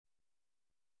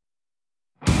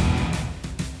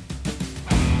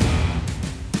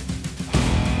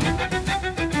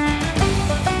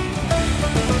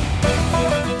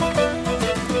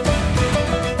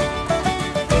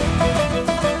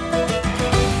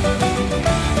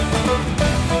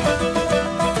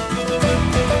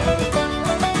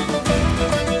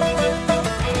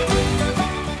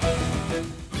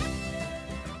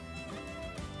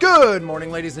Good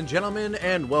morning, ladies and gentlemen,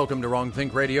 and welcome to Wrong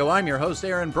Think Radio. I'm your host,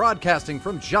 Aaron, broadcasting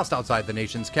from just outside the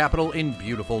nation's capital in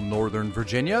beautiful Northern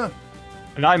Virginia.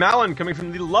 And I'm Alan, coming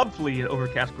from the lovely and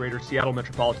overcast greater Seattle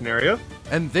metropolitan area.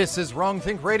 And this is Wrong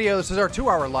Think Radio. This is our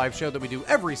 2-hour live show that we do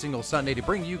every single Sunday to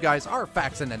bring you guys our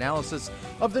facts and analysis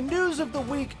of the news of the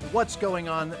week, what's going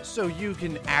on, so you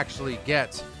can actually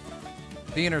get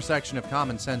the intersection of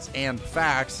common sense and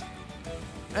facts.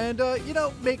 And,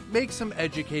 make some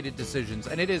educated decisions.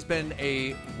 And it has been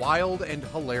a wild and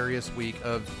hilarious week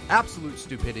of absolute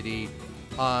stupidity,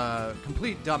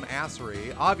 complete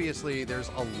dumbassery. Obviously,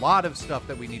 there's a lot of stuff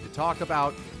that we need to talk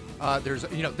about. There's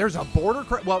a border.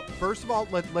 Well, first of all,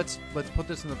 let's put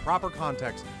this in the proper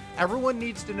context. Everyone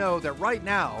needs to know that right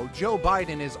now, Joe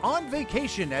Biden is on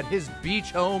vacation at his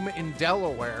beach home in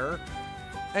Delaware.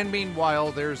 And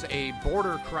meanwhile, there's a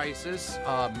border crisis,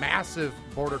 massive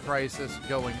border crisis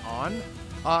going on.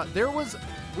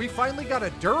 We finally got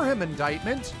a Durham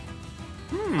indictment.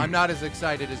 I'm not as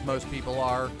excited as most people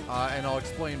are, and I'll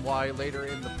explain why later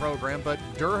in the program. But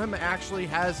Durham actually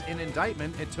has an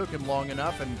indictment. It took him long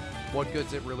enough, and what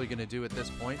good's it really going to do at this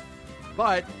point?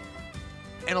 But,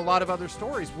 and a lot of other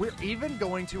stories. We're even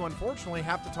going to, unfortunately,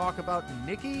 have to talk about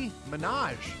Nicki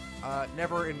Minaj.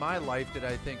 Never in my life did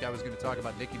I think I was going to talk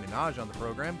about Nicki Minaj on the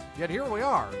program, yet here we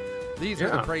are. These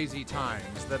are the crazy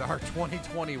times that are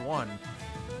 2021.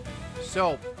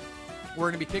 So, we're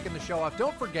going to be kicking the show off.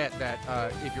 Don't forget that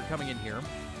if you're coming in here,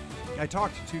 I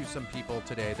talked to some people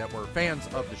today that were fans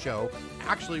of the show,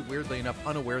 actually, weirdly enough,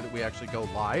 unaware that we actually go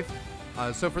live.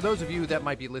 So for those of you that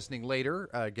might be listening later,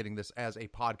 getting this as a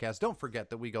podcast, don't forget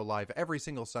that we go live every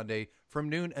single Sunday from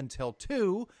noon until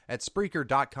 2 at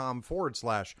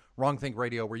Spreaker.com/Wrong Think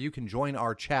Radio, where you can join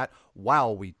our chat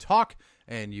while we talk,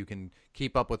 and you can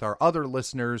keep up with our other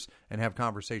listeners and have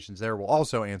conversations there. We'll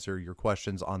also answer your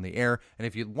questions on the air. And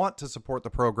if you want to support the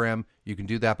program, you can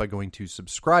do that by going to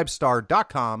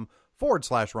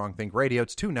subscribestar.com/Wrong Think Radio.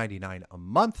 It's $2.99 a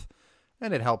month,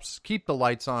 and it helps keep the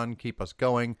lights on, keep us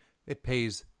going. It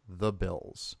pays the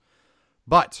bills.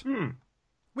 But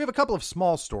we have a couple of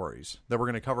small stories that we're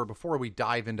going to cover before we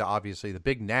dive into, obviously, the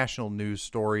big national news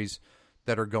stories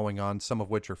that are going on, some of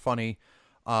which are funny,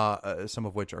 some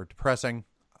of which are depressing.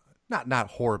 Not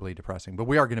horribly depressing, but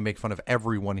we are going to make fun of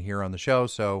everyone here on the show.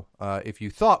 So if you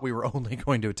thought we were only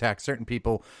going to attack certain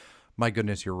people, my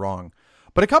goodness, you're wrong.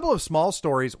 But a couple of small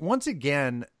stories. Once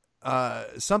again,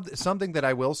 something that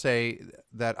I will say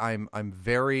that I'm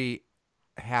very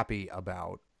happy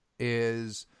about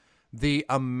is the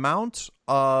amount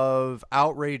of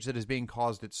outrage that is being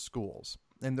caused at schools.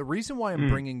 And the reason why I'm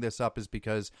bringing this up is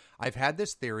because I've had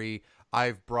this theory.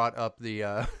 I've brought up the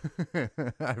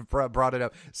I've brought it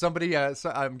up. Somebody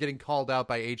I'm getting called out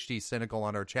by HD Cynical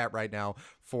on our chat right now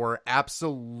for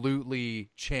absolutely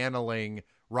channeling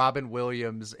Robin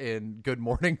Williams in Good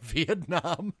Morning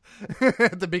Vietnam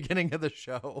at the beginning of the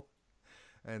show.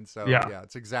 And so, yeah,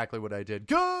 it's exactly what I did.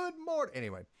 Good morning.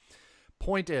 Anyway,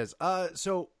 point is,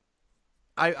 so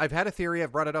I've had a theory.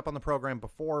 I've brought it up on the program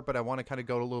before, but I want to kind of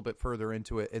go a little bit further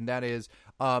into it. And that is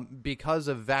because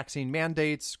of vaccine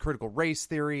mandates, critical race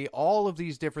theory, all of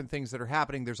these different things that are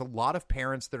happening, there's a lot of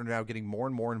parents that are now getting more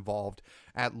and more involved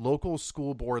at local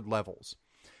school board levels.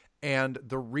 And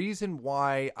the reason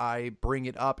why I bring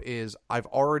it up is I've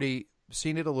already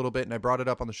seen it a little bit and I brought it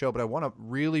up on the show, but I want to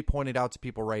really point it out to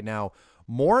people right now.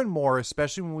 More and more,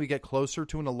 especially when we get closer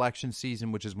to an election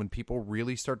season, which is when people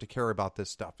really start to care about this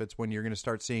stuff. It's when you're going to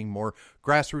start seeing more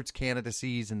grassroots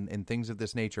candidacies and things of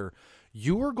this nature.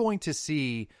 You are going to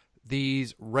see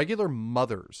these regular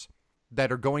mothers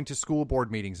that are going to school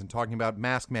board meetings and talking about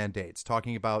mask mandates,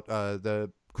 talking about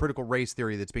the critical race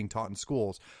theory that's being taught in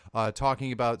schools,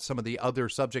 talking about some of the other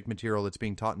subject material that's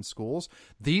being taught in schools.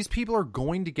 These people are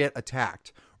going to get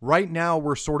attacked. Right now,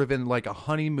 we're sort of in like a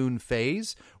honeymoon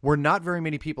phase where not very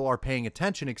many people are paying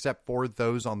attention except for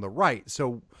those on the right.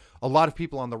 So a lot of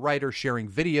people on the right are sharing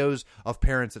videos of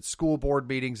parents at school board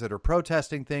meetings that are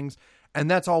protesting things.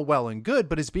 And that's all well and good,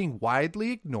 but it's being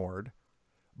widely ignored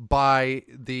by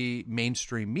the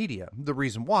mainstream media. The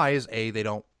reason why is they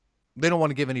don't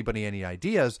want to give anybody any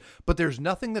ideas, but there's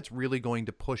nothing that's really going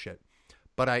to push it.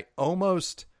 But I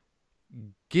almost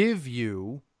give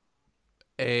you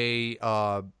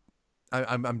I'm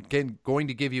going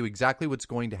to give you exactly what's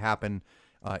going to happen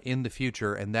in the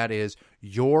future, and that is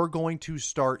you're going to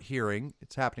start hearing,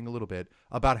 it's happening a little bit,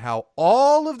 about how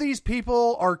all of these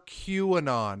people are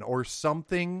QAnon or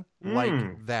something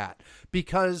like that.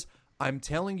 Because I'm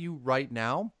telling you right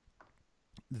now,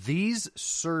 these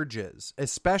surges,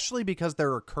 especially because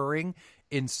they're occurring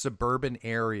in suburban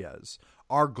areas,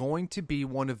 are going to be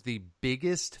one of the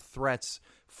biggest threats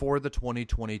for the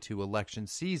 2022 election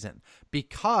season,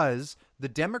 because the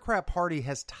Democrat Party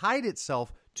has tied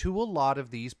itself to a lot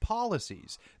of these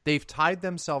policies. They've tied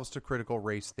themselves to critical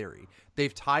race theory.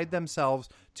 They've tied themselves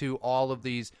to all of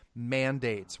these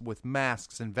mandates with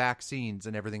masks and vaccines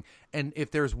and everything. And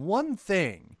if there's one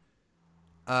thing,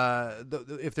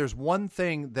 that's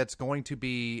going to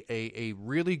be a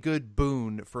really good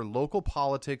boon for local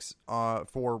politics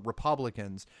for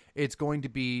Republicans, it's going to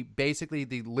be basically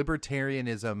the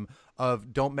libertarianism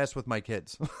of don't mess with my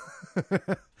kids.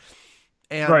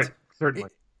 And right, certainly.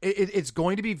 It's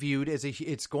going to be viewed as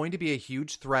it's going to be a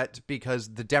huge threat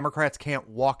because the Democrats can't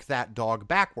walk that dog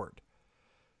backward.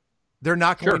 They're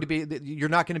not going to be. You're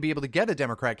not going to be able to get a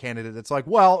Democrat candidate that's like,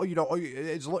 well,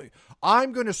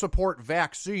 I'm going to support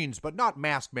vaccines, but not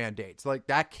mask mandates. Like,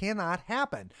 that cannot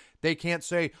happen. They can't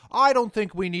say, I don't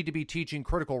think we need to be teaching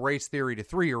critical race theory to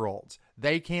 3-year-olds.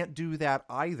 They can't do that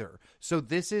either. So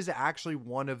this is actually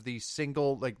one of the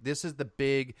this is the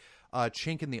big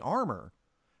chink in the armor.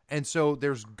 And so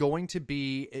there's going to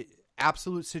be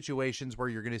absolute situations where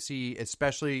you're going to see,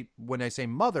 especially when I say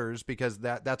mothers, because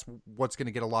that's what's going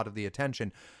to get a lot of the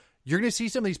attention. You're going to see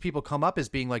some of these people come up as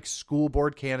being like school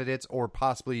board candidates or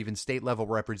possibly even state level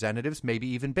representatives, maybe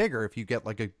even bigger if you get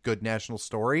like a good national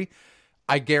story.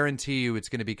 I guarantee you it's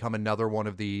going to become another one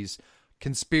of these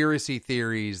conspiracy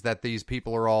theories that these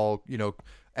people are all,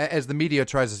 as the media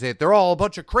tries to say it, they're all a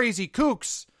bunch of crazy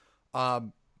kooks.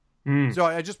 So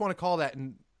I just want to call that,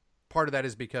 and part of that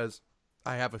is because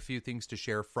I have a few things to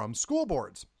share from school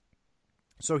boards.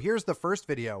 So here's the first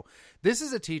video. This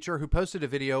is a teacher who posted a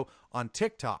video on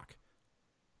TikTok.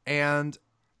 And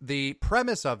the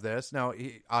premise of this, now,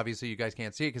 obviously you guys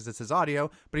can't see it because this is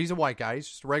audio, but he's a white guy. He's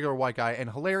just a regular white guy.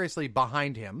 And hilariously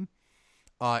behind him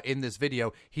in this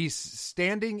video, he's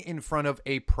standing in front of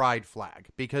a pride flag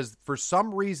because for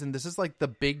some reason, this is like the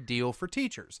big deal for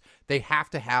teachers. They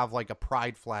have to have like a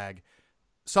pride flag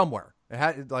somewhere.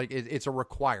 It's a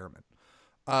requirement.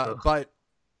 But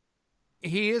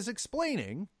he is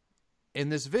explaining in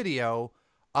this video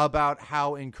about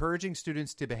how encouraging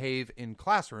students to behave in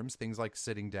classrooms, things like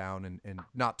sitting down and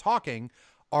not talking,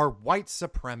 are white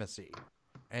supremacy.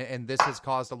 And this has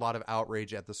caused a lot of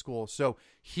outrage at the school. So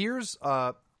here's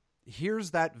that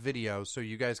video so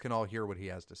you guys can all hear what he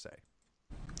has to say.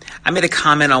 I made a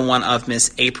comment on one of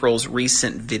Miss April's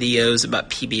recent videos about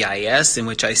PBIS, in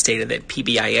which I stated that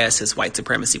PBIS is white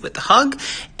supremacy with the hug,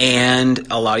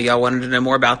 and a lot of y'all wanted to know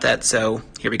more about that, so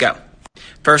here we go.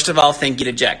 First of all, thank you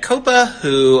to Jack Copa,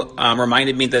 who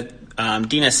reminded me that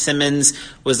Dina Simmons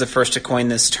was the first to coin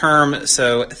this term,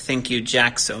 so thank you,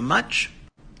 Jack, so much.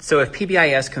 So if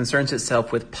PBIS concerns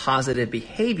itself with positive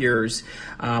behaviors,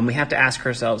 we have to ask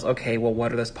ourselves, okay, well,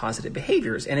 what are those positive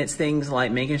behaviors? And it's things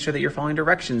like making sure that you're following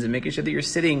directions and making sure that you're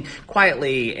sitting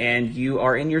quietly and you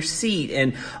are in your seat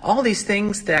and all these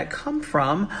things that come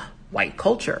from white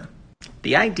culture.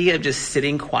 The idea of just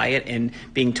sitting quiet and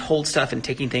being told stuff and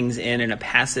taking things in a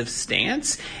passive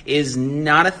stance is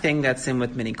not a thing that's in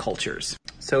with many cultures.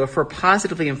 So if we're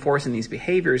positively enforcing these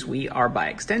behaviors, we are by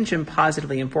extension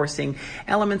positively enforcing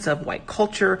elements of white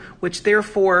culture, which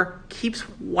therefore keeps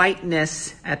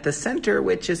whiteness at the center,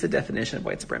 which is the definition of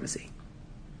white supremacy.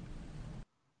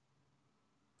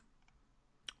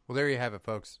 Well, there you have it,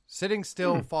 folks. Sitting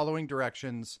still, following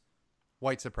directions,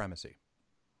 white supremacy.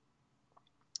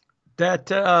 That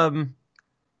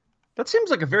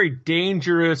seems like a very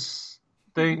dangerous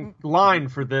line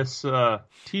for this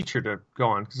teacher to go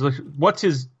on. Because what's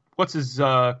his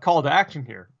call to action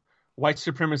here? White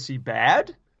supremacy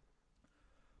bad?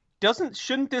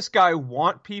 Shouldn't this guy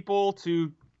want people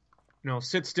to,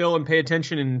 sit still and pay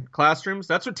attention in classrooms?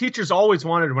 That's what teachers always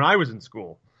wanted when I was in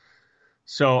school.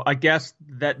 So I guess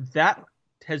that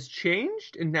has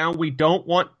changed, and now we don't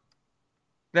want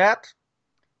that.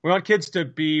 We want kids to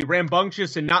be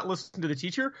rambunctious and not listen to the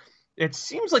teacher. It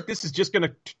seems like this is just going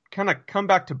to kind of come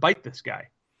back to bite this guy.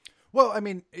 Well, I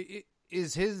mean,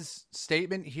 is his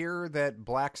statement here that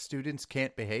black students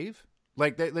can't behave?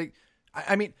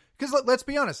 I mean, because let's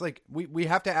be honest, we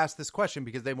have to ask this question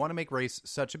because they want to make race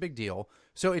such a big deal.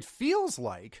 So it feels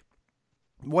like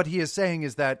what he is saying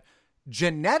is that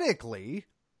genetically,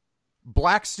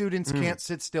 black students can't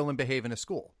sit still and behave in a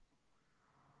school.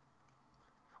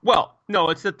 Well, no,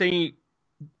 it's that they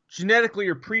genetically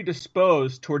are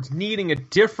predisposed towards needing a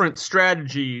different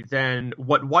strategy than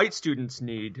what white students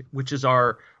need, which is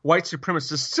our white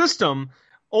supremacist system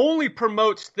only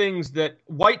promotes things that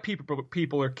white people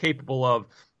are capable of.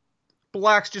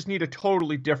 Blacks just need a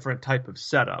totally different type of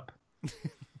setup.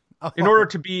 in order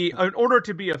to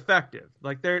be effective.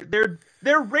 Like their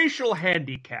racial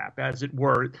handicap, as it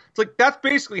were. It's like that's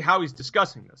basically how he's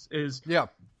discussing this. Is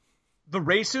the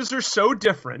races are so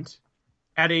different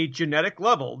at a genetic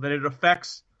level that it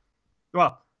affects.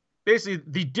 Well, basically,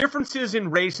 the differences in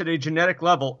race at a genetic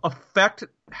level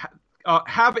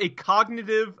have a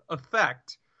cognitive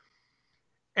effect,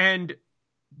 and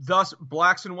thus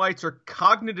blacks and whites are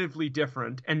cognitively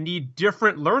different and need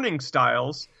different learning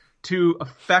styles to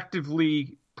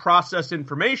effectively process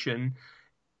information.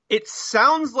 It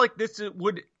sounds like this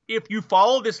would, if you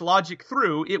follow this logic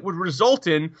through, it would result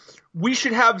in we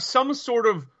should have some sort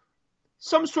of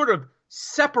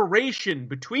separation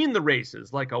between the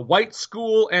races, like a white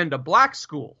school and a black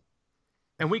school.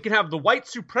 And we can have the white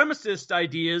supremacist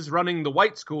ideas running the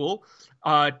white school,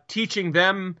 teaching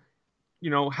them,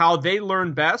 how they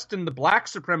learn best, and the black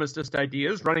supremacist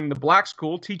ideas running the black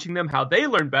school, teaching them how they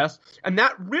learn best. And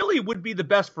that really would be the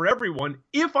best for everyone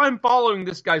if I'm following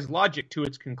this guy's logic to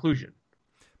its conclusion.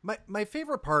 My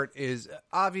favorite part is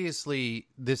obviously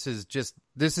this is just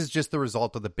the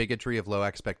result of the bigotry of low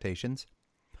expectations.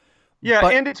 Yeah,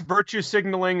 and it's virtue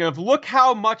signaling of, look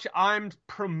how much I'm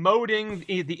promoting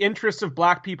the interests of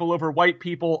black people over white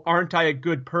people. Aren't I a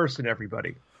good person,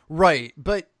 everybody? Right,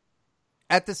 but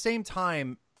at the same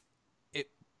time,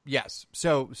 yes.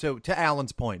 So to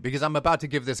Alan's point, because I'm about to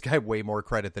give this guy way more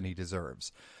credit than he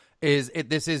deserves,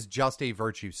 this is just a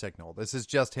virtue signal. This is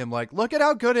just him like, look at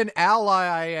how good an ally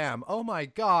I am. Oh my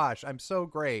gosh, I'm so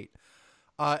great.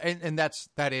 And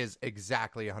that is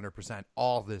exactly 100%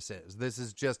 all this is. This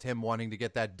is just him wanting to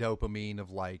get that dopamine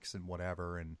of likes and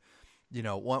whatever, and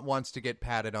wants to get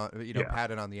patted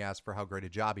on the ass for how great a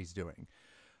job he's doing.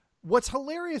 What's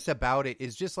hilarious about it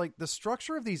is just like the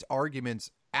structure of these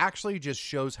arguments actually just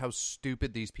shows how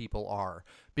stupid these people are.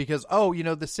 Because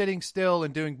the sitting still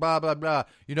and doing blah blah blah,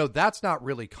 that's not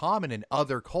really common in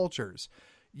other cultures.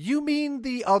 You mean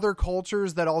the other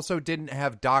cultures that also didn't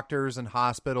have doctors and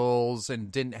hospitals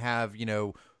and didn't have,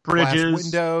 glass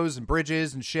windows and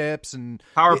bridges and ships and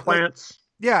power plants,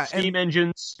 steam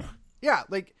engines,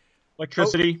 like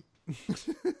electricity,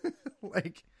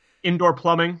 like indoor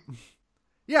plumbing.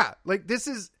 Yeah, like this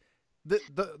is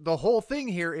the whole thing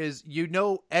here is,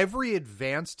 every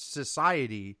advanced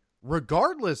society,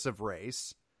 regardless of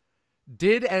race,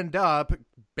 did end up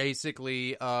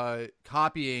basically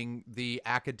copying the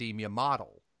academia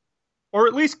model, or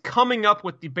at least coming up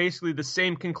with basically the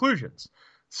same conclusions.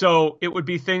 So it would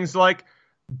be things like,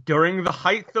 during the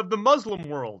height of the Muslim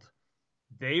world,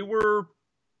 they were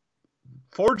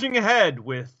forging ahead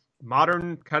with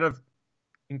modern kind of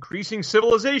increasing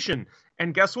civilization,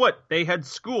 and guess what? They had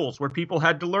schools where people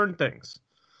had to learn things.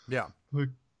 Yeah.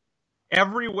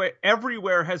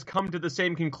 Everywhere has come to the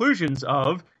same conclusions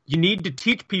of, you need to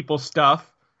teach people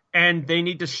stuff, and they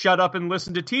need to shut up and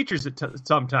listen to teachers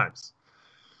sometimes.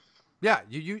 Yeah,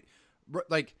 you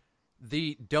like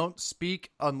the don't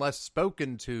speak unless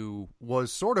spoken to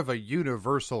was sort of a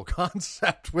universal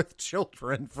concept with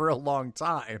children for a long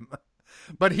time.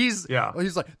 But he's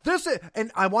like, this is,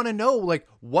 and I want to know, like,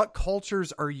 what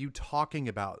cultures are you talking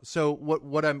about? So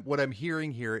what I'm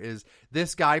hearing here is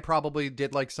this guy probably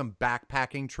did like some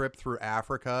backpacking trip through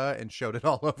Africa and showed it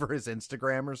all over his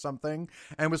Instagram or something,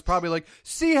 and was probably like,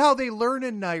 see how they learn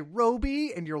in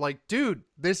Nairobi? And you're like, dude,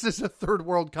 this is a third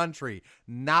world country,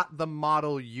 not the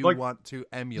model you want to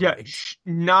emulate.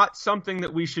 Yeah, not something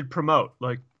that we should promote.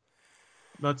 Like,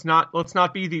 let's not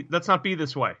be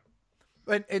this way.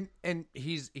 And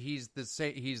he's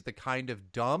the kind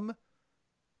of dumb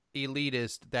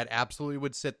elitist that absolutely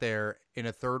would sit there in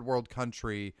a third world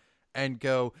country and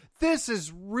go, this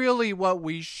is really what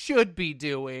we should be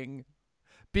doing.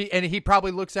 And he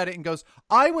probably looks at it and goes,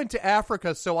 I went to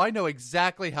Africa, so I know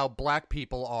exactly how black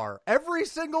people are. Every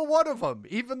single one of them,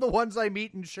 even the ones I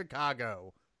meet in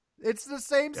Chicago. It's the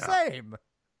same.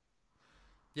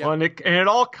 Yeah. Well, and it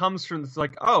all comes from this,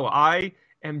 like, I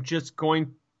am just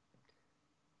going.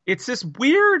 It's this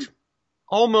weird,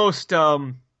 almost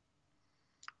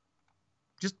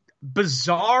just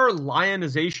bizarre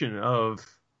lionization of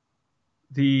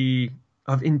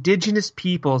indigenous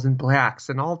peoples and blacks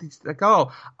and all these, like,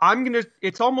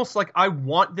 it's almost like I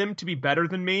want them to be better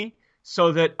than me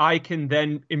so that I can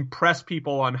then impress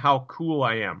people on how cool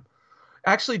I am.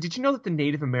 Actually, did you know that the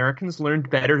Native Americans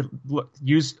learned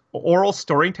used oral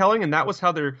storytelling, and that was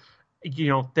how their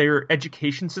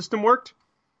education system worked?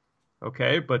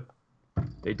 Okay, but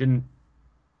they didn't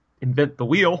invent the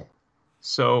wheel,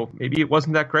 so maybe it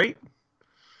wasn't that great.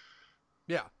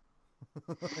 Yeah.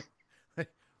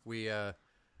 We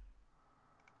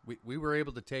were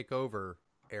able to take over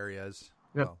areas.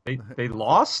 Yeah, well, they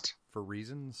lost for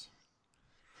reasons.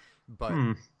 But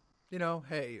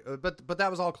hey, but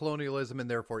that was all colonialism and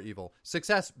therefore evil.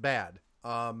 Success bad.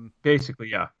 Basically,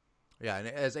 yeah. Yeah, and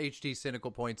as HD Cynical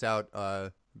points out,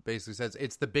 basically says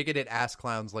it's the bigoted ass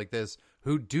clowns like this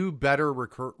who do better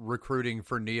recruiting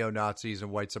for neo-Nazis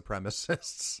and white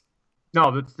supremacists.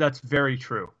 No, that's very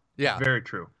true. Yeah, very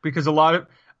true. Because a lot of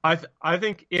I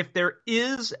think if there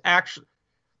is a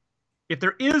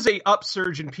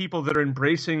upsurge in people that are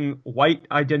embracing white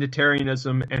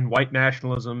identitarianism and white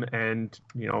nationalism and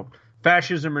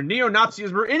fascism or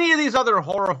neo-Nazism or any of these other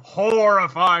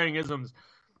horrifying isms,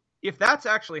 if that's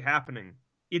actually happening,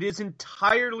 it is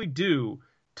entirely due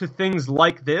to things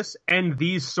like this and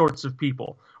these sorts of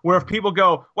people. Where if people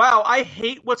go, wow, I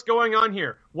hate what's going on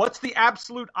here. What's the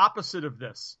absolute opposite of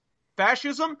this?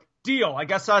 Fascism? Deal. I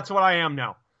guess that's what I am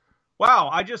now. Wow,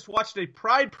 I just watched a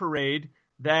pride parade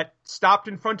that stopped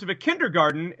in front of a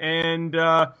kindergarten and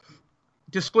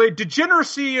displayed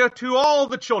degeneracy to all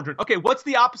the children. Okay, what's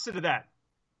the opposite of that?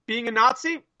 Being a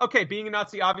Nazi? Okay, being a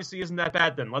Nazi obviously isn't that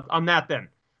bad then. I'm that then.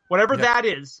 Whatever that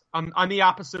is, I'm the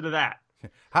opposite of that.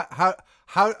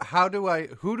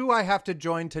 Who do I have to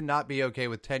join to not be okay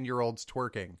with 10-year-olds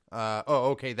twerking?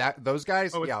 Okay, those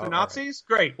guys. Oh, it's yeah, the Nazis?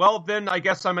 Right. Great. Well, then I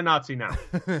guess I'm a Nazi now.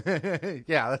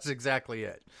 Yeah, that's exactly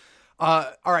it.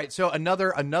 All right, so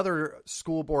another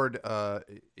school board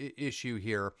issue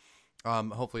here.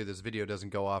 Hopefully this video doesn't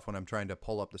go off when I'm trying to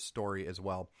pull up the story as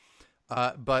well.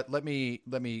 But let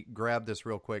me grab this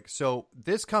real quick. So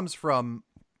this comes from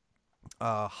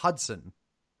Hudson,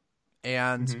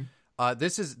 and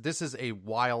this is a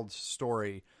wild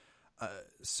story.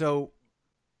 So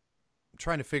I'm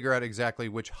trying to figure out exactly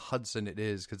which Hudson it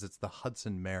is because it's the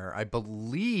Hudson mayor. I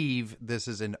believe this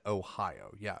is in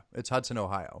Ohio. Yeah, it's Hudson,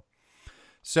 Ohio.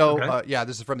 So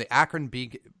this is from the Akron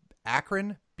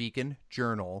Beacon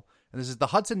Journal, and this is the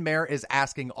Hudson mayor is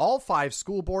asking all 5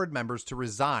 school board members to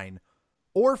resign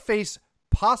or face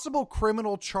possible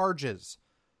criminal charges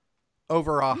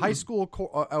over a high school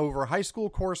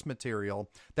course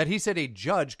material that he said a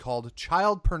judge called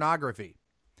child pornography.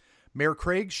 Mayor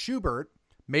Craig Schubert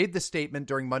made the statement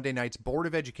during Monday night's Board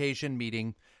of Education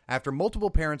meeting after multiple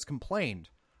parents complained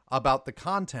about the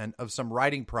content of some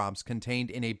writing prompts contained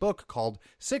in a book called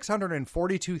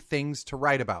 642 Things to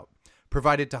Write About,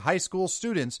 provided to high school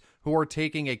students who are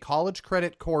taking a college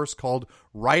credit course called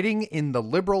Writing in the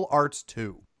Liberal Arts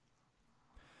 2.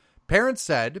 Parents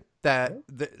said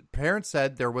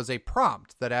there was a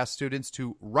prompt that asked students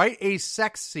to write a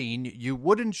sex scene you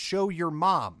wouldn't show your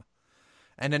mom,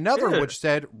 and another which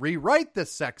said rewrite the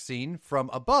sex scene from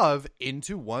above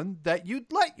into one that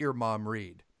you'd let your mom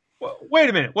read. Well, wait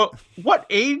a minute. Well, what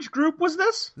age group was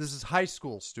this? This is high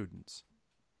school students.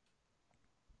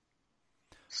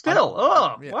 Still,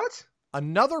 what?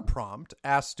 Another prompt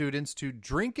asked students to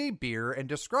drink a beer and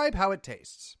describe how it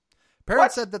tastes.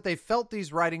 Parents said that they felt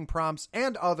these writing prompts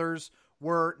and others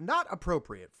were not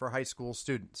appropriate for high school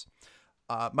students.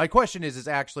 My question is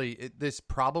actually, this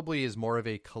probably is more of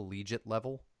a collegiate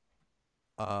level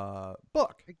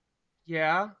book.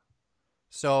 Yeah.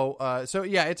 So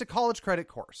yeah, it's a college credit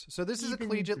course. So this is a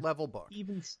collegiate level book.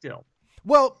 Even still.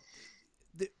 Well,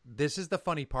 this is the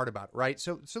funny part about it, right?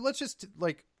 So let's just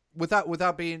like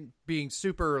without being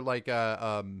super like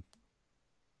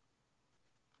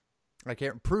I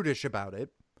can't prudish about it.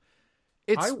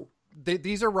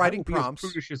 These are writing prompts.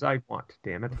 As prudish as I want,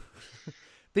 damn it.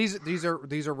 These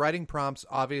are writing prompts,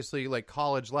 obviously like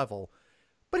college level.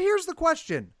 But here's the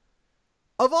question.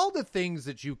 Of all the things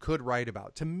that you could write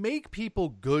about to make people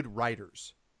good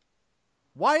writers,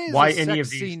 why is a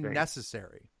sex scene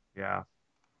necessary? Yeah.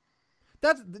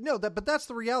 But that's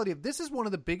the reality of this is one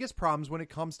of the biggest problems when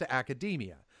it comes to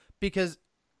academia, because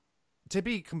to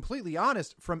be completely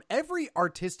honest, from every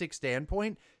artistic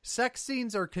standpoint, sex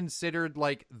scenes are considered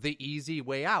like the easy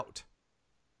way out.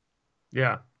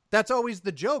 Yeah. That's always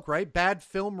the joke, right? Bad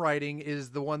film writing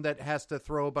is the one that has to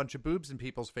throw a bunch of boobs in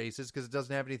people's faces because it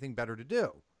doesn't have anything better to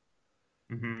do.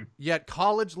 Mm-hmm. Yet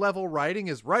college level writing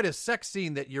is write a sex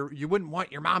scene that you wouldn't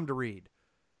want your mom to read.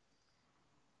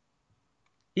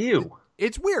 Ew.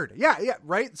 It's weird. Yeah,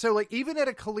 right? So, like, even at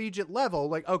a collegiate level,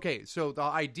 like, okay, so the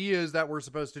idea is that we're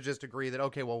supposed to just agree that,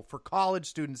 okay, well, for college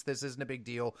students, this isn't a big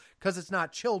deal because it's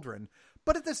not children.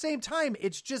 But at the same time,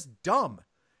 it's just dumb.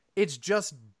 It's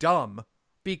just dumb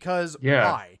because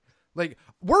why? Like,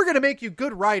 we're going to make you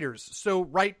good writers, so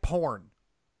write porn.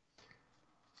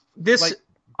 This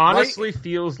honestly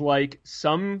feels like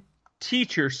some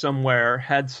teacher somewhere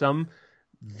had some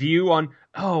view on,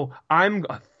 oh, I'm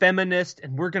a feminist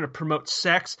and we're going to promote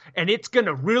sex and it's going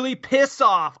to really piss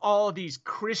off all of these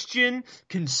Christian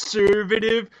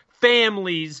conservative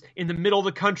families in the middle of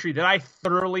the country that I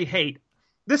thoroughly hate.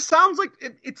 This sounds like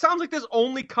it sounds like this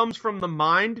only comes from the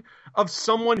mind of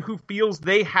someone who feels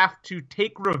they have to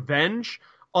take revenge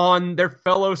on their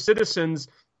fellow citizens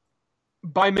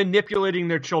by manipulating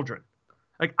their children.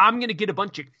 Like, I'm going to get a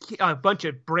bunch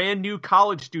of brand new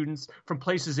college students from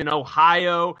places in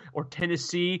Ohio or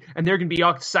Tennessee, and they're going to be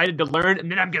all excited to learn,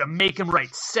 and then I'm going to make them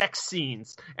write sex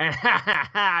scenes. And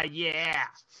yeah.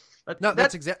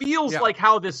 That feels like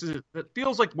how this is. It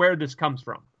feels like where this comes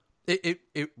from. It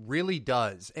really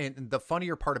does. And the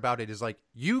funnier part about it is, like,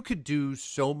 you could do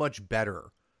so much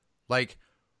better. Like,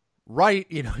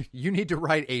 you need to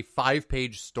write a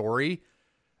 5-page story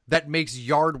that makes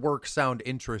yard work sound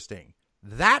interesting.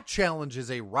 That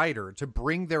challenges a writer to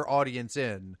bring their audience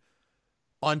in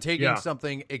on taking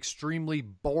something extremely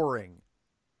boring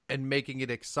and making it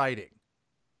exciting.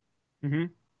 Mm-hmm.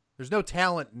 There's no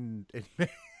talent in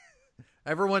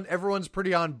everyone's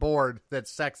pretty on board that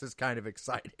sex is kind of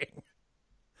exciting.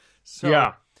 So,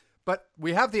 yeah. But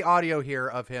we have the audio here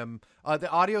of him.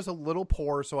 The audio's a little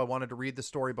poor, so I wanted to read the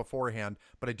story beforehand,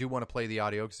 but I do want to play the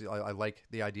audio because I like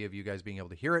the idea of you guys being able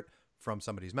to hear it from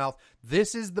somebody's mouth.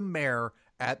 This is the mayor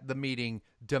at the meeting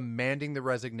demanding the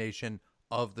resignation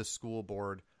of the school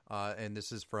board. And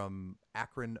this is from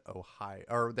Akron, Ohio,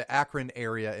 or the Akron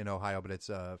area in Ohio, but it's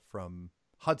from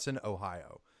Hudson,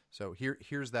 Ohio. So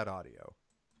here's that audio.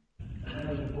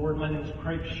 Board, my name is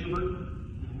Craig Schubert,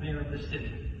 I'm the mayor of the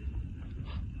city.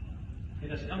 It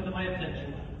has come to my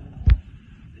attention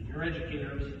that your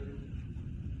educators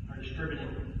are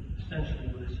distributing essentially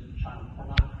what is child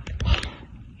pornography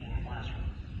in the classroom.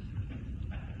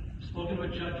 I've spoken to a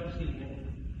judge this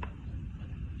evening.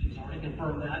 She's already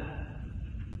confirmed that.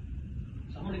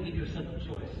 So I'm going to give you a simple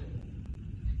choice.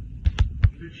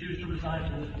 You could choose to resign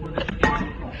from this board of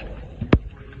education,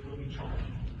 or you will be charged.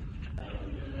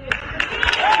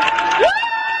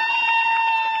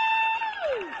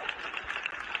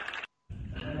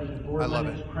 I love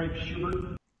it.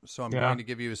 So I'm going to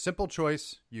give you a simple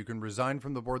choice. You can resign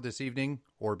from the board this evening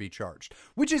or be charged.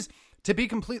 Which is, to be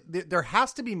complete, there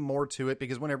has to be more to it,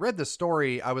 because when I read the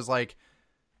story, I was like,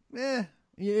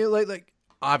 like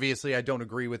obviously I don't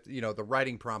agree with, the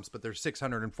writing prompts, but there's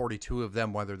 642 of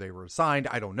them, whether they were assigned,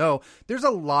 I don't know. There's a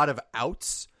lot of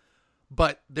outs,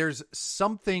 but there's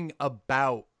something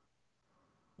about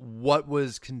what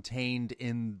was contained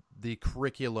in the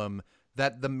curriculum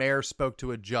that the mayor spoke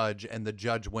to a judge and the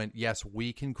judge went, yes,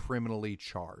 we can criminally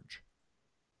charge.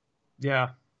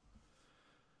 Yeah.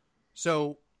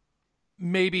 So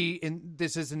maybe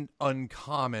this isn't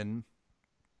uncommon,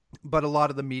 but a lot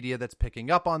of the media that's picking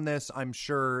up on this, I'm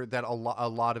sure that a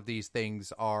lot of these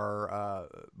things are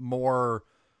more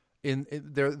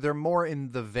they're more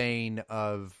in the vein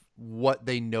of what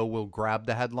they know will grab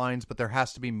the headlines, but there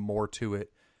has to be more to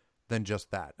it than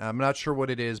just that. I'm not sure what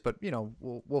it is, but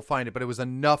we'll find it. But it was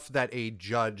enough that a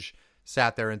judge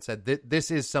sat there and said,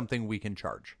 this is something we can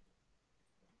charge.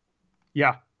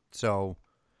 Yeah. So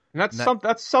and that's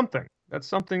something. That's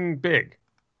something big.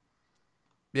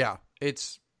 Yeah.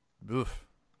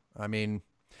 I mean,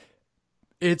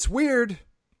 it's weird,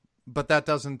 but that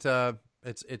doesn't,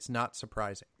 it's not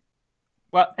surprising.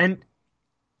 Well, and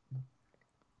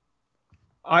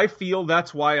I feel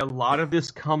that's why a lot of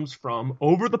this comes from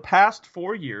over the past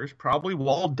 4 years, probably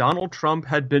while Donald Trump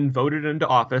had been voted into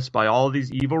office by all of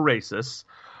these evil racists,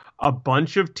 a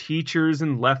bunch of teachers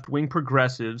and left-wing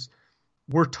progressives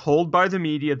were told by the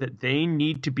media that they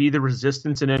need to be the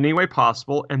resistance in any way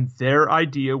possible. And their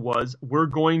idea was, we're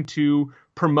going to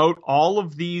promote all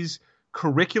of these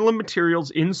curriculum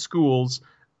materials in schools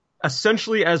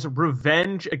essentially as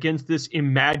revenge against this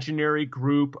imaginary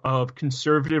group of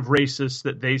conservative racists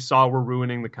that they saw were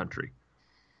ruining the country.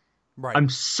 Right. I'm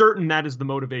certain that is the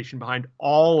motivation behind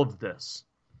all of this.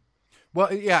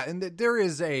 Well, yeah, and there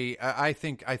is I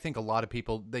think a lot of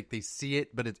people, they see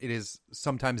it, but it is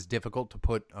sometimes difficult to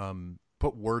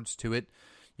put words to it,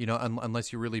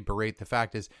 unless you really berate. The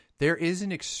fact is, there is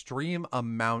an extreme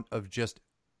amount of just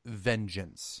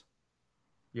vengeance.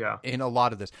 Yeah. In a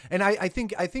lot of this. And I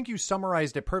think you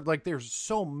summarized it perfectly. Like, there's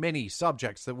so many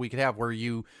subjects that we could have where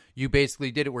you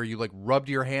basically did it, where you like rubbed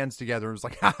your hands together and was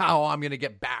like, how I'm going to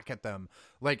get back at them.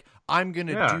 Like, I'm going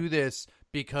to do this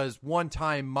because one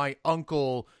time my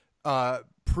uncle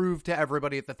proved to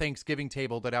everybody at the Thanksgiving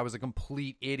table that I was a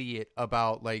complete idiot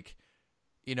about, like,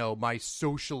 my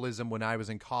socialism when I was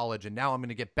in college. And now I'm going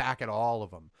to get back at all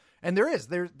of them. And there is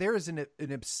an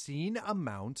obscene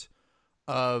amount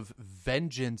of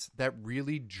vengeance that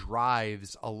really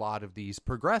drives a lot of these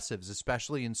progressives,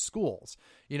 especially in schools.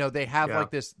 They have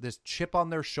like this chip on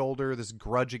their shoulder, this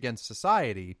grudge against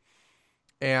society.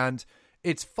 And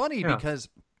it's funny because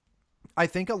I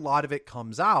think a lot of it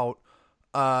comes out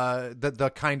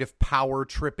the kind of power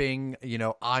tripping,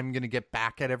 I'm going to get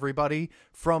back at everybody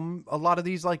from a lot of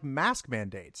these like mask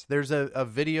mandates. There's a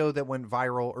video that went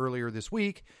viral earlier this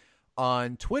week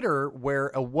on Twitter where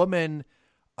a woman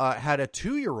had a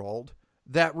 2-year-old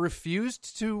that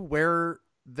refused to wear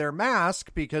their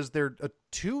mask because they're a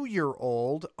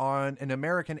 2-year-old on an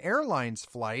American Airlines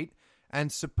flight.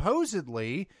 And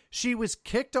supposedly she was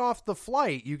kicked off the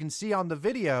flight. You can see on the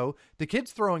video, the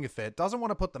kid's throwing a fit, doesn't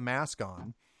want to put the mask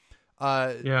on.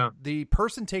 The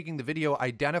person taking the video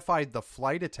identified the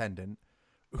flight attendant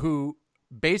who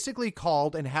basically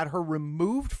called and had her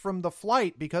removed from the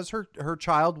flight because her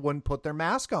child wouldn't put their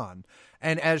mask on.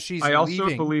 And as she's I also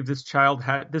leaving, believe this child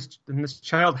had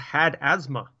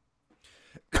asthma.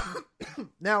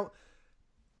 Now,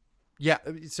 yeah.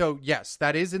 So yes,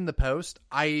 that is in the post.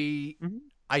 I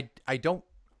don't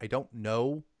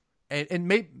know. And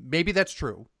maybe that's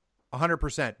true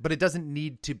 100%, but it doesn't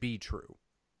need to be true.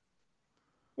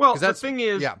 Well, the thing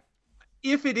is,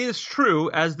 if it is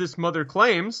true, as this mother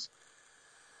claims,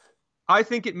 I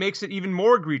think it makes it even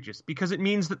more egregious because it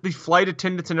means that the flight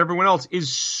attendants and everyone else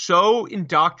is so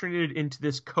indoctrinated into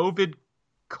this COVID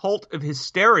cult of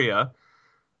hysteria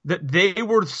that they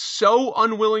were so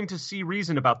unwilling to see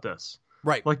reason about this.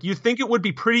 Right. Like, you think it would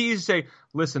be pretty easy to say,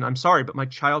 listen, I'm sorry, but my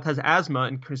child has asthma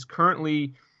and is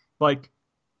currently, like,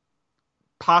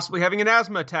 possibly having an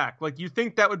asthma attack. Like, you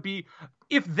think that would be,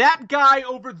 if that guy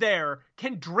over there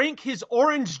can drink his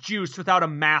orange juice without a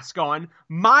mask on,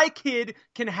 my kid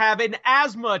can have an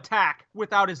asthma attack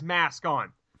without his mask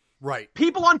on. Right.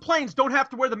 People on planes don't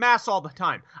have to wear the mask all the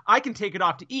time. I can take it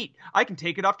off to eat. I can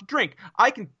take it off to drink.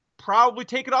 I can probably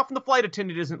take it off when the flight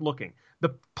attendant isn't looking.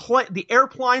 The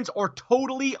airplanes are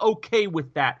totally okay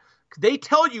with that. They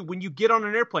tell you when you get on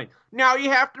an airplane, now you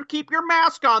have to keep your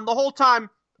mask on the whole time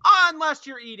unless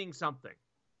you're eating something.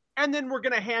 And then we're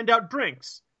going to hand out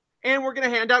drinks. And we're going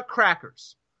to hand out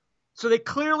crackers. So they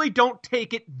clearly don't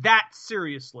take it that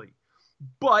seriously.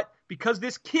 But because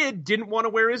this kid didn't want to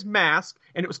wear his mask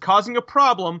and it was causing a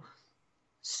problem,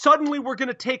 suddenly we're going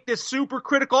to take this super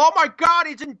critical, oh my God,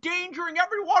 he's endangering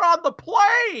everyone on the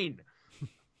plane.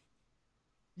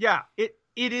 Yeah, it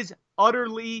is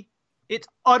it's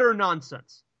utter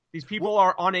nonsense. These people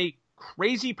are on a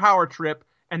crazy power trip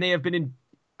and they have been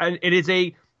and it is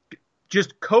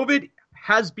COVID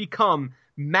has become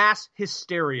mass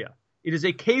hysteria. It is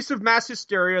a case of mass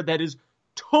hysteria that is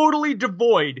totally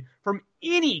devoid from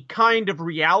any kind of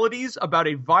realities about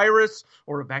a virus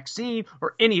or a vaccine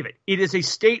or any of it. It is a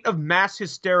state of mass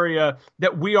hysteria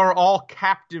that we are all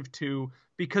captive to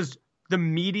because the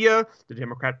media, the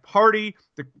Democrat Party,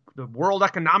 the World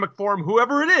Economic Forum,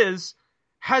 whoever it is,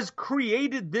 has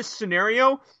created this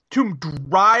scenario to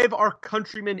drive our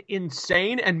countrymen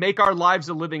insane and make our lives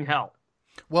a living hell.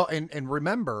 Well, and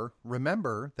remember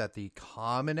that the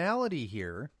commonality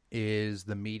here is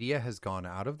the media has gone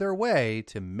out of their way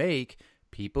to make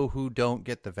people who don't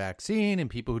get the vaccine and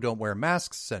people who don't wear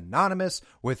masks synonymous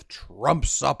with Trump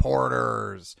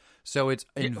supporters. So it's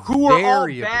who are all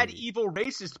bad, evil,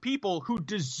 racist people who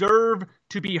deserve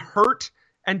to be hurt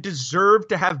and deserve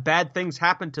to have bad things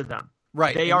happen to them.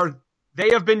 Right. They are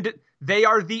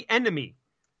the enemy.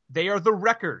 They are the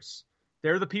wreckers.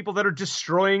 They're the people that are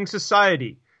destroying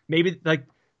society. Maybe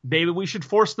we should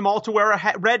force them all to wear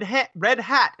a red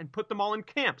hat and put them all in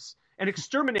camps and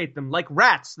exterminate them like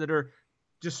rats that are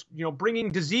just,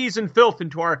 bringing disease and filth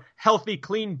into our healthy,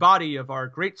 clean body of our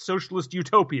great socialist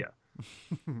utopia.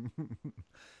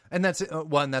 And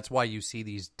that's why you see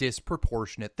these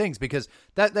disproportionate things, because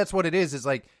that's what it is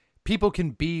like people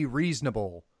can be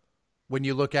reasonable when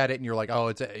you look at it and you're like, oh,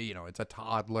 it's a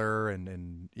toddler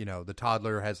and the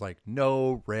toddler has like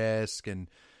no risk and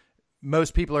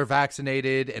most people are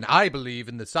vaccinated and I believe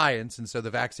in the science. And so the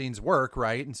vaccines work.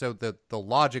 Right. And so the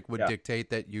logic would dictate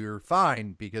that you're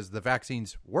fine because the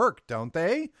vaccines work, don't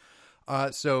they?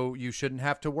 So you shouldn't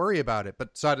have to worry about it.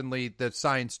 But suddenly the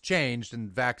science changed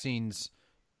and vaccines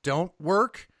don't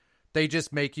work. They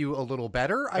just make you a little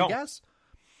better, I guess.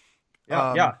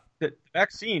 Yeah. The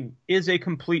vaccine is a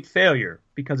complete failure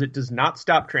because it does not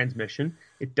stop transmission.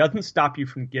 It doesn't stop you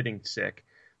from getting sick.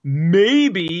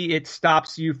 Maybe it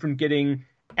stops you from getting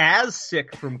as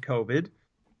sick from COVID,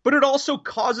 but it also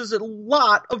causes a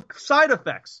lot of side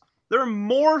effects. There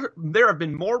have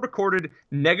been more recorded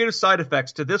negative side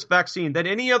effects to this vaccine than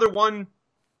any other one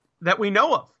that we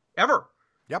know of ever.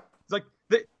 Yep. It's like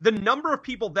the number of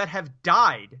people that have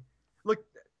died, like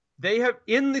they have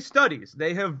in the studies,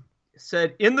 they have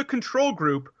said in the control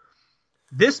group,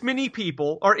 this many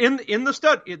people are in the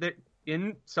study,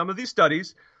 in some of these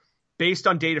studies, based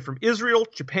on data from Israel,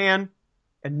 Japan,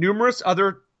 and numerous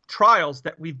other trials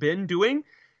that we've been doing,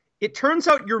 it turns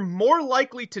out you're more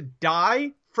likely to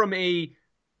die from a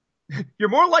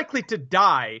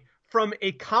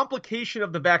complication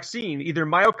of the vaccine, either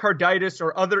myocarditis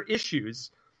or other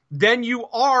issues, than you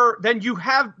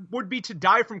would be to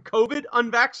die from COVID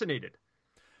unvaccinated.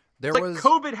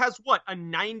 COVID has what, a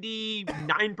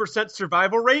 99%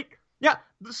 survival rate? Yeah,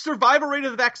 the survival rate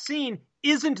of the vaccine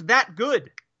isn't that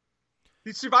good.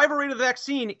 The survival rate of the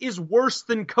vaccine is worse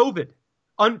than COVID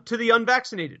to the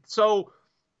unvaccinated. So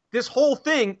this whole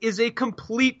thing is a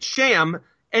complete sham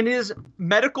and is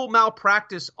medical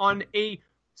malpractice on a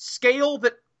scale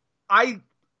that I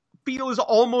feel is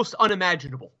almost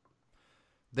unimaginable.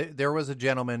 There was a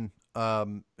gentleman,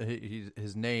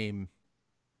 his name,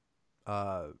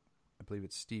 I believe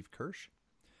it's Steve Kirsch.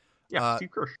 Yeah,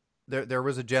 Steve Kirsch. There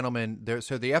was a gentleman there.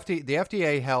 So the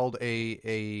FDA held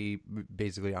a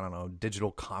basically, I don't know,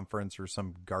 digital conference or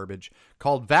some garbage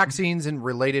called Vaccines and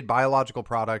Related Biological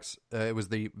Products. It was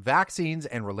the Vaccines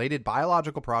and Related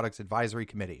Biological Products Advisory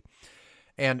Committee.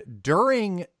 And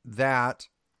during that,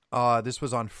 this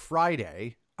was on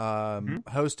Friday,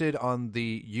 hosted on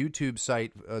the YouTube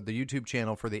site, the YouTube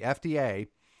channel for the FDA.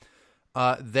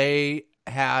 They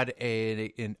had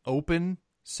an open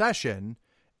session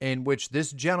in which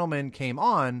this gentleman came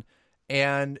on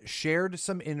and shared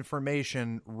some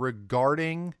information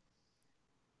regarding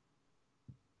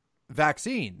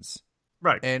vaccines,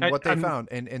 right? And what they found.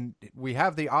 And we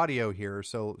have the audio here,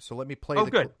 so let me play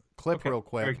the clip real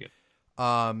quick. Very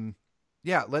good.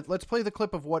 Yeah, let's play the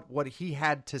clip of what he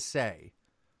had to say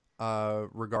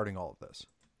regarding all of this.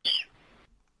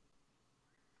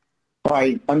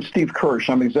 Hi, I'm Steve Kirsch.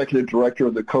 I'm Executive Director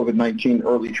of the COVID-19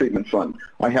 Early Treatment Fund.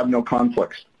 I have no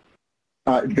conflicts.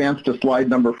 Advance to slide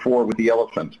number 4 with the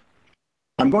elephant.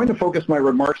 I'm going to focus my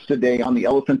remarks today on the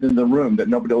elephant in the room that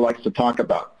nobody likes to talk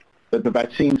about, that the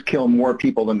vaccines kill more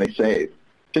people than they save.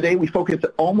 Today we focus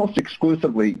almost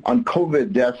exclusively on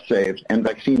COVID death saves and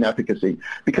vaccine efficacy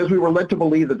because we were led to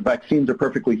believe that the vaccines are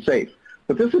perfectly safe.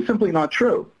 But this is simply not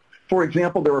true. For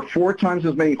example, there were 4 times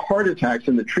as many heart attacks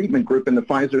in the treatment group in the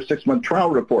Pfizer 6-month trial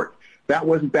report. That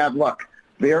wasn't bad luck.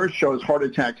 Theirs shows heart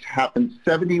attacks happen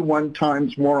 71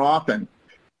 times more often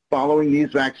following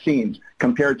these vaccines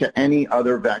compared to any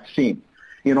other vaccine.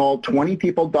 In all, 20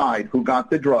 people died who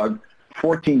got the drug,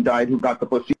 14 died who got the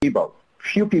placebo.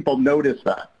 Few people notice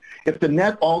that. If the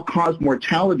net all-cause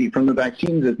mortality from the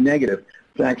vaccines is negative,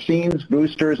 vaccines,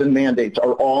 boosters, and mandates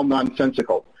are all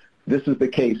nonsensical. This is the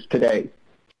case today.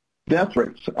 Death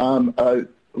rates.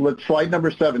 Let's slide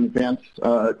number 7 advance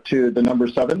to the number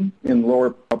 7 in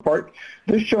lower part.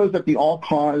 This shows that the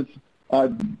all-cause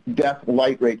death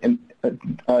light rate in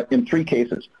 3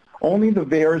 cases. Only the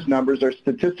VAERS numbers are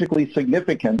statistically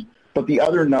significant, but the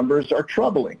other numbers are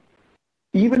troubling.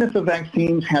 Even if the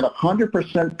vaccines had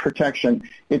 100% protection,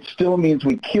 it still means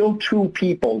we killed 2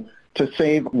 people to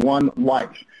save 1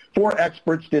 life. 4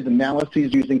 experts did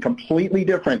analyses using completely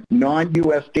different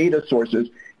non-U.S. data sources,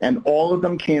 and all of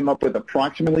them came up with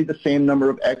approximately the same number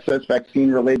of excess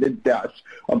vaccine-related deaths,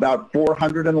 about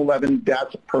 411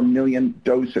 deaths per million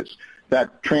doses.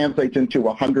 That translates into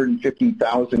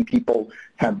 150,000 people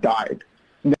have died.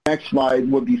 Next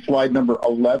slide would be slide number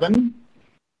 11,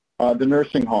 the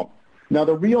nursing home. Now,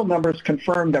 the real numbers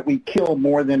confirm that we kill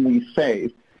more than we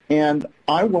save, and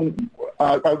I would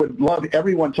love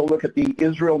everyone to look at the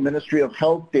Israel Ministry of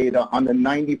Health data on the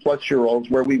 90-plus-year-olds,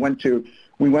 where we went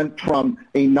from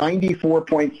a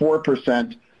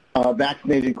 94.4%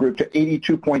 vaccinated group to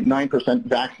 82.9%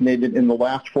 vaccinated in the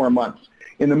last 4 months.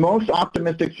 In the most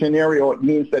optimistic scenario, it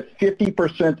means that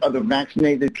 50% of the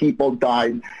vaccinated people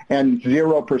died and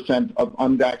 0% of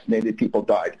unvaccinated people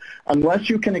died. Unless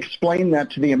you can explain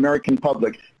that to the American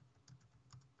public.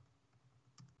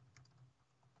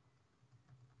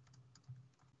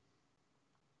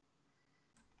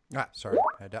 Sorry,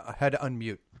 I had to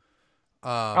unmute.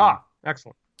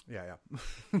 Excellent. Yeah.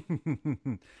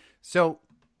 So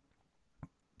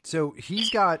he's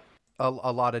got a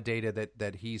lot of data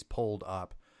that he's pulled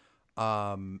up,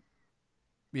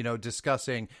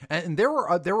 discussing, and there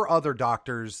were other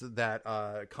doctors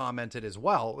that commented as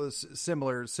well,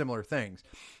 similar things.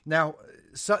 Now,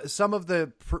 some of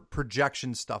the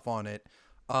projection stuff on it,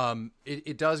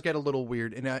 it does get a little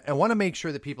weird, and I want to make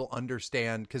sure that people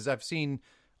understand, because I've seen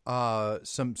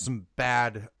some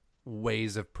bad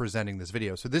ways of presenting this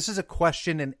video. So this is a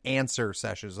question and answer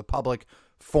session, it's a public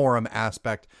forum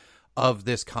aspect of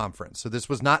this conference. So this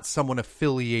was not someone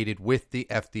affiliated with the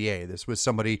FDA. This was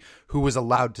somebody who was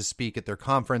allowed to speak at their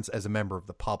conference as a member of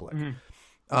the public.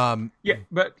 Mm-hmm.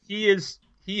 But he is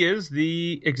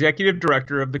the executive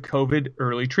director of the COVID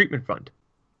Early Treatment Fund.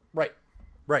 Right.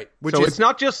 Right. So it's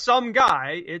not just some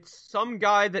guy. It's some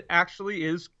guy that actually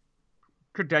is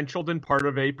credentialed and part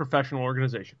of a professional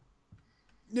organization.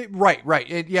 Right.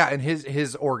 And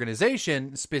his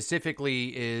organization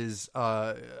specifically is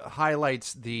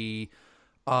highlights the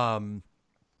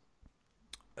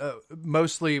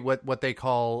mostly what they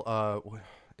call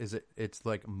it's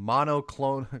like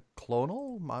monoclonal.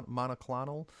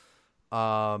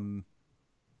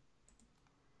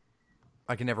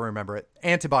 I can never remember it.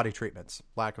 Antibody treatments,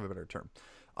 lack of a better term.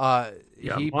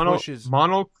 He pushes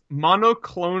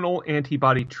monoclonal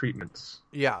antibody treatments.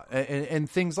 Yeah, and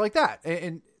things like that.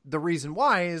 And the reason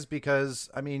why is because,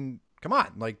 I mean, come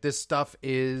on, like this stuff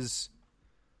is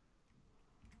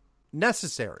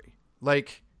necessary.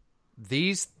 Like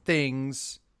these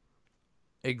things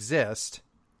exist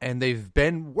and they've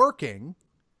been working,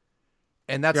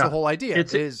 and that's the whole idea.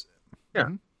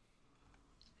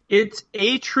 It's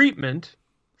a treatment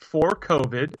for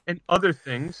COVID and other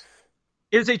things.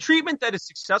 It is a treatment that is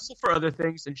successful for other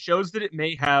things and shows that it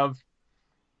may have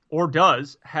or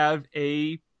does have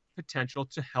a potential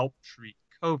to help treat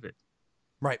COVID.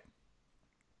 Right.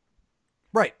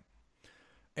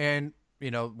 And,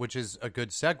 which is a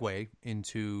good segue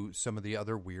into some of the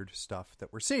other weird stuff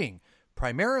that we're seeing.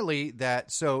 Primarily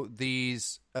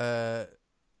these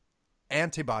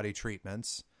antibody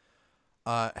treatments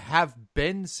have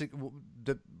been,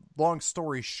 the long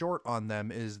story short on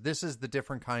them is this is the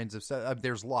different kinds of,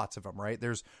 there's lots of them, right?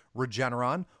 There's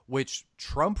Regeneron, which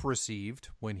Trump received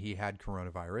when he had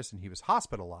coronavirus and he was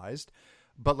hospitalized.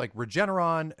 But like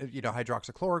Regeneron,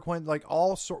 hydroxychloroquine, like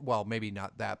well, maybe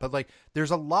not that, but like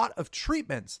there's a lot of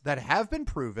treatments that have been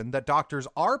proven that doctors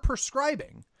are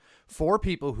prescribing for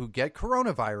people who get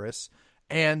coronavirus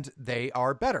and they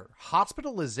are better.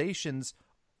 Hospitalizations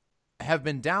have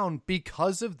been down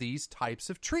because of these types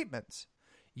of treatments.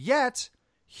 Yet,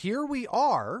 here we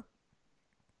are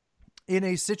in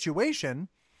a situation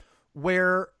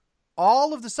where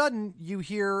all of a sudden you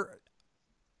hear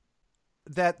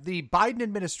that the Biden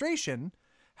administration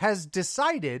has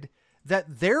decided that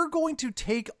they're going to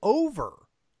take over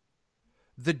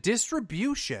the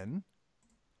distribution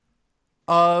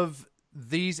of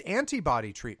these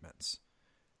antibody treatments.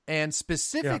 And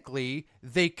specifically,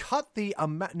 they cut the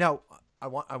amount. Now, I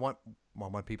want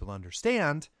people to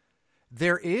understand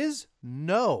there is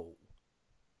no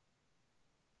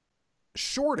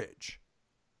shortage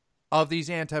of these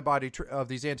antibody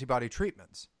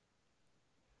treatments.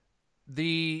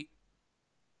 The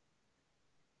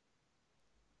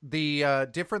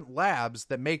different labs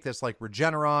that make this, like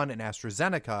Regeneron and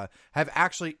AstraZeneca, have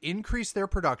actually increased their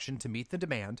production to meet the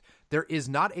demand. There is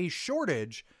not a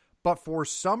shortage. But for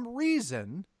some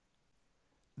reason,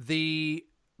 the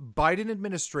Biden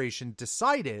administration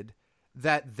decided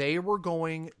that they were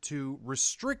going to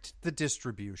restrict the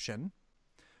distribution.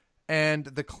 And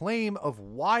the claim of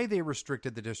why they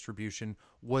restricted the distribution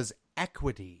was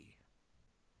equity.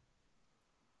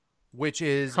 Which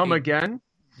is... Come again?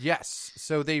 Yes.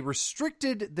 So they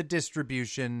restricted the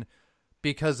distribution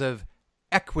because of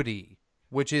equity,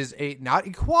 which is not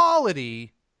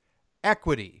equality,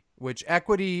 equity. Which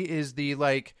equity is the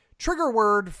like trigger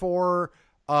word for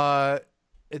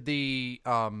the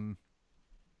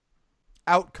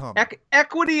outcome.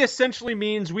 Equity essentially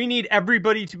means we need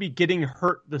everybody to be getting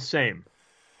hurt the same.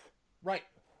 Right.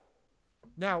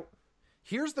 Now,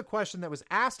 here's the question that was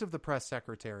asked of the press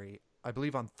secretary, I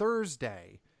believe on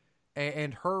Thursday,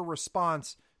 and her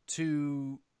response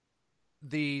to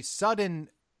the sudden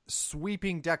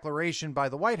sweeping declaration by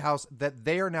the White House that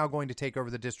they are now going to take over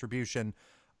the distribution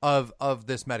of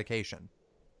this medication.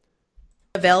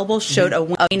 Available showed a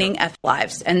waning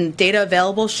lives, and data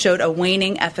available showed a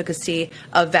waning efficacy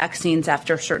of vaccines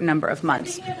after a certain number of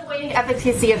months. Speaking of the waning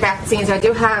efficacy of vaccines, I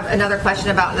do have another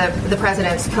question about the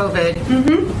president's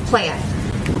COVID plan.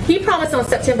 He promised on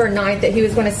September 9th that he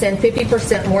was going to send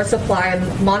 50% more supply of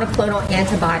monoclonal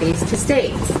antibodies to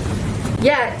states.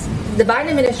 Yet, the Biden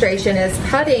administration is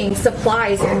cutting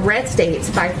supplies in red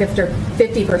states by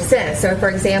 50%. So, for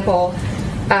example,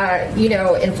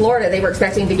 in Florida, they were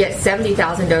expecting to get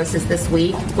 70,000 doses this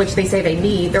week, which they say they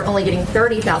need. They're only getting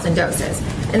 30,000 doses.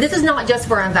 And this is not just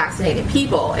for unvaccinated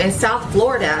people. In South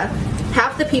Florida,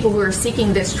 half the people who are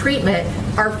seeking this treatment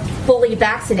are fully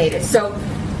vaccinated. So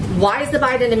why is the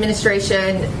Biden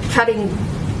administration cutting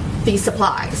these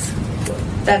supplies?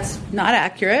 That's not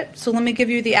accurate. So let me give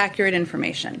you the accurate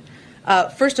information.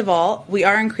 First of all, we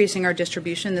are increasing our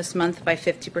distribution this month by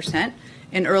 50%.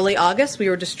 In early August, we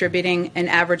were distributing an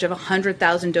average of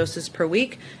 100,000 doses per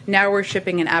week. Now we're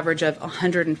shipping an average of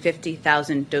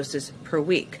 150,000 doses per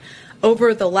week.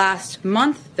 Over the last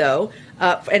month, though,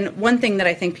 and one thing that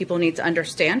I think people need to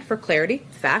understand for clarity,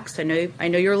 facts, I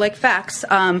know you're like facts,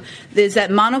 is that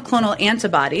monoclonal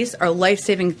antibodies are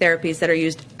life-saving therapies that are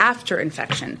used after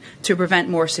infection to prevent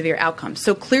more severe outcomes.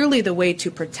 So clearly the way to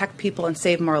protect people and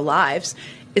save more lives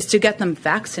is to get them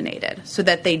vaccinated so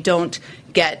that they don't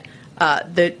get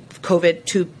the COVID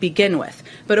to begin with.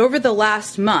 But over the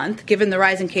last month, given the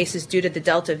rise in cases due to the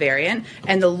Delta variant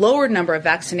and the lower number of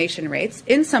vaccination rates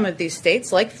in some of these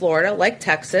states, like Florida, like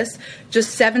Texas,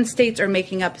 just 7 states are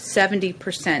making up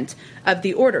 70% of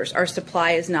the orders. Our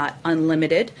supply is not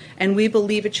unlimited, and we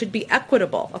believe it should be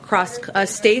equitable across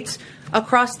states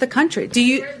across the country.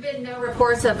 There's been no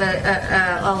reports of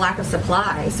a lack of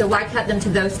supply, so why cut them to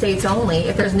those states only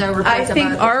if there's no reports? I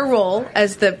think our role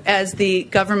as the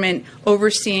government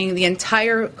overseeing the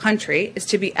entire country is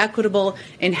to be equitable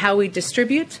in how we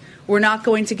distribute. We're not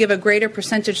going to give a greater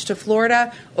percentage to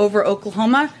Florida over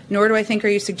Oklahoma, nor do I think are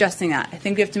you suggesting that. I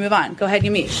think we have to move on. Go ahead,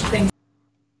 Yamiche. Thanks.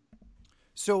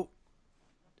 So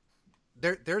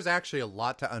there's actually a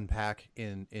lot to unpack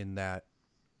in that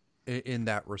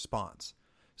response.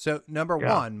 So number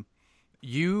one,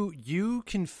 you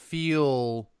can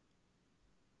feel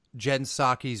Jen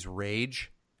Psaki's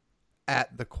rage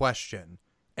at the question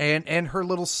and her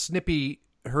little snip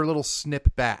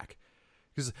back.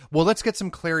 Because, well, let's get some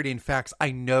clarity and facts.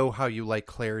 I know how you like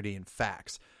clarity and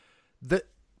facts.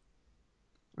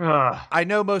 I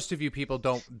know most of you people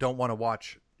don't want to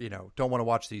watch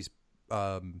these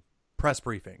press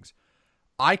briefings.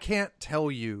 I can't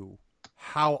tell you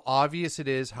how obvious it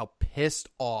is how pissed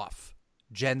off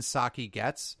Jen Psaki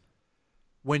gets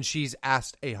when she's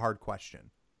asked a hard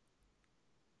question.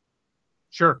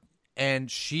 Sure. And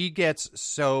she gets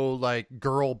so like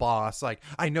girl boss, like,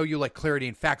 I know you like clarity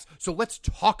and facts, so let's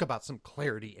talk about some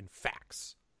clarity and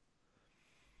facts.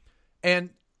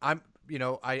 And I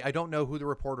don't know who the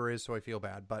reporter is, so I feel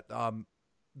bad, but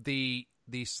the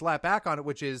slap back on it,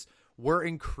 which is, we're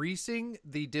increasing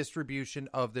the distribution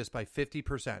of this by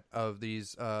 50% of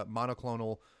these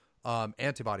monoclonal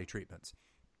antibody treatments.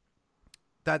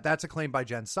 That's a claim by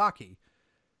Jen Psaki.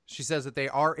 She says that they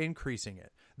are increasing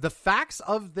it. The facts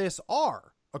of this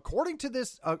are, according to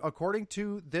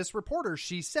this reporter,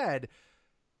 she said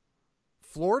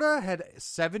Florida had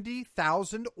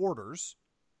 70,000 orders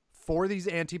for these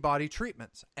antibody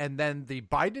treatments, and then the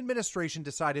Biden administration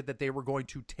decided that they were going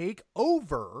to take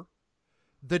over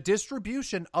the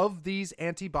distribution of these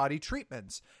antibody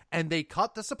treatments, and they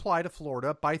cut the supply to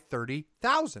Florida by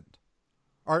 30,000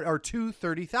 or to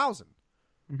 30,000.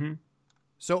 Mm-hmm.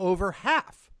 So over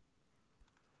half.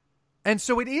 And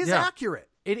so it is accurate.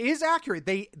 It is accurate.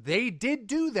 They did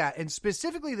do that. And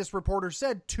specifically, this reporter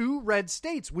said 2 red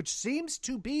states, which seems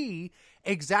to be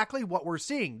exactly what we're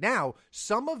seeing. Now,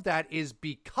 some of that is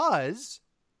because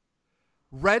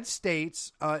red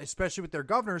states, especially with their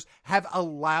governors, have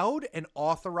allowed and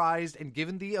authorized and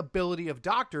given the ability of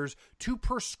doctors to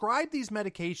prescribe these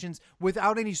medications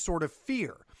without any sort of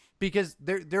fear. Because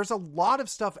there's a lot of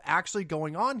stuff actually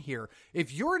going on here.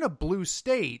 If you're in a blue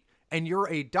state and you're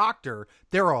a doctor,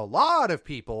 there are a lot of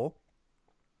people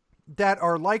that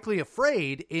are likely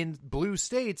afraid in blue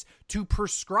states to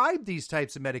prescribe these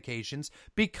types of medications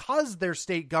because their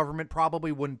state government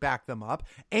probably wouldn't back them up,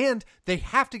 and they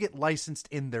have to get licensed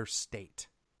in their state.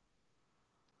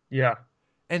 Yeah.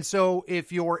 And so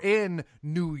if you're in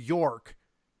New York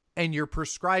and you're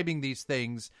prescribing these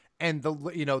things and the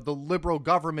liberal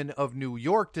government of New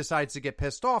York decides to get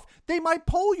pissed off, they might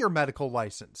pull your medical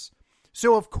license.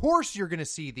 So, of course, you're going to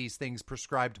see these things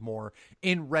prescribed more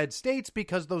in red states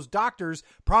because those doctors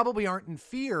probably aren't in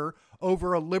fear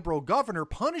over a liberal governor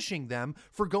punishing them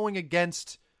for going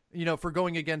against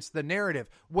the narrative.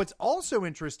 What's also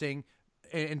interesting,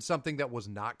 and something that was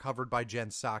not covered by Jen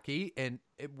Psaki, and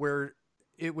where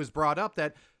it was brought up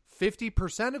that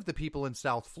 50% of the people in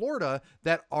South Florida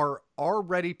that are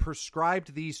already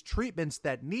prescribed these treatments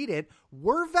that need it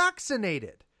were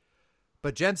vaccinated.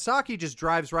 But Jen Psaki just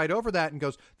drives right over that and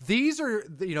goes, this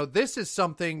is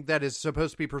something that is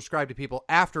supposed to be prescribed to people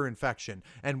after infection.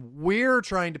 And we're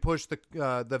trying to push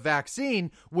the vaccine,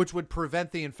 which would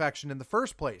prevent the infection in the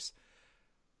first place.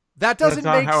 That doesn't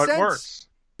make sense. It works.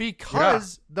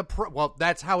 Because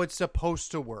that's how it's supposed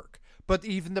to work. But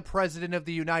even the president of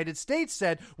the United States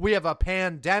said, we have a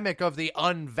pandemic of the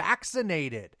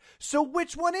unvaccinated. So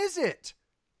which one is it?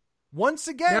 Once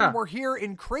again, we're here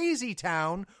in Crazy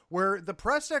Town where the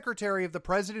press secretary of the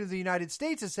president of the United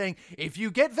States is saying, if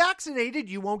you get vaccinated,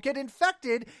 you won't get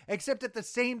infected, except at the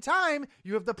same time,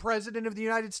 you have the president of the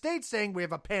United States saying we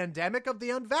have a pandemic of the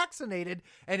unvaccinated,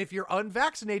 and if you're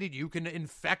unvaccinated, you can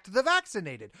infect the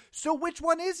vaccinated. So which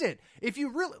one is it? If you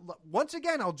really, once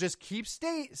again, I'll just keep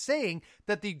saying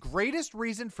that the greatest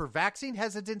reason for vaccine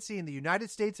hesitancy in the United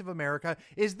States of America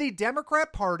is the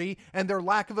Democrat Party and their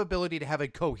lack of ability to have a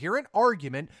coherent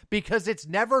argument, because it's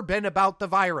never been about the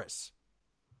virus.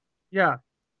 Yeah,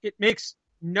 it makes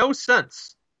no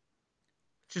sense.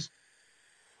 Just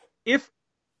if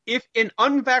an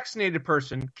unvaccinated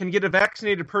person can get a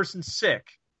vaccinated person sick,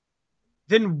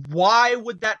 then why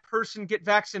would that person get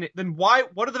vaccinated? Then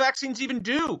what do the vaccines even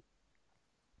do?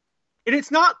 And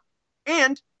it's not,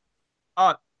 and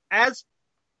as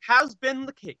has been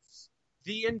the case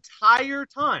the entire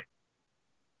time,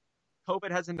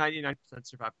 COVID has a 99%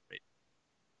 survival rate.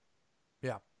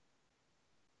 Yeah.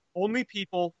 Only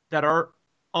people that are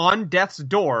on death's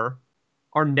door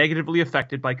are negatively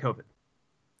affected by COVID.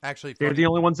 Actually, they're the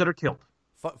only ones that are killed.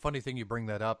 Funny thing you bring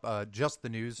that up. Just the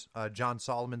News, John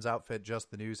Solomon's outfit,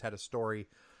 Just the News, had a story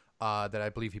that I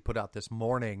believe he put out this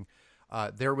morning.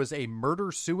 There was a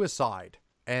murder-suicide,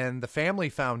 and the family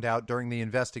found out during the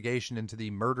investigation into the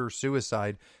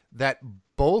murder-suicide that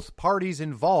both parties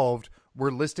involved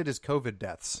were listed as COVID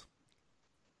deaths.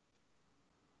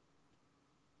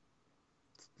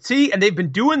 See, and they've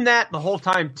been doing that the whole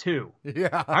time, too.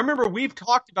 Yeah. I remember we've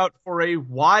talked about for a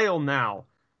while now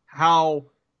how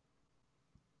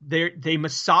they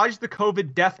massage the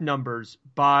COVID death numbers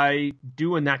by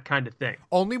doing that kind of thing.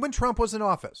 Only when Trump was in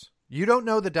office. You don't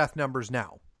know the death numbers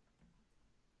now.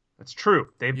 That's true.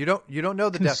 You don't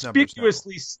know the death numbers now.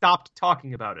 Conspicuously stopped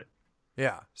talking about it.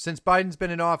 Yeah. Since Biden's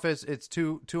been in office, it's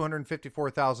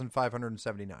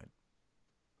 254,579.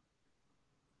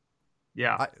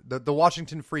 Yeah. The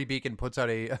Washington Free Beacon puts out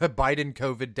a Biden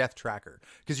COVID death tracker,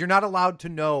 because you're not allowed to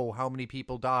know how many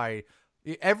people die.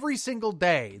 Every single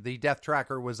day, the death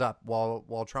tracker was up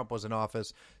while Trump was in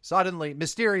office. Suddenly,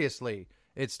 mysteriously,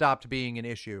 it stopped being an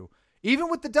issue. Even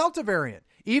with the Delta variant,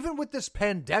 even with this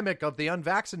pandemic of the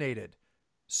unvaccinated,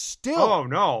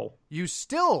 you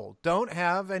still don't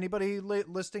have anybody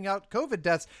listing out COVID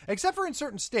deaths, except for in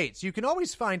certain states. You can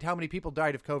always find how many people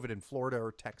died of COVID in Florida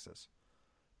or Texas,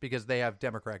 because they have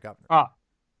Democrat governors.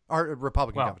 Or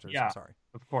Republican governors, yeah, I'm sorry.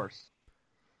 Of course.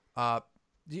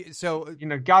 So,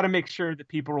 got to make sure that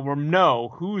people will know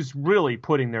who's really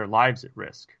putting their lives at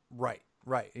risk. Right.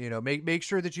 Make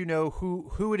sure that you know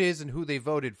who it is and who they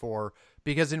voted for,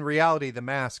 because in reality, the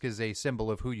mask is a symbol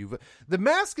of who you the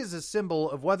mask is a symbol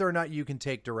of whether or not you can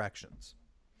take directions.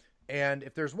 And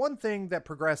if there's one thing that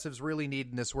progressives really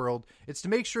need in this world, it's to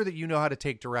make sure that you know how to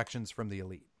take directions from the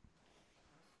elite.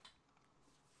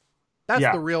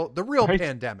 That's the real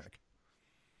pandemic.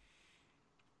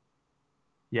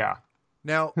 Yeah.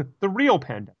 Now, the real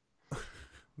pandemic.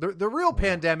 The real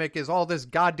pandemic is all this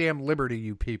goddamn liberty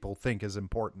you people think is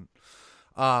important.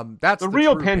 That's the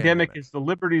real pandemic is the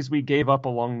liberties we gave up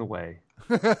along the way.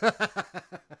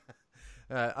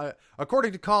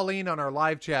 According to Colleen on our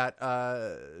live chat,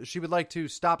 she would like to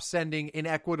stop sending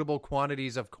inequitable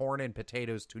quantities of corn and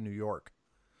potatoes to New York.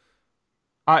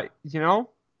 I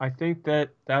think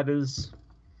that is,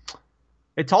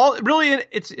 it's all really,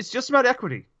 it's just about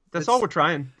equity. That's all we're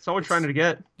trying. That's all we're trying to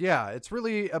get. Yeah, it's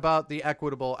really about the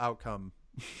equitable outcome.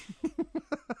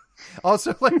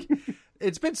 Also,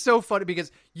 it's been so funny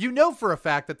because for a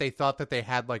fact that they thought that they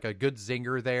had like a good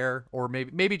zinger there, or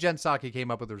maybe Jen Psaki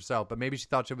came up with herself, but maybe she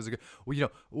thought she was a good.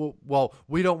 Well,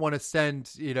 we don't want to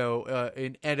send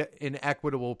an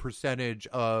equitable percentage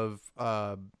of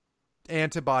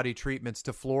antibody treatments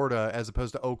to Florida as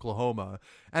opposed to Oklahoma,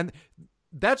 and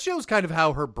that shows kind of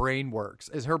how her brain works.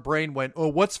 Is her brain went, oh,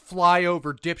 what's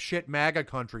flyover dipshit MAGA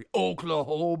country?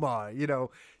 Oklahoma.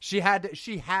 She had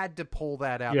to pull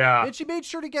that out. Yeah. And she made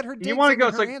sure to get her. You want to go?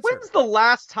 It's like, when's the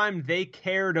last time they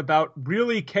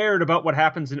really cared about what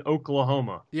happens in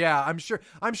Oklahoma? Yeah, I'm sure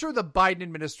the Biden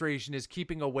administration is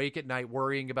keeping awake at night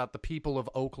worrying about the people of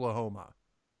Oklahoma.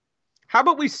 How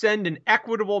about we send an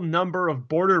equitable number of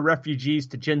border refugees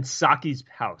to Jen Psaki's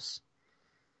house?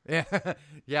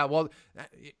 Yeah. Well,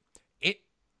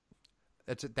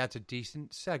 that's a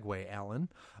decent segue, Alan.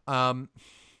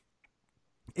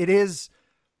 It is.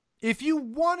 If you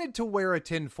wanted to wear a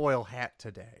tinfoil hat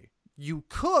today, you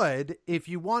could. If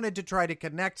you wanted to try to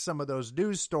connect some of those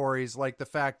news stories, like the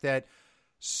fact that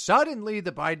suddenly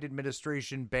the Biden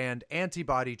administration banned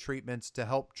antibody treatments to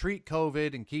help treat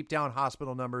COVID and keep down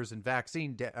hospital numbers and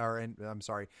COVID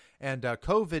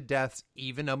deaths,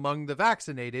 even among the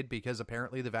vaccinated, because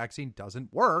apparently the vaccine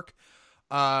doesn't work.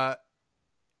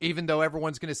 even though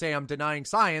everyone's going to say I'm denying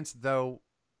science, though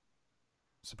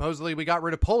supposedly we got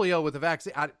rid of polio with the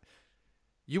vaccine.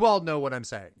 You all know what I'm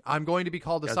saying. I'm going to be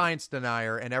called a science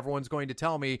denier, and everyone's going to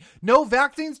tell me, no,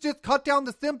 vaccines just cut down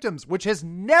the symptoms, which has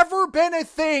never been a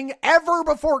thing ever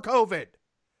before COVID.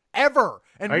 Ever.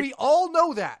 And we all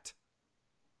know that.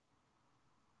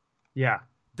 Yeah.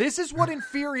 This is what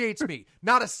infuriates me.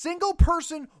 Not a single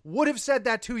person would have said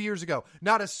that 2 years ago.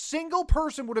 Not a single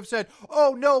person would have said,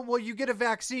 oh, no, well, you get a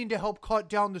vaccine to help cut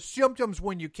down the symptoms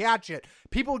when you catch it.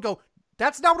 People would go,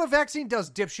 that's not what a vaccine does,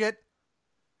 dipshit.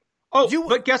 Oh,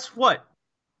 but guess what?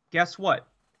 Guess what?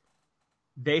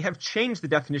 They have changed the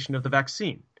definition of the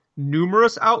vaccine.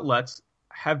 Numerous outlets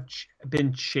have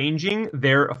been changing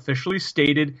their officially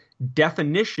stated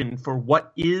definition for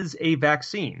what is a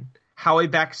vaccine, how a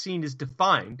vaccine is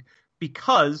defined,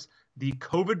 because the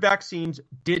COVID vaccines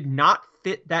did not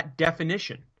fit that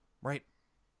definition. Right.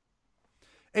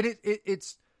 And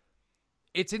it's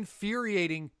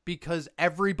infuriating because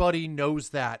everybody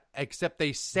knows that, except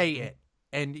they say it.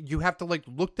 And you have to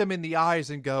look them in the eyes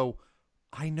and go,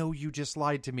 I know you just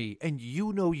lied to me. And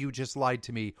you know you just lied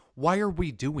to me. Why are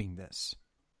we doing this?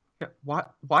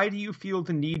 Why do you feel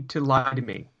the need to lie to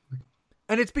me?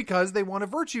 And it's because they want a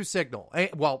virtue signal. I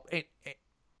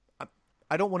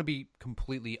don't want to be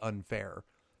completely unfair,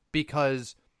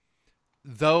 because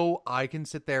though I can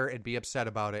sit there and be upset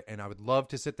about it, and I would love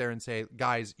to sit there and say,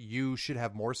 guys, you should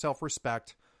have more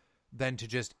self-respect than to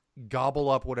just gobble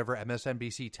up whatever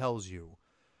MSNBC tells you.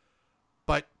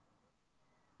 But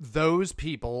those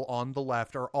people on the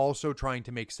left are also trying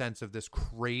to make sense of this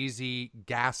crazy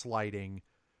gaslighting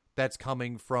that's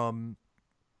coming from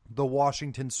the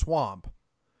Washington swamp.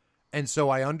 And so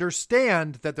I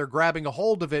understand that they're grabbing a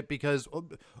hold of it because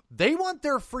they want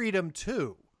their freedom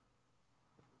too.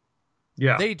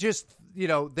 Yeah. They just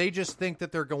think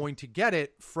that they're going to get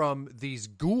it from these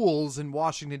ghouls in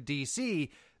Washington, D.C.,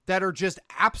 that are just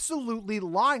absolutely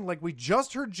lying. Like we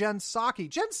just heard Jen Psaki.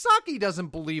 Jen Psaki doesn't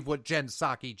believe what Jen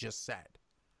Psaki just said.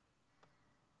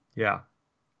 Yeah.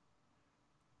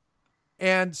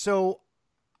 And so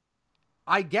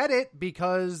I get it,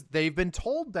 because they've been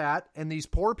told that, and these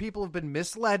poor people have been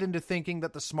misled into thinking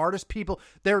that the smartest people,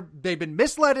 they've been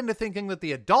misled into thinking that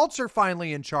the adults are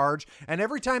finally in charge, and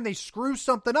every time they screw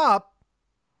something up,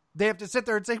 they have to sit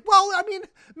there and say, well, I mean,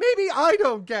 maybe I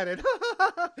don't get it.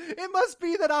 It must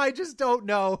be that I just don't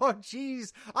know. Oh,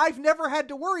 geez. I've never had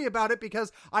to worry about it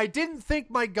because I didn't think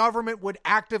my government would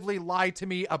actively lie to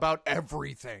me about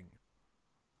everything.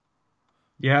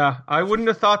 Yeah, I wouldn't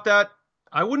have thought that.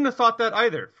 I wouldn't have thought that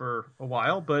either for a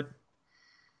while, but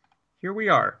here we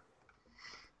are.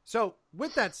 So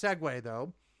with that segue,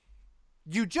 though,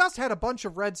 you just had a bunch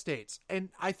of red states, and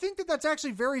I think that that's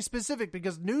actually very specific,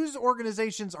 because news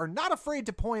organizations are not afraid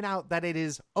to point out that it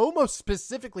is almost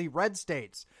specifically red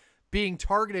states being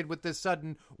targeted with this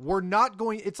sudden, we're not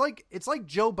going, it's like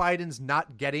Joe Biden's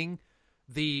not getting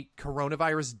the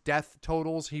coronavirus death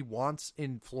totals he wants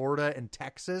in Florida and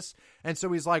Texas. And so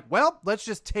he's like, well, let's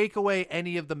just take away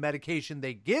any of the medication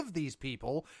they give these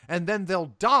people, and then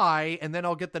they'll die, and then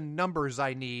I'll get the numbers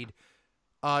I need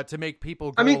to make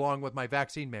people go along with my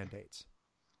vaccine mandates.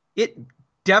 It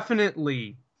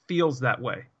definitely feels that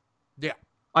way. Yeah.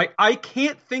 I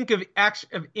can't think of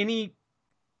any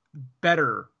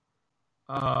better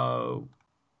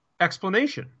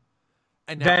explanation.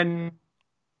 And then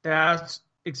that's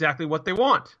exactly what they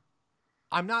want.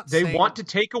 I'm not They saying... want to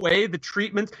take away the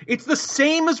treatments. It's the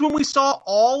same as when we saw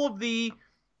all of the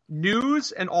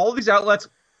news and all of these outlets,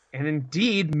 and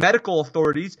indeed medical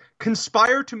authorities,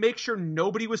 conspire to make sure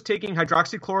nobody was taking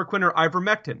hydroxychloroquine or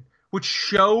ivermectin, which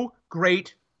show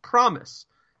great promise.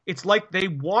 It's like they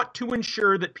want to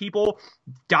ensure that people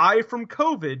die from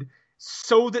COVID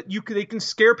so that they can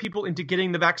scare people into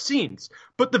getting the vaccines.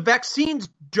 But the vaccines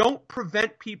don't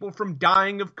prevent people from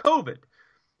dying of COVID.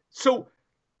 So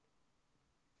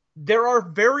there are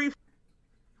very...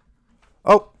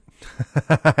 Oh,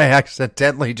 I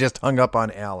accidentally just hung up on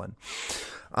Alan.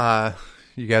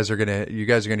 You guys are gonna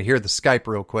hear the Skype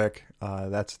real quick.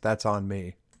 That's on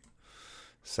me.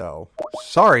 So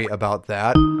sorry about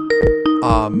that.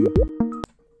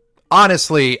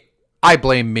 Honestly, I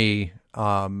blame me.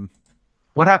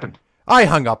 What happened? I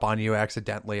hung up on you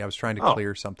accidentally. I was trying to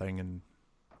clear something, and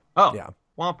yeah,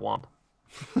 womp womp.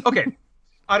 Okay,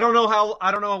 I don't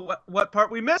know what part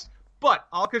we missed, but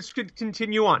I'll just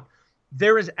continue on.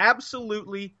 There is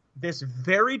absolutely this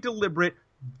very deliberate,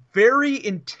 very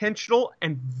intentional,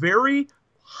 and very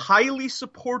highly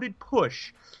supported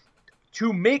push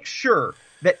to make sure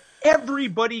that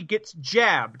everybody gets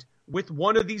jabbed with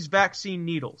one of these vaccine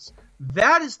needles.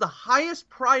 That is the highest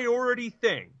priority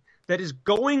thing. that is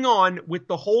going on with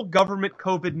the whole government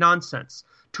COVID nonsense,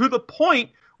 to the point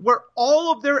where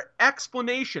all of their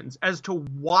explanations as to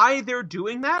why they're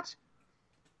doing that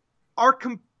are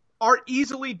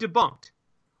easily debunked.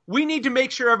 We need to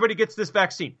make sure everybody gets this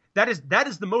vaccine. That is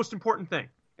the most important thing.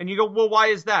 And you go, well, why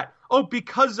is that? Oh,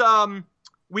 because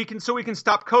we can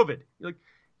stop COVID. You're like,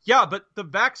 yeah, but the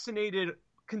vaccinated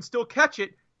can still catch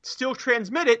it, still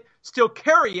transmit it, still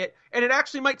carry it, and it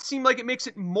actually might seem like it makes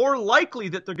it more likely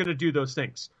that they're going to do those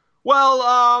things.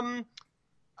 Well,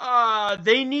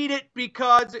 they need it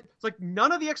because it's like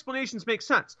none of the explanations make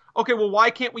sense. Okay, well,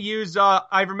 why can't we use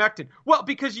ivermectin? Well,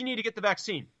 because you need to get the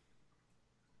vaccine.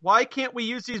 Why can't we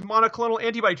use these monoclonal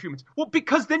antibody treatments? Well,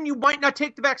 because then you might not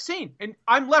take the vaccine. And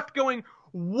I'm left going,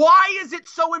 why is it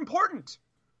so important?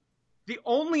 The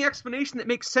only explanation that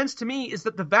makes sense to me is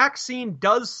that the vaccine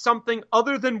does something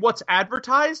other than what's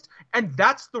advertised, and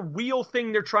that's the real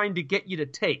thing they're trying to get you to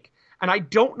take. And I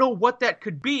don't know what that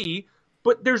could be,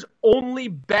 but there's only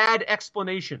bad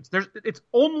explanations. It's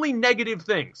only negative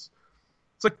things.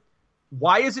 It's like,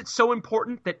 why is it so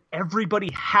important that everybody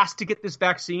has to get this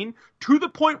vaccine, to the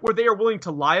point where they are willing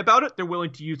to lie about it? They're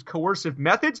willing to use coercive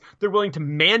methods. They're willing to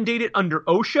mandate it under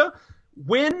OSHA.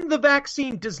 When the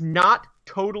vaccine does not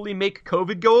totally make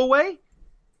COVID go away,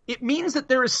 it means that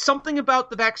there is something about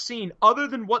the vaccine other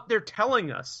than what they're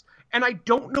telling us. And I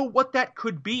don't know what that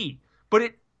could be, but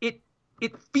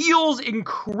it feels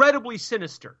incredibly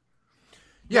sinister.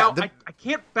 Yeah, now, I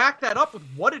can't back that up with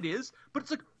what it is, but it's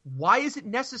like, why is it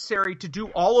necessary to do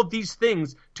all of these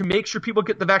things to make sure people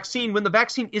get the vaccine when the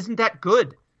vaccine isn't that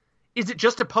good? Is it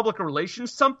just a public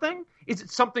relations something? Is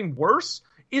it something worse?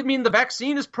 I mean, the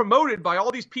vaccine is promoted by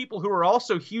all these people who are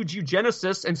also huge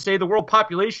eugenicists and say the world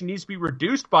population needs to be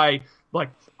reduced by by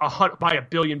 1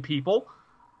 billion people.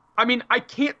 I mean, I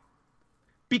can't,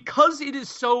 because it is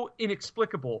so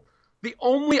inexplicable, the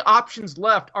only options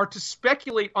left are to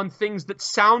speculate on things that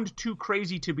sound too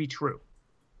crazy to be true.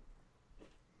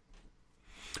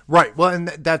 Right. Well, and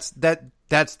that's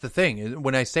the thing.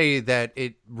 When I say that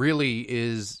it really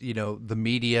is, the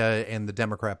media and the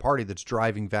Democrat Party that's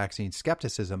driving vaccine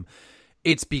skepticism,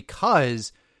 it's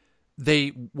because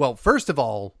first of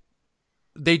all,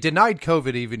 they denied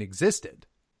COVID even existed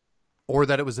or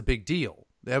that it was a big deal.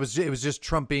 It was just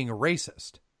Trump being a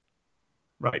racist.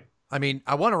 Right. I mean,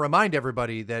 I want to remind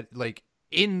everybody that,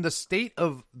 in the State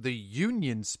of the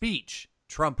Union speech,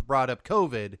 Trump brought up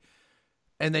COVID,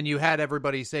 and then you had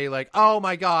everybody say, oh,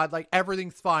 my God,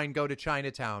 everything's fine. Go to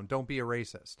Chinatown. Don't be a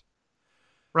racist.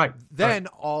 Right. Then,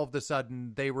 all of a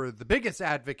sudden, they were the biggest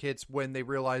advocates when they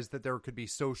realized that there could be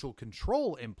social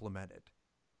control implemented,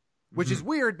 which is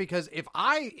weird because if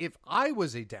I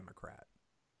was a Democrat,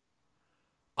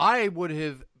 I would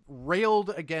have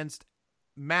railed against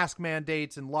mask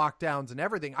mandates and lockdowns and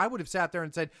everything. I would have sat there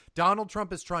and said, Donald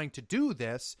Trump is trying to do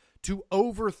this to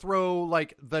overthrow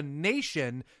the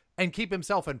nation and keep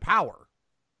himself in power.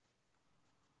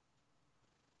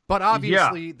 But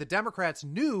obviously the Democrats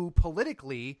knew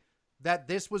politically that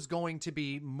this was going to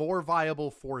be more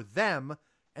viable for them.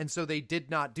 And so they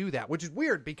did not do that, which is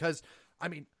weird because, I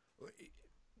mean,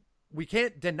 we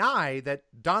can't deny that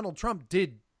Donald Trump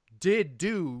did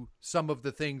do some of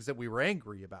the things that we were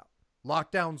angry about.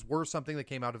 Lockdowns were something that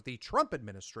came out of the Trump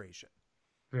administration.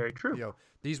 Very true.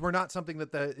 These were not something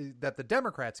that the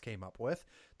Democrats came up with.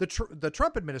 The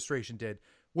Trump administration did,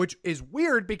 which is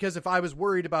weird because if I was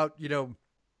worried about,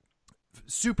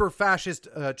 super fascist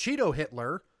Cheeto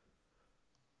Hitler,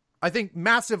 I think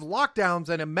massive lockdowns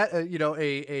and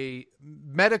a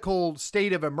medical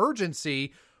state of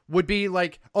emergency would be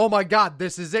like, oh my God,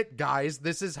 this is it, guys.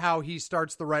 This is how he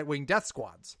starts the right-wing death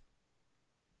squads.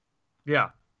 Yeah.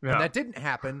 Yeah. And that didn't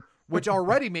happen, which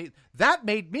already made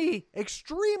me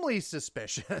extremely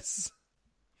suspicious.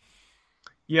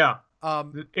 Yeah.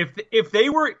 If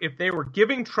they were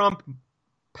giving Trump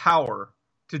power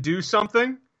to do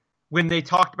something when they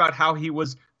talked about how he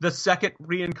was the second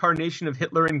reincarnation of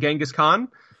Hitler and Genghis Khan,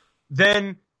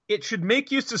 then it should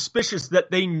make you suspicious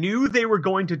that they knew they were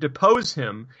going to depose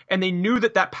him and they knew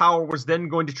that power was then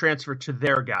going to transfer to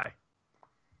their guy.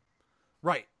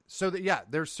 Right. So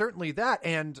there's certainly that.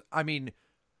 And I mean,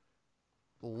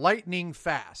 lightning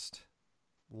fast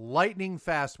when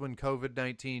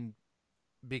COVID-19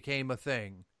 became a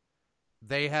thing,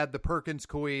 they had the Perkins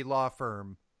Coie law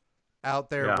firm out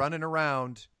there running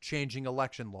around changing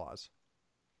election laws.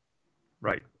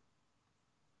 Right.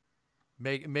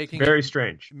 Making very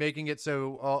strange. Making it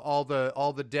so all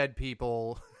the dead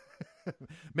people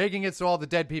making it so all the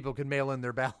dead people can mail in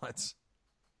their ballots.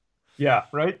 Yeah,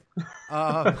 right?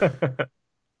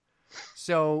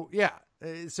 So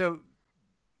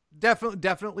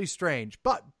definitely strange.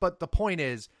 But the point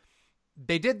is,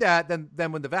 they did that.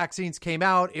 Then when the vaccines came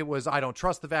out, it was, I don't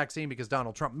trust the vaccine because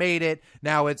Donald Trump made it.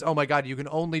 Now it's, oh my God, you can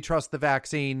only trust the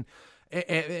vaccine.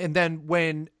 And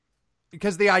then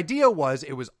because the idea was,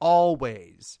 it was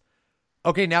always,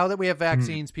 okay, now that we have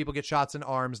vaccines, people get shots in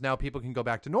arms. Now people can go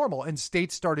back to normal. And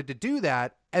states started to do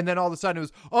that. And then all of a sudden it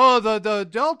was, oh, the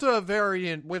Delta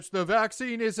variant, which the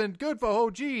vaccine isn't good for. Oh,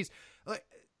 geez.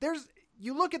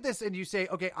 You look at this and you say,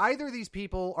 okay, either these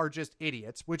people are just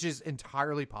idiots, which is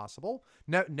entirely possible.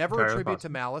 Never attribute to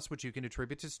malice, which you can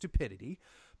attribute to stupidity.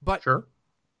 But sure,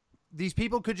 these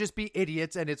people could just be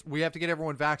idiots, and we have to get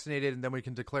everyone vaccinated, and then we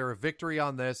can declare a victory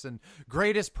on this. And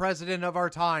greatest president of our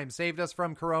time saved us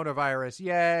from coronavirus.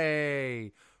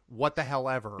 Yay. What the hell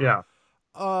ever. Yeah.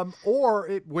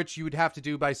 Which you would have to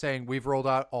do by saying we've rolled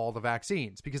out all the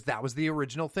vaccines, because that was the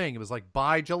original thing. It was like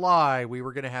by July, we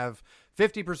were going to have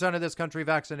 50% of this country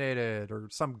vaccinated or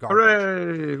some garbage.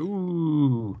 Hooray!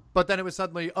 Ooh. But then it was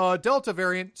suddenly Delta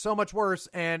variant, so much worse.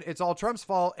 And it's all Trump's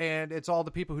fault. And it's all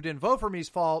the people who didn't vote for me's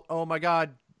fault. Oh my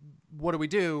God. What do we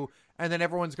do? And then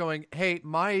everyone's going, hey,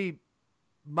 my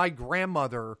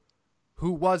grandmother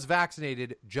who was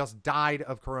vaccinated just died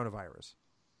of coronavirus.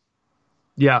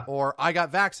 Yeah. Or I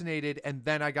got vaccinated and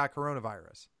then I got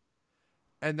coronavirus.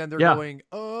 And then they're going,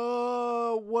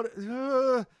 what?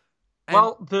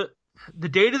 Well, the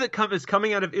data that is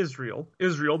coming out of Israel,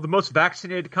 the most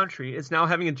vaccinated country, is now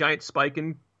having a giant spike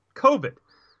in COVID.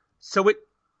 So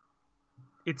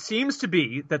it seems to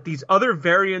be that these other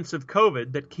variants of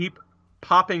COVID that keep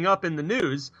popping up in the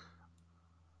news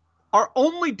are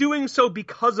only doing so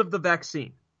because of the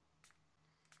vaccine.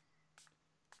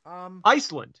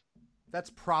 Iceland. That's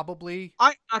probably...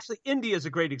 India is a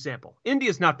great example. India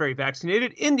is not very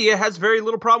vaccinated. India has very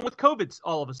little problem with COVID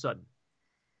all of a sudden.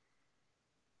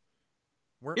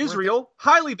 Israel,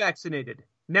 highly vaccinated.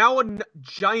 Now a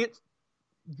giant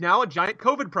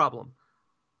COVID problem.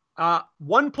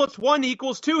 1 + 1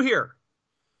 = 2 here.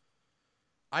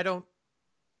 I don't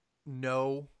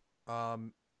know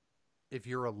if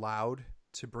you're allowed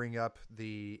to bring up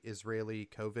the Israeli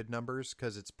COVID numbers,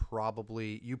 because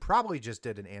you probably just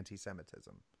did an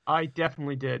anti-Semitism. I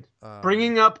definitely did.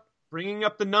 Bringing up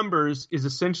the numbers is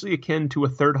essentially akin to a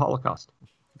third Holocaust.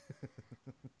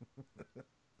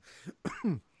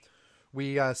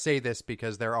 We say this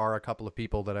because there are a couple of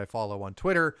people that I follow on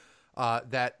Twitter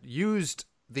that used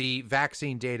the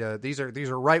vaccine data. These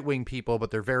are right-wing people,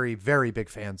 but they're very, very big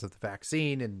fans of the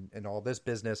vaccine and all this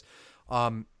business.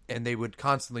 And they would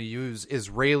constantly use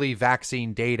Israeli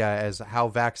vaccine data as how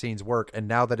vaccines work. And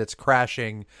now that it's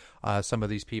crashing, some of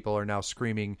these people are now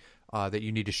screaming that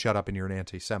you need to shut up and you're an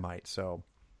anti-Semite. So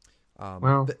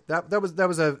that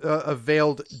was a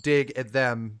veiled dig at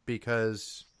them,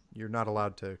 because you're not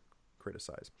allowed to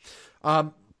criticize.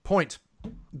 Point,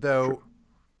 though, sure.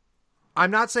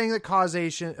 I'm not saying that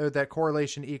causation or that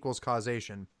correlation equals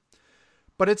causation.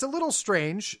 But it's a little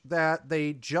strange that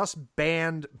they just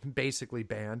basically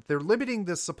banned. They're limiting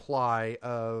the supply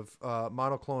of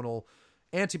monoclonal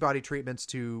antibody treatments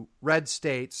to red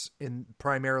states,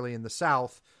 primarily in the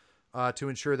South, to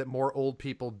ensure that more old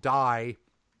people die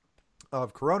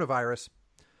of coronavirus.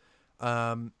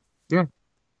 At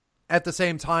the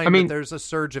same time, that there's a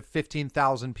surge of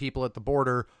 15,000 people at the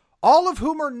border, all of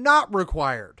whom are not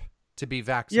required to be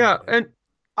vaccinated. Yeah, and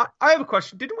I have a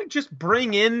question. Didn't we just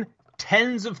bring in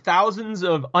tens of thousands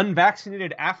of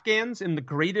unvaccinated Afghans in the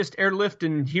greatest airlift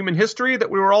in human history that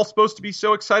we were all supposed to be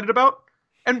so excited about?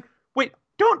 And wait,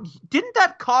 didn't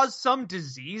that cause some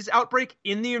disease outbreak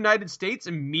in the United States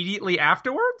immediately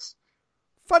afterwards?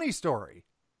 Funny story.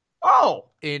 Oh.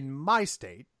 In my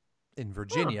state, in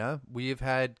Virginia, we have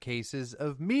had cases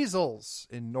of measles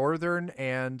in northern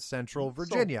and central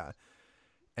Virginia.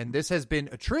 And this has been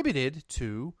attributed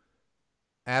to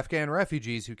Afghan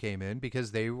refugees who came in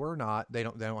because they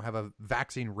don't have a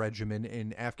vaccine regimen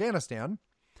in Afghanistan.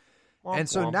 And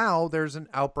so now there's an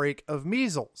outbreak of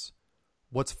measles.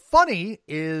 What's funny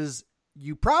is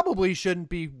you probably shouldn't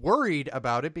be worried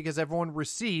about it because everyone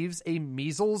receives a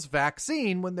measles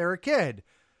vaccine when they're a kid.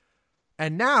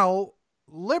 And now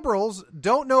liberals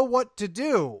don't know what to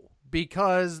do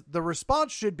because the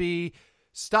response should be,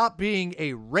 stop being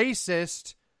a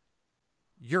racist.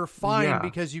 You're fine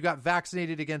because you got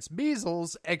vaccinated against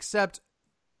measles, except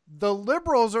the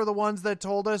liberals are the ones that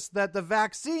told us that the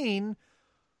vaccine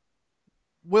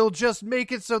will just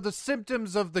make it so the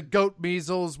symptoms of the goat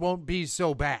measles won't be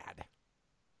so bad.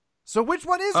 So which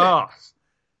one is it?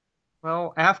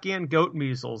 Well, Afghan goat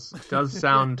measles does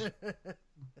sound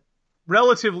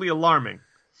relatively alarming.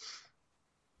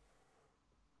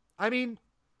 I mean,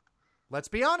 let's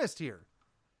be honest here.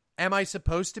 am I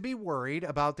supposed to be worried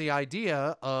about the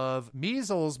idea of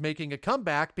measles making a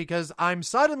comeback because I'm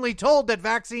suddenly told that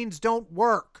vaccines don't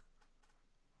work?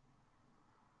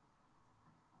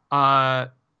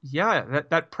 Yeah,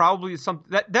 that probably is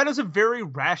something that is a very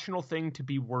rational thing to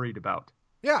be worried about.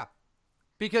 Yeah,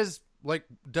 because like,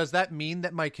 does that mean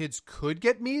that my kids could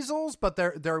get measles, but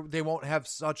they won't have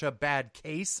such a bad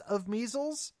case of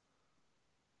measles?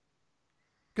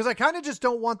 Because I kind of just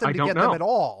don't want them to get them at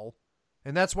all,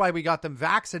 and that's why we got them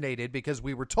vaccinated, because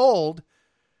we were told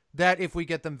that if we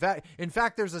get them in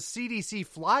fact, there's a CDC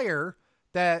flyer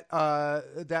that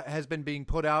has been being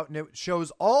put out, and it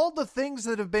shows all the things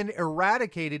that have been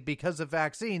eradicated because of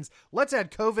vaccines. Let's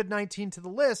add COVID-19 to the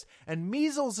list, and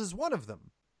measles is one of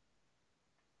them.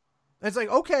 And it's like,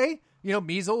 okay,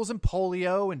 measles and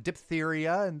polio and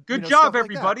diphtheria and good job,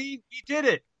 everybody. Like we did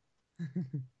it.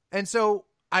 And so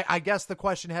I guess the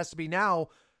question has to be now,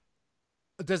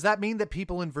 does that mean that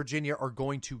people in Virginia are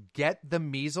going to get the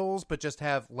measles but just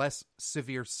have less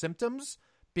severe symptoms?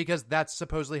 Because that's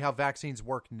supposedly how vaccines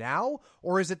work now?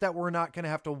 Or is it that we're not going to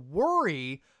have to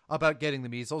worry about getting the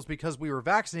measles because we were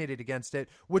vaccinated against it,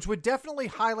 which would definitely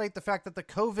highlight the fact that the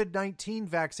COVID-19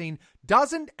 vaccine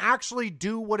doesn't actually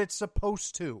do what it's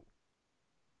supposed to?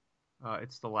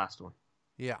 It's the last one.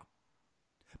 Yeah.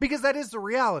 Because that is the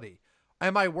reality.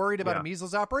 Am I worried about a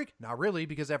measles outbreak? Not really,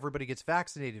 because everybody gets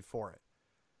vaccinated for it.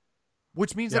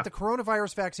 Which means that the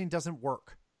coronavirus vaccine doesn't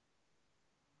work.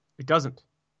 It doesn't.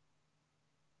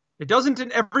 It doesn't,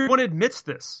 and everyone admits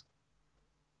this.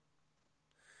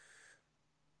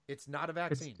 It's not a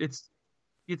vaccine.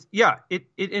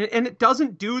 It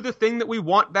doesn't do the thing that we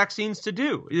want vaccines to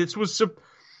do.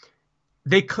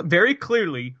 They very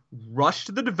clearly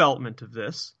rushed the development of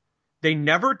this. They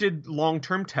never did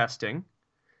long-term testing,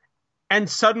 and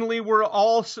suddenly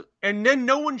and then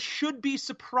no one should be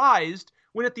surprised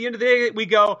when at the end of the day we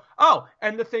go, oh,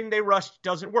 and the thing they rushed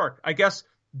doesn't work. I guess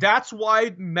that's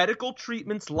why medical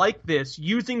treatments like this,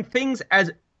 using things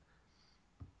as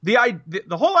the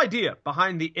whole idea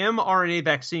behind the mRNA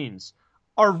vaccines,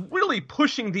 are really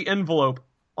pushing the envelope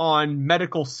on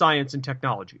medical science and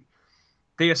technology.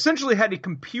 They essentially had a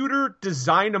computer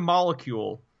design a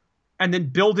molecule and then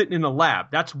build it in a lab.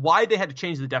 That's why they had to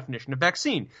change the definition of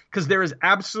vaccine, because there is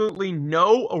absolutely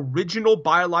no original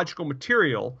biological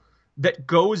material that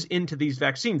goes into these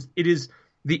vaccines. It is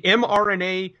the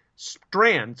mRNA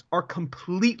strands are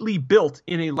completely built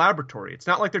in a laboratory. It's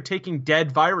not like they're taking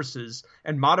dead viruses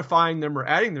and modifying them or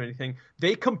adding them anything.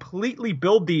 They completely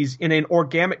build these in an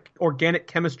organic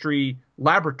chemistry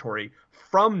laboratory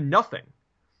from nothing.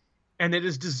 And it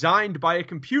is designed by a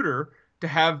computer to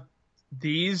have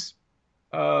these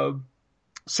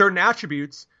certain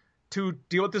attributes to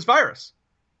deal with this virus.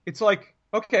 It's like,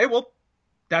 okay, well,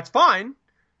 that's fine.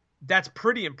 That's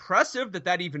pretty impressive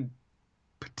that even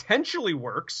potentially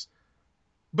works,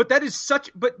 but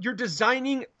but you're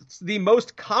designing the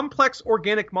most complex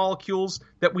organic molecules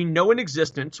that we know in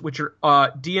existence, which are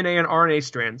DNA and RNA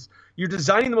strands. You're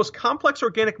designing the most complex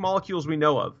organic molecules we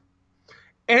know of.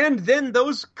 And then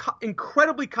those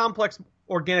incredibly complex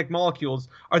organic molecules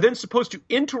are then supposed to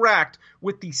interact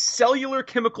with the cellular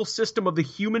chemical system of the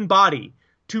human body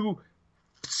to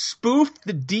spoof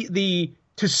the DNA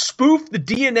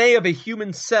of a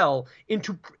human cell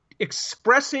into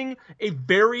expressing a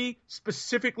very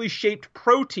specifically shaped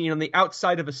protein on the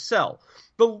outside of a cell.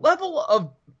 The level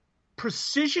of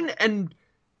precision and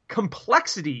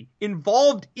complexity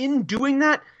involved in doing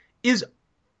that is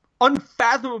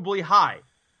unfathomably high.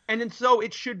 And so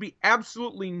it should be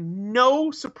absolutely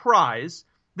no surprise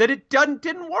that it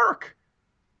didn't work.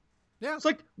 Yeah. It's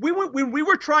like when we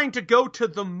were trying to go to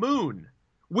the moon,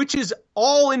 which is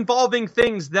all involving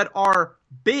things that are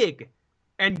big,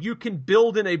 and you can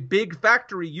build in a big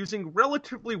factory using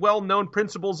relatively well-known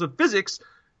principles of physics.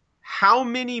 How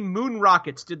many moon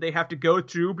rockets did they have to go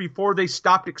through before they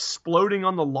stopped exploding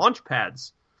on the launch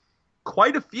pads?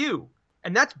 Quite a few.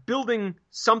 And that's building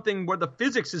something where the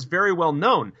physics is very well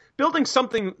known. Building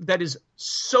something that is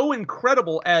so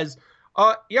incredible as,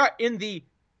 in the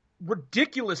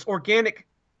ridiculous organic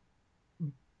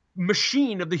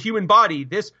machine of the human body,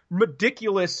 this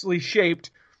ridiculously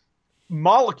shaped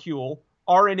molecule,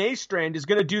 RNA strand, is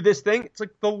going to do this thing. It's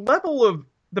like the level of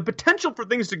the potential for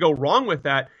things to go wrong with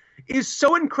that is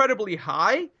so incredibly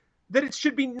high that it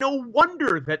should be no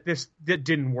wonder that that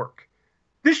didn't work.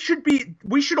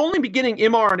 We should only be getting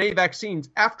mRNA vaccines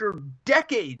after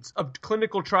decades of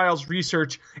clinical trials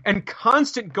research and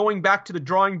constant going back to the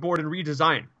drawing board and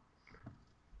redesign.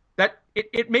 That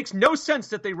it makes no sense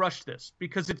that they rushed this,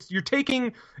 because it's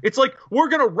like we're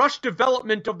going to rush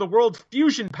development of the world's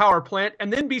fusion power plant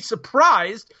and then be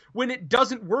surprised when it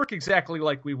doesn't work exactly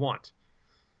like we want.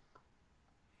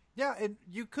 Yeah, and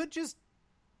you could just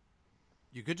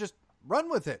run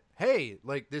with it. Hey,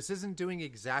 like, this isn't doing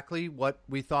exactly what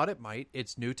we thought it might.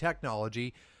 It's new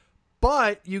technology.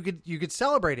 But you could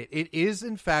celebrate it. It is,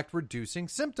 in fact, reducing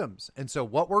symptoms. And so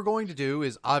what we're going to do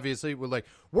is, obviously, we're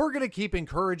going to keep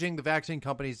encouraging the vaccine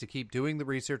companies to keep doing the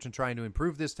research and trying to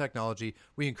improve this technology.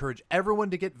 We encourage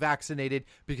everyone to get vaccinated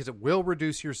because it will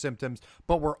reduce your symptoms.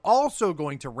 But we're also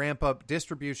going to ramp up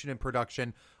distribution and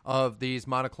production of these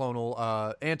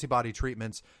monoclonal antibody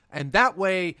treatments. And that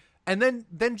way, and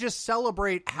then just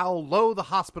celebrate how low the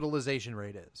hospitalization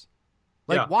rate is.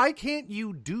 Why can't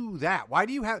you do that? Why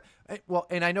do you have? Well,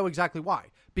 and I know exactly why.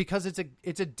 Because it's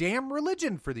a damn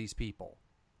religion for these people,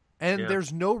 and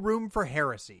there's no room for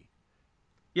heresy.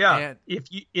 Yeah, and,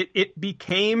 it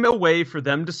became a way for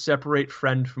them to separate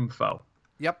friend from foe.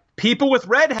 Yep. People with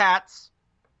red hats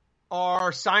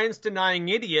are science-denying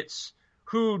idiots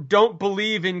who don't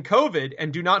believe in COVID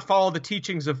and do not follow the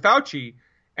teachings of Fauci,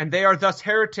 and they are thus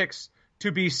heretics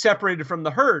to be separated from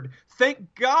the herd.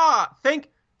 Thank God. Thank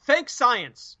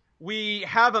science. We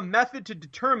have a method to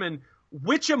determine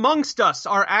which amongst us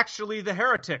are actually the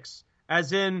heretics.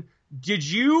 As in, did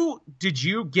you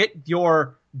get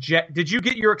your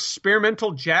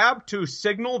experimental jab to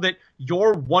signal that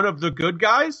you're one of the good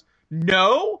guys?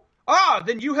 No?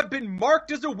 Then you have been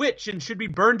marked as a witch and should be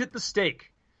burned at the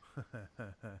stake.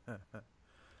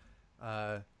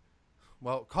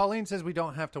 Well, Colleen says we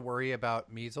don't have to worry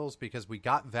about measles because we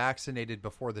got vaccinated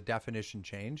before the definition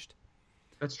changed.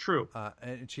 That's true.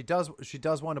 And she does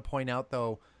want to point out,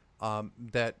 though,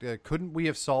 that couldn't we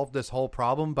have solved this whole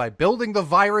problem by building the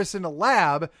virus in a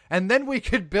lab, and then we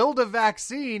could build a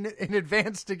vaccine in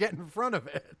advance to get in front of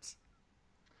it?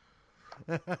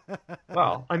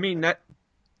 Well, I mean, that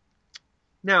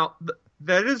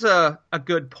is a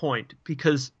good point,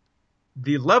 because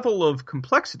the level of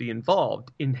complexity involved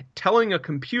in telling a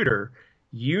computer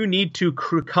you need to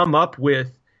come up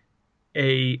with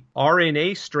a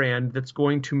RNA strand that's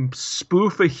going to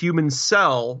spoof a human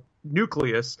cell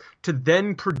nucleus to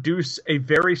then produce a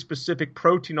very specific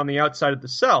protein on the outside of the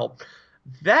cell.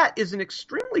 That is an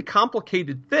extremely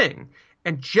complicated thing,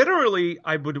 and generally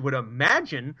I would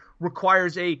imagine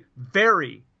requires a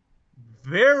very,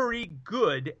 very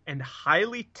good and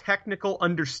highly technical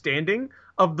understanding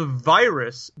of the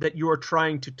virus that you are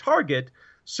trying to target,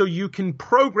 so you can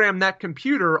program that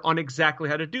computer on exactly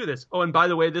how to do this. Oh, and by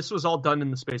the way, this was all done in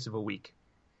the space of a week.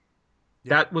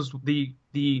 Yeah. That was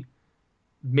the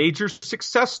major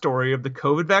success story of the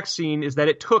COVID vaccine, is that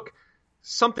it took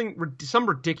some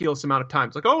ridiculous amount of time.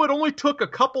 It's like, it only took a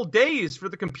couple days for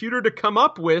the computer to come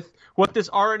up with what this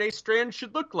RNA strand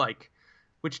should look like,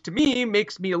 which to me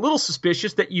makes me a little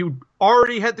suspicious that you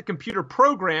already had the computer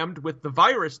programmed with the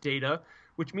virus data,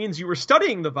 which means you were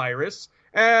studying the virus.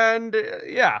 And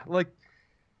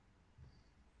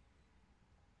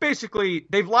basically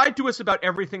they've lied to us about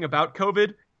everything about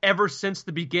COVID ever since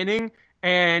the beginning.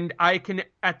 And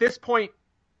at this point,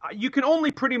 you can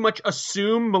only pretty much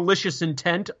assume malicious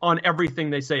intent on everything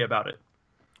they say about it.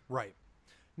 Right.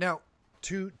 Now,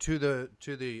 to the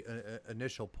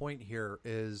initial point here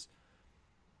is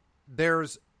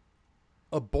there's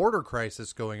a border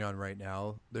crisis going on right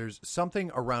now. There's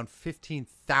something around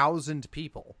 15,000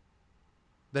 people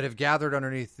that have gathered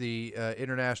underneath the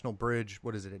international bridge.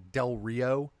 What is it? At Del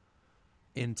Rio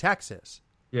in Texas.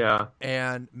 Yeah.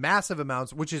 And massive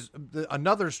amounts, which is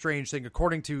another strange thing.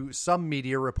 According to some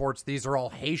media reports, these are all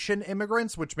Haitian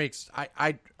immigrants, which makes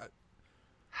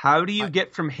how do you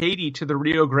get from Haiti to the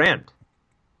Rio Grande?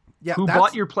 Yeah. Who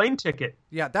bought your plane ticket?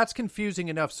 Yeah, that's confusing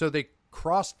enough. So they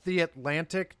crossed the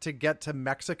Atlantic to get to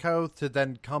Mexico to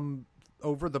then come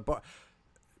over the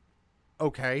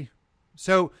okay.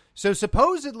 So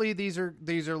supposedly these are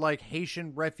like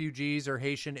Haitian refugees or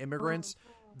Haitian immigrants,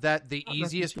 that the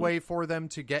easiest way for them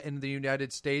to get into the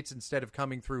United States, instead of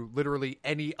coming through literally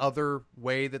any other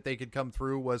way that they could come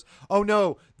through, was, oh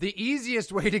no, the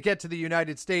easiest way to get to the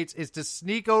United States is to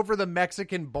sneak over the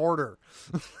Mexican border.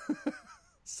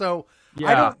 So yeah.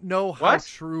 I don't know how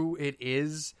true it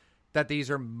is that these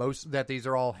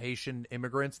are all Haitian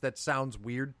immigrants. That sounds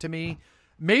weird to me.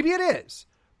 Maybe it is.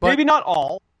 But, maybe not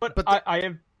all, but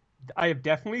I have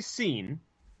definitely seen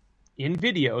in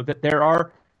video that there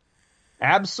are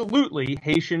absolutely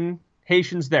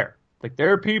Haitians there. Like,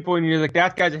 there are people and you're like,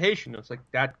 that guy's a Haitian. It's like,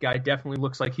 that guy definitely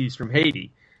looks like he's from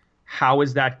Haiti. How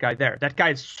is that guy there? That guy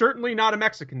is certainly not a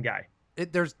Mexican guy.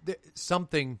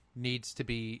 something needs to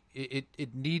be,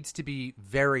 it needs to be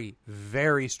very,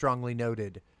 very strongly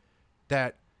noted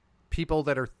that people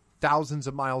that are thousands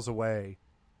of miles away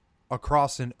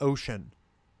across an ocean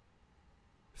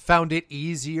found it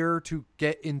easier to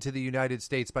get into the United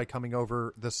States by coming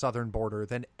over the southern border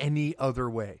than any other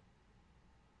way.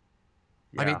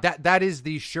 Yeah. I mean, that is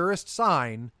the surest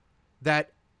sign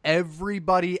that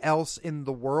everybody else in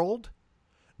the world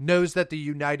knows that the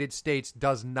United States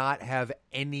does not have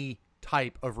any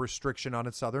type of restriction on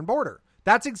its southern border.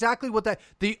 That's exactly what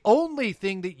the only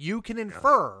thing that you can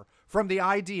infer from the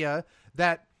idea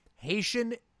that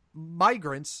Haitian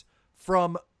migrants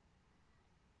from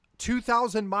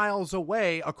 2,000 miles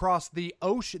away across the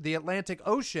ocean, the Atlantic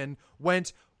Ocean,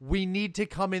 went, we need to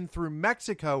come in through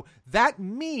Mexico. That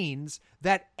means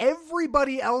that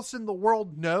everybody else in the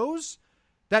world knows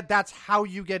that that's how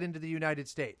you get into the United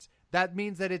States. That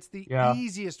means that it's the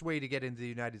easiest way to get into the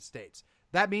United States.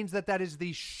 That means that that is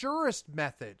the surest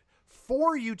method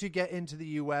for you to get into the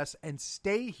U.S. and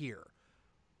stay here,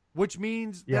 which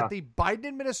means that the Biden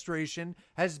administration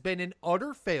has been an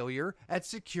utter failure at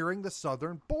securing the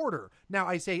southern border. Now,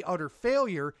 I say utter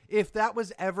failure if that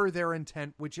was ever their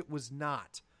intent, which it was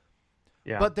not.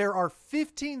 Yeah. But there are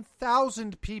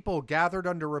 15,000 people gathered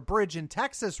under a bridge in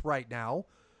Texas right now,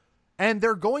 and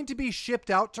they're going to be shipped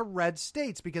out to red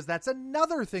states, because that's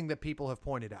another thing that people have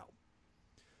pointed out.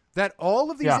 That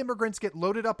all of these immigrants get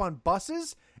loaded up on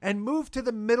buses and moved to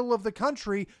the middle of the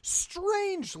country,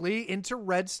 strangely into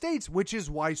red states, which is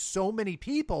why so many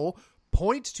people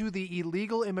point to the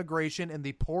illegal immigration and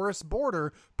the porous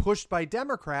border pushed by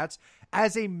Democrats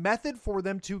as a method for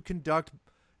them to conduct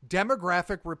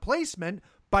demographic replacement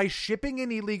by shipping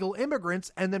in illegal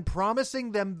immigrants and then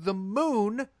promising them the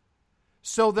moon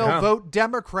so they'll vote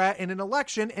Democrat in an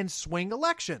election and swing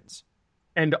elections.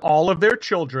 And all of their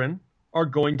children are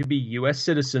going to be U.S.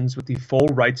 citizens with the full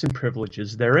rights and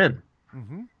privileges therein.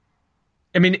 Mm-hmm.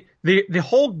 I mean, the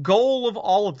whole goal of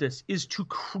all of this is to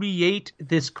create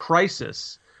this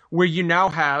crisis where you now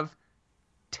have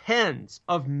tens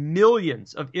of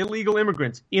millions of illegal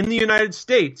immigrants in the United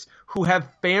States who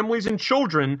have families and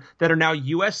children that are now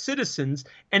U.S. citizens,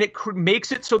 and it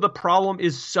makes it so the problem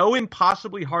is so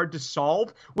impossibly hard to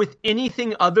solve with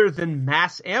anything other than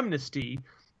mass amnesty,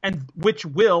 and which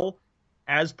will,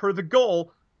 as per the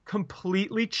goal,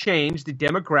 completely change the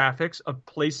demographics of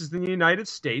places in the United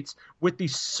States, with the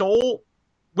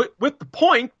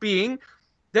point being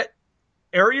that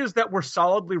areas that were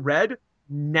solidly red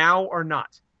now are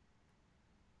not.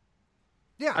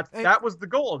 Yeah, that was the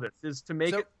goal of it, is to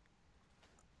make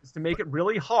it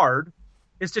really hard,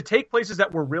 is to take places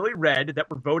that were really red, that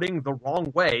were voting the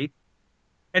wrong way,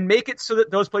 and make it so that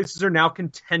those places are now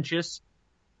contentious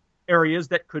areas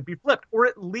that could be flipped, or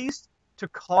at least to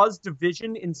cause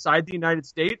division inside the United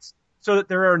States so that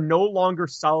there are no longer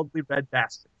solidly red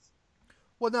bastards.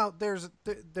 Well, now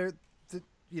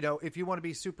if you want to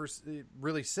be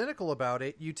really cynical about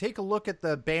it, you take a look at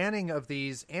the banning of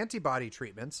these antibody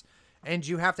treatments, and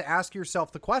you have to ask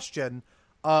yourself the question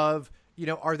of,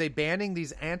 are they banning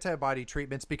these antibody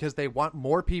treatments because they want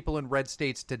more people in red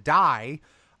states to die?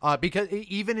 Because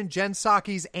even in Jen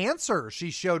Psaki's answer, she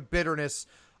showed bitterness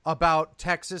about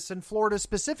Texas and Florida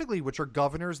specifically, which are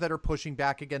governors that are pushing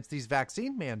back against these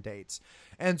vaccine mandates.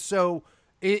 And so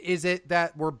is it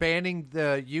that we're banning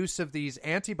the use of these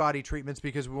antibody treatments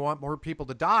because we want more people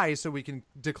to die so we can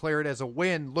declare it as a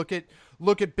win? Look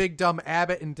at big dumb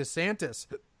Abbott and DeSantis.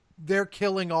 They're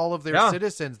killing all of their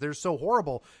citizens. They're so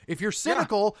horrible. If you're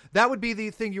cynical, that would be the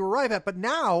thing you arrive at. But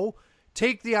now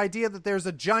take the idea that there's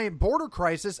a giant border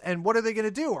crisis, and what are they going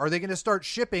to do? Are they going to start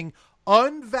shipping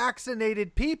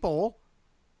unvaccinated people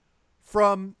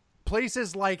from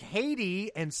places like Haiti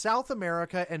and South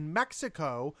America and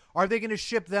Mexico? Are they going to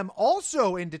ship them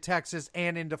also into Texas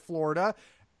and into Florida?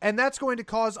 And that's going to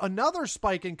cause another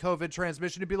spike in COVID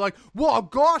transmission to be like, well,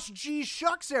 gosh, gee,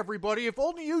 shucks, everybody, if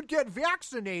only you'd get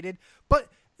vaccinated. But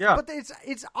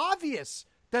it's obvious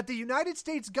that the United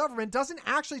States government doesn't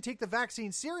actually take the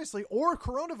vaccine seriously or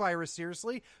coronavirus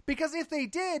seriously, because if they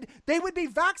did, they would be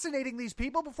vaccinating these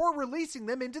people before releasing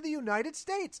them into the United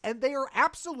States. And they are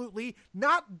absolutely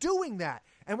not doing that.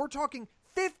 And we're talking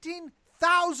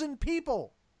 15,000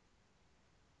 people.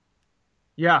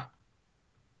 Yeah.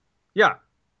 Yeah.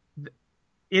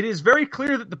 It is very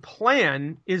clear that the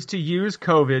plan is to use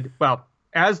COVID. Well,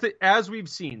 as we've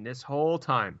seen this whole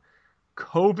time,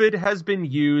 COVID has been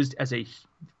used as a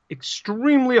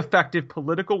extremely effective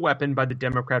political weapon by the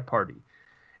Democrat Party.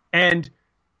 And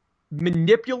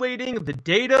manipulating the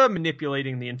data,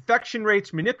 manipulating the infection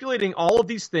rates, manipulating all of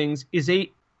these things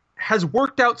has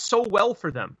worked out so well for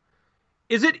them.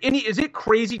 Is it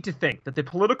crazy to think that the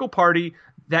political party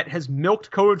that has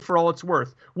milked COVID for all it's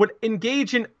worth would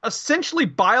engage in essentially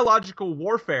biological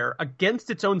warfare against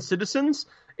its own citizens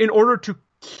in order to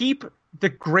keep the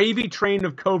gravy train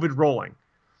of COVID rolling?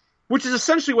 Which is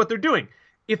essentially what they're doing.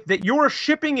 If that you're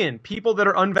shipping in people that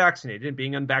are unvaccinated, and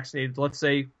being unvaccinated, let's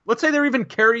say they're even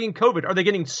carrying COVID, are they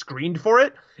getting screened for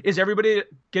it? Is everybody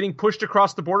getting pushed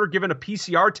across the border, given a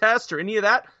PCR test or any of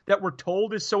that we're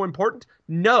told is so important?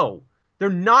 No, they're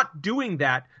not doing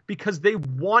that because they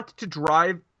want to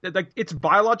drive, like, it's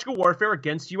biological warfare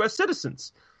against U.S.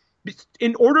 citizens.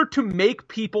 In order to make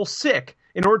people sick,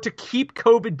 in order to keep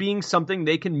COVID being something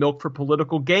they can milk for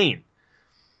political gain.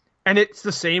 And it's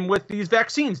the same with these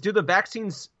vaccines. Do the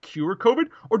vaccines cure COVID,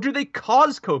 or do they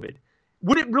cause COVID?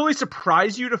 Would it really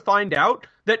surprise you to find out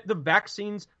that the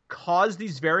vaccines cause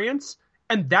these variants?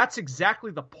 And that's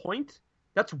exactly the point.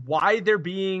 That's why they're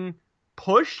being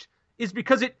pushed, is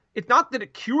because it's not that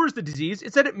it cures the disease,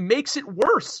 it's that it makes it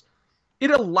worse.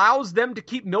 It allows them to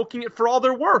keep milking it for all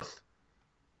they're worth.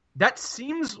 That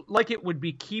seems like it would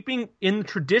be keeping in the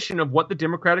tradition of what the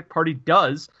Democratic Party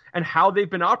does and how they've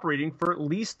been operating for at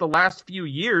least the last few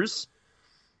years.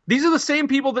 These are the same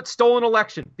people that stole an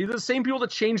election. These are the same people that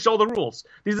changed all the rules.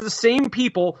 These are the same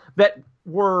people that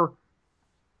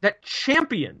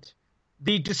championed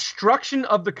the destruction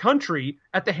of the country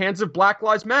at the hands of Black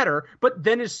Lives Matter, but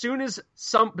then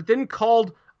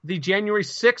called the January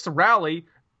 6th rally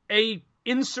a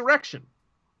insurrection.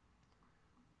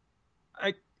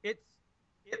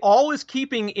 It all is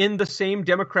keeping in the same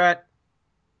Democrat,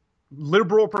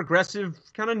 liberal, progressive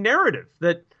kind of narrative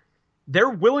that they're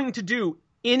willing to do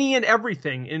any and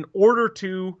everything in order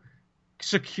to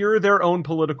secure their own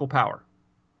political power.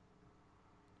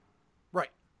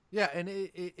 Right. Yeah, and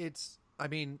it's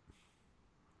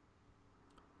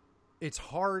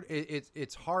hard.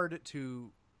 It's hard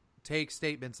to take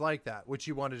statements like that, which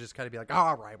you want to just kind of be like,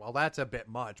 all right, well, that's a bit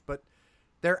much. But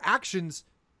their actions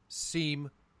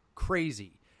seem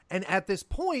crazy. And at this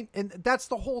point, and that's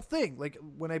the whole thing, like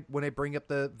when I bring up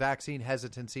the vaccine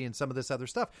hesitancy and some of this other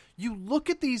stuff, you look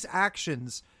at these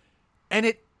actions and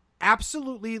it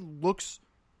absolutely looks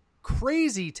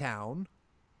crazy town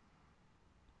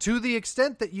to the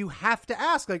extent that you have to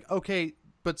ask, like, okay,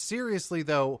 but seriously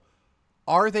though,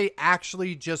 are they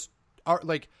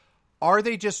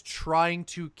just trying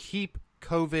to keep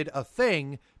COVID a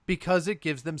thing because it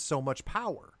gives them so much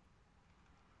power?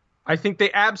 I think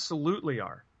they absolutely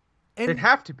are. And they'd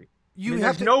have to be.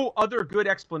 There's no other good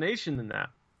explanation than that.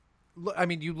 I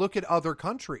mean, you look at other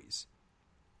countries.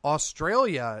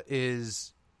 Australia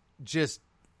is just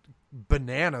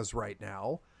bananas right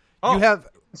now. Oh, you have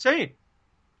insane.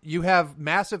 You have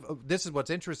massive. This is what's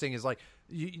interesting is like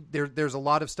there's a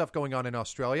lot of stuff going on in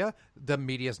Australia. The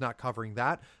media is not covering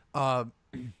that.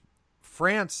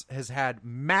 France has had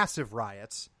massive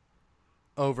riots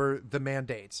over the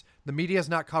mandates. The media is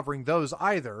not covering those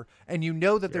either. And you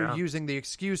know that they're using the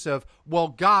excuse of, well,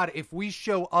 God, if we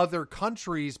show other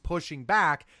countries pushing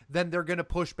back, then they're going to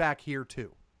push back here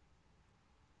too.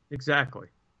 Exactly.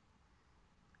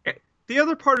 The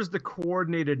other part is the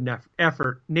coordinated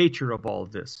effort nature of all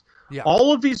of this. Yeah.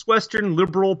 All of these Western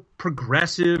liberal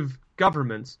progressive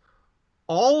governments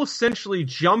all essentially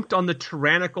jumped on the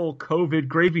tyrannical COVID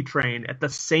gravy train at the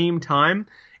same time.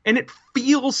 And it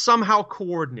feels somehow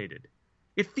coordinated.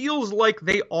 It feels like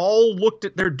they all looked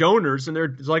at their donors and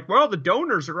they're like, well, the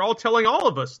donors are all telling all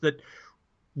of us that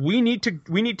we need to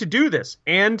do this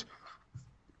and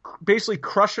basically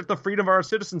crush at the freedom of our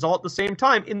citizens all at the same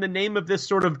time in the name of this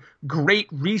sort of great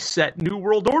reset, new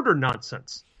world order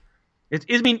nonsense.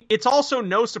 It's also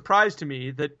no surprise to me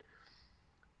that,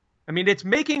 it's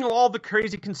making all the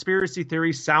crazy conspiracy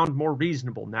theories sound more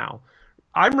reasonable now.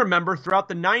 I remember throughout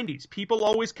the 90s, people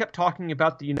always kept talking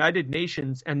about the United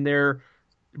Nations and their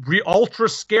ultra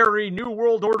scary New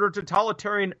World Order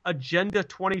totalitarian Agenda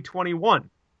 2021.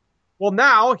 Well,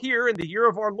 now, here in the year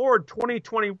of our Lord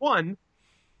 2021,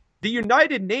 the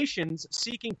United Nations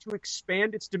seeking to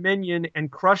expand its dominion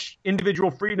and crush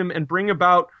individual freedom and bring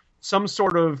about some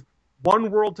sort of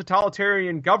one world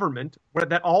totalitarian government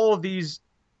that all of these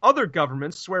other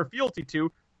governments swear fealty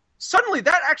to, suddenly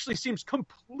that actually seems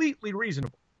completely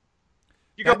reasonable.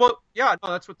 You go, well, yeah,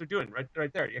 no, that's what they're doing right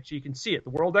there. Actually, you can see it. The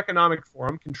World Economic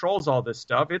Forum controls all this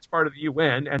stuff. It's part of the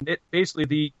UN, and it basically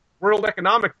the World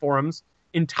Economic Forum's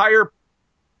entire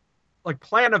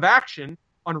plan of action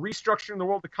on restructuring the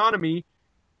world economy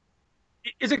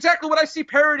is exactly what I see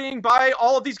parodying by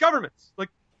all of these governments.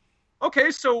 Okay,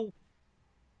 so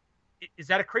is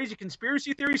that a crazy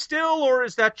conspiracy theory still, or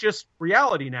is that just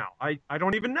reality now? I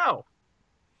don't even know.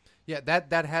 Yeah,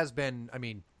 that has been,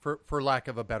 for lack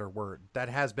of a better word, that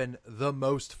has been the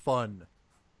most fun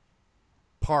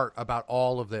part about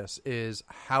all of this is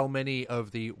how many of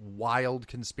the wild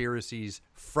conspiracies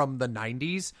from the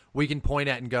 90s we can point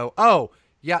at and go, oh,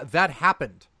 yeah, that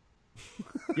happened.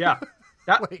 Yeah.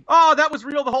 That was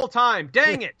real the whole time.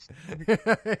 Dang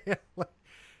it.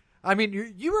 I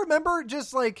mean, you remember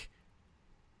just like,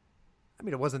 I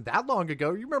mean, it wasn't that long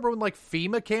ago. You remember when like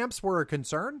FEMA camps were a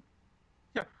concern?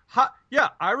 Yeah,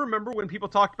 I remember when people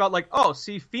talked about like, oh,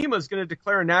 see, FEMA's going to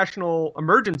declare a national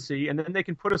emergency, and then they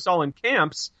can put us all in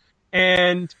camps,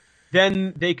 and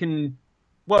then they can,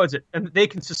 what was it? And they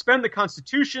can suspend the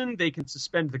Constitution, they can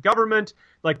suspend the government,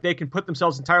 like they can put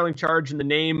themselves entirely in charge in the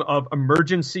name of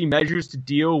emergency measures to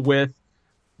deal with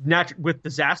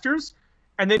disasters.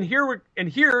 And then here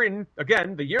in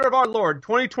again the year of our Lord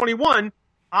 2021,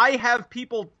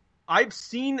 I've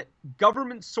seen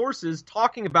government sources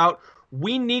talking about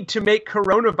we need to make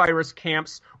coronavirus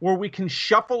camps where we can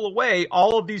shuffle away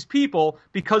all of these people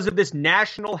because of this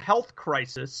national health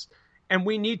crisis, and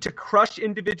we need to crush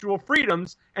individual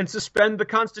freedoms and suspend the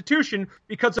Constitution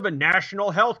because of a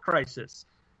national health crisis.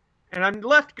 And I'm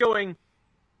left going,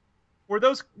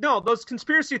 those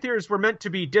conspiracy theories were meant to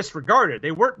be disregarded.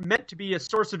 They weren't meant to be a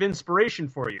source of inspiration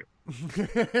for you.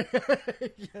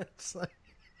 Yeah, it's like...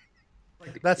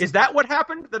 Is that what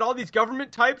happened? That all these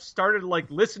government types started like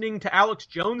listening to Alex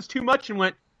Jones too much and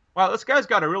went, wow, this guy's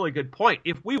got a really good point.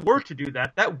 If we were to do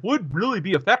that, that would really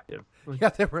be effective. Yeah,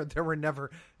 there were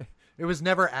never, it was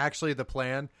never actually the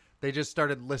plan. They just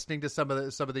started listening to some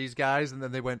of these guys, and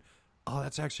then they went, oh,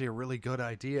 that's actually a really good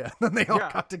idea. And then they all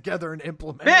got together and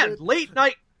implemented it.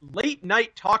 Late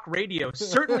night talk radio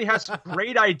certainly has some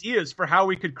great ideas for how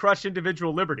we could crush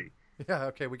individual liberty. Yeah,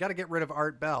 okay, we got to get rid of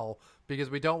Art Bell because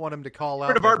we don't want him to call out.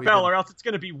 Rid of Art Bell, or else it's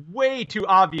going to be way too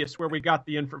obvious where we got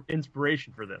the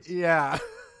inspiration for this. Yeah.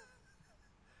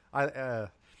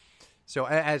 So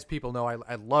as people know,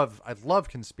 I love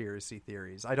conspiracy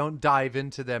theories. I don't dive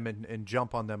into them and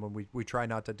jump on them, and we try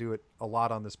not to do it a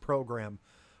lot on this program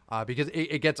because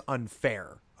it gets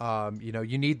unfair.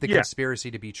 You need the conspiracy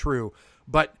to be true.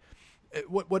 But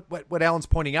what Alan's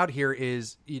pointing out here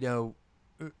is,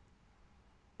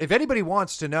 if anybody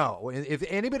wants to know, if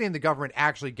anybody in the government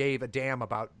actually gave a damn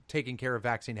about taking care of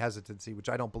vaccine hesitancy, which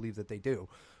I don't believe that they do,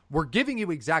 we're giving you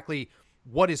exactly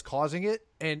what is causing it.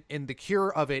 And the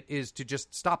cure of it is to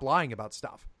just stop lying about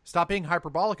stuff. Stop being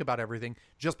hyperbolic about everything.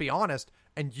 Just be honest,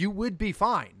 and you would be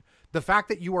fine. The fact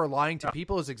that you are lying to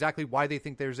people is exactly why they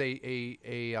think there's is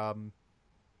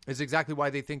exactly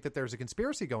why they think that there's a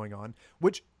conspiracy going on,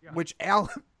 which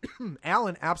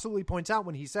Alan absolutely points out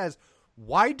when he says,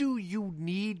 why do you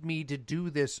need me to do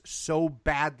this so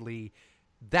badly?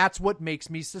 That's what makes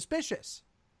me suspicious.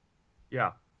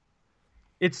 Yeah.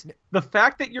 It's the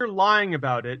fact that you're lying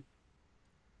about it.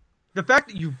 The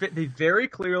fact that they very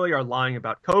clearly are lying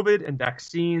about COVID and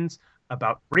vaccines,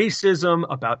 about racism,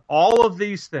 about all of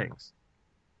these things.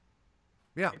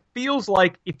 Yeah. It feels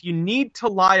like if you need to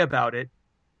lie about it,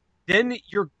 then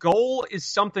your goal is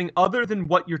something other than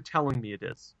what you're telling me it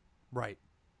is. Right.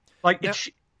 Like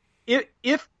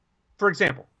if, for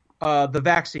example, the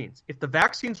vaccines, if the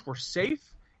vaccines were safe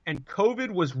and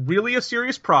COVID was really a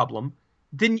serious problem,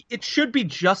 then it should be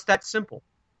just that simple.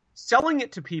 Selling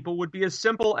it to people would be as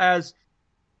simple as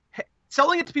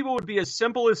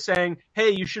saying,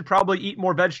 hey, you should probably eat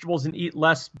more vegetables and eat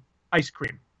less ice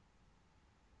cream.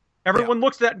 Everyone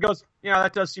looks at that and goes, yeah,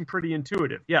 that does seem pretty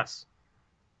intuitive. Yes.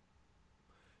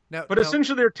 But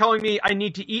essentially they're telling me I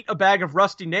need to eat a bag of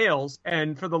rusty nails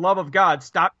and, for the love of God,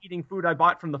 stop eating food I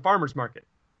bought from the farmer's market.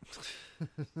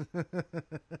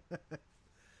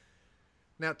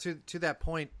 Now, to that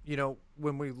point,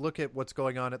 when we look at what's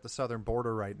going on at the southern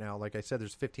border right now, like I said,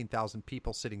 there's 15,000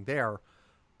 people sitting there.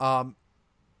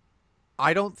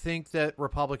 I don't think that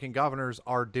Republican governors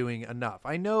are doing enough.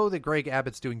 I know that Greg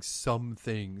Abbott's doing some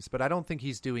things, but I don't think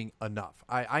he's doing enough.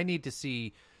 I need to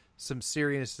see some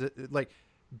serious,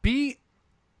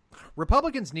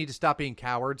 Republicans need to stop being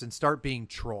cowards and start being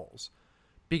trolls,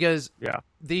 because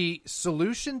the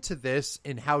solution to this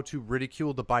and how to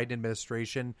ridicule the Biden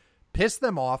administration piss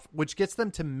them off, which gets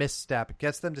them to misstep,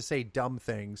 gets them to say dumb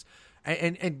things,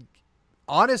 and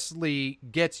honestly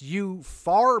gets you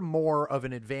far more of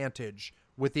an advantage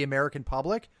with the American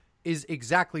public is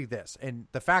exactly this. And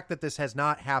the fact that this has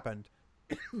not happened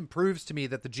proves to me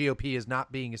that the GOP is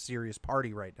not being a serious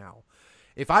party right now.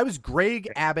 If I was Greg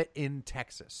Abbott in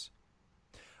Texas,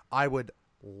 I would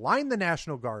line the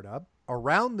National Guard up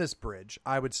around this bridge.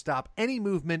 I would stop any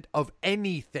movement of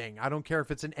anything. I don't care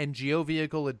if it's an NGO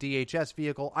vehicle, a DHS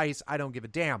vehicle, ICE. I don't give a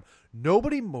damn.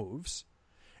 Nobody moves.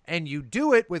 And you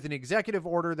do it with an executive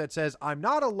order that says, I'm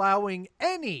not allowing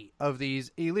any of these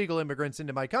illegal immigrants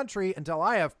into my country until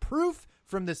I have proof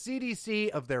from the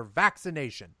CDC of their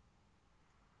vaccination.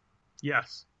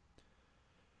 Yes.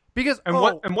 Because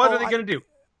what are they going to do?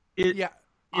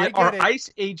 Are it. ICE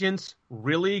agents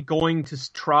really going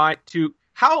to try to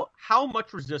how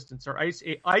much resistance are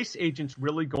ICE agents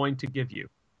really going to give you?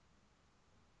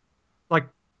 Like,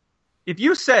 if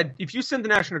you send the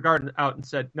National Guard out and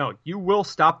said, no, you will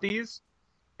stop these,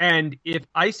 and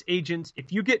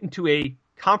if you get into a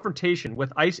confrontation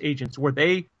with ICE agents where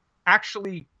they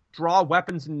actually draw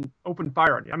weapons and open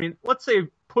fire on you, I mean, let's say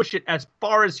push it as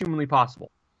far as humanly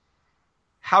possible,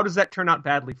 how does that turn out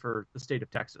badly for the state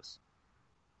of Texas?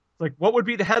 Like, what would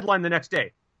be the headline the next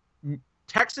day?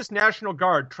 Texas National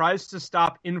Guard tries to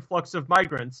stop influx of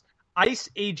migrants. ICE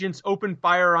agents open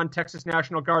fire on Texas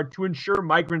National Guard to ensure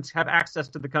migrants have access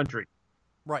to the country.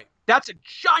 Right. That's a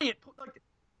giant...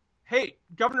 Hey,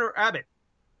 Governor Abbott,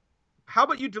 how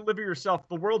about you deliver yourself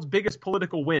the world's biggest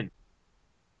political win?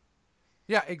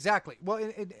 Yeah, exactly. Well,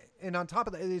 and on top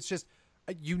of that, it's just...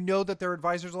 You know that their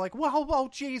advisors are like, well,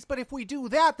 geez, but if we do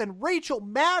that, then Rachel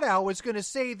Maddow is going to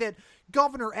say that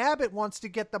Governor Abbott wants to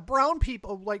get the brown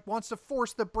people, wants to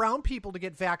force the brown people to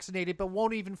get vaccinated, but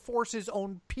won't even force his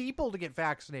own people to get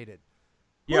vaccinated.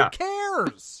 Yeah. Who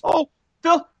cares? Oh,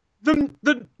 the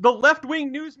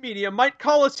left-wing news media might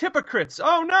call us hypocrites.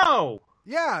 Oh, no.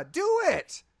 Yeah, do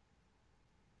it.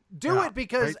 Do it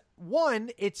because,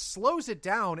 one, it slows it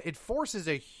down. It forces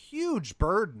a huge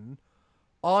burden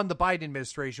on the Biden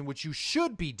administration, which you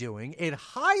should be doing. It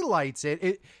highlights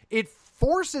it. It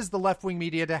forces the left-wing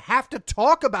media to have to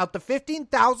talk about the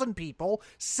 15,000 people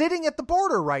sitting at the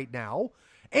border right now.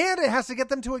 And it has to get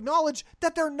them to acknowledge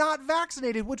that they're not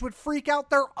vaccinated, which would freak out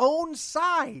their own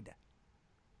side.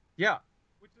 Yeah.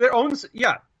 Their own,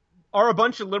 yeah. Are a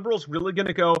bunch of liberals really going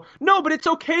to go, no, but it's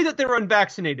okay that they're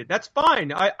unvaccinated. That's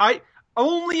fine.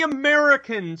 Only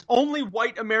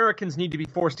white Americans need to be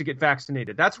forced to get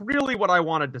vaccinated. That's really what I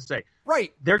wanted to say.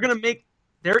 Right. They're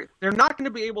not going to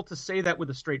be able to say that with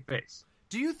a straight face.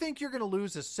 Do you think you're going to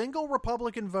lose a single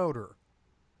Republican voter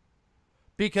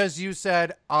because you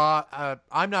said,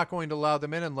 I'm not going to allow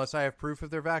them in unless I have proof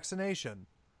of their vaccination?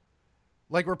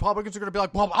 Like, Republicans are going to be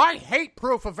like, well, I hate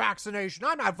proof of vaccination.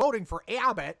 I'm not voting for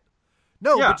Abbott.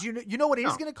 No, yeah. But you know what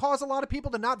is going to cause a lot of people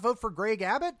to not vote for Greg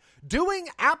Abbott? Doing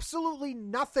absolutely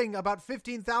nothing about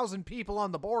 15,000 people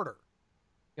on the border.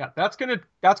 Yeah, that's gonna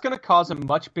cause a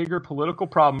much bigger political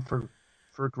problem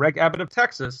for Greg Abbott of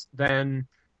Texas than,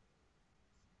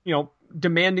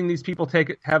 demanding these people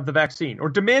have the vaccine or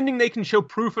demanding they can show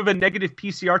proof of a negative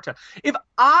PCR test. If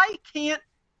I can't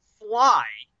fly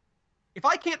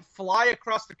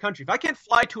across the country, if I can't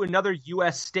fly to another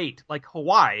U.S. state like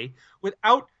Hawaii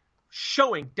without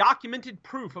showing documented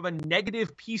proof of a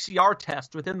negative PCR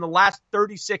test within the last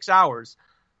 36 hours,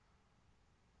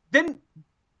 then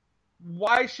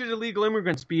why should illegal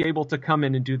immigrants be able to come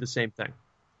in and do the same thing?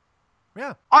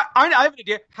 Yeah. I have an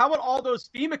idea. How about all those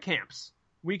FEMA camps?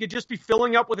 We could just be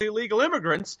filling up with illegal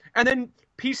immigrants and then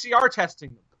PCR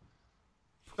testing them.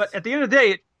 But at the end of the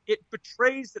day, it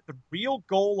betrays that the real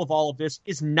goal of all of this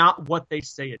is not what they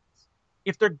say it is.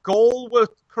 If their goal with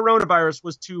coronavirus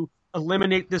was to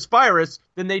eliminate this virus,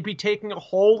 then they'd be taking a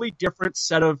wholly different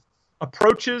set of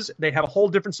approaches. They have a whole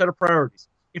different set of priorities.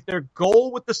 If their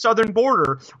goal with the southern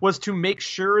border was to make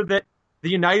sure that the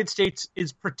United States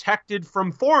is protected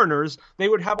from foreigners, they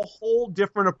would have a whole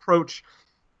different approach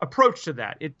to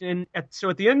that. So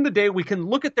at the end of the day, we can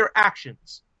look at their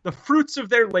actions, the fruits of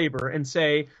their labor, and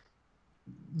say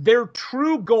their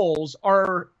true goals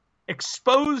are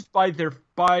exposed by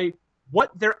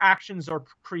what their actions are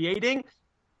creating.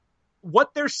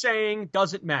 What they're saying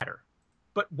doesn't matter,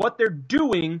 but what they're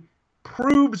doing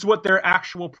proves what their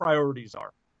actual priorities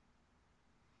are.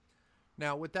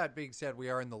 Now, with that being said, we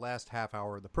are in the last half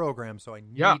hour of the program, so I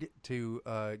need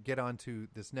to get on to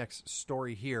this next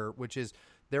story here, which is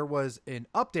there was an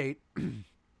update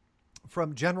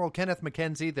from General Kenneth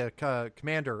McKenzie, the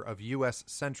commander of U.S.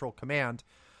 Central Command,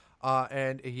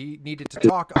 and he needed to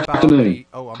talk about the...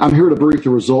 Oh, I'm here to brief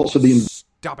the results of the...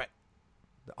 Stop it.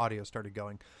 The audio started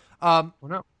going.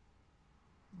 No.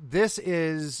 This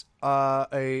is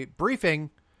a briefing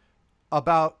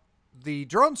about the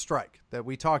drone strike that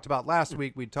we talked about last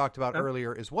week. We talked about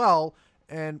earlier as well,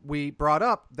 and we brought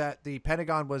up that the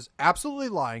Pentagon was absolutely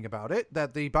lying about it,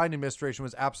 that the Biden administration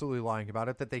was absolutely lying about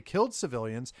it, that they killed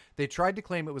civilians. They tried to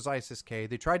claim it was ISIS-K.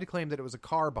 They tried to claim that it was a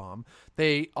car bomb.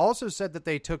 They also said that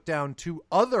they took down 2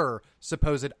 other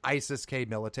supposed ISIS-K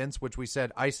militants, which we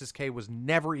said ISIS-K was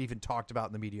never even talked about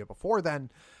in the media before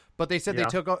then. But they said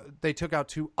they took out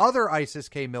 2 other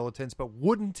ISIS-K militants, but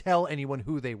wouldn't tell anyone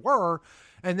who they were.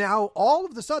 And now all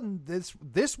of a sudden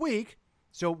this week,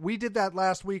 so we did that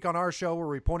last week on our show where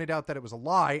we pointed out that it was a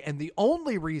lie. And the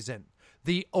only reason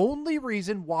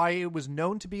why it was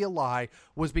known to be a lie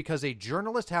was because a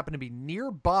journalist happened to be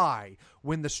nearby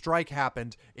when the strike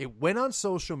happened. It went on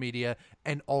social media,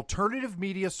 and alternative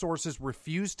media sources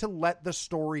refused to let the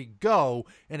story go,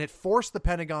 and it forced the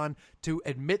Pentagon to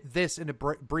admit this in a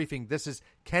briefing. This is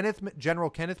General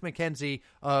Kenneth McKenzie,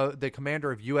 the commander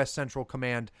of U.S. Central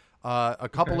Command, a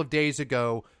couple of days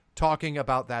ago, talking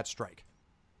about that strike.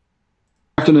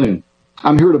 Afternoon.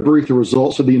 I'm here to brief the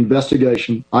results of the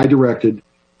investigation I directed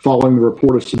following the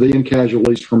report of civilian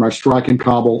casualties from our strike in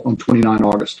Kabul on 29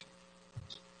 August.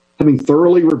 Having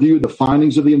thoroughly reviewed the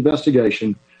findings of the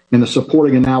investigation and the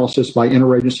supporting analysis by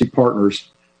interagency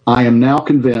partners, I am now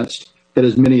convinced that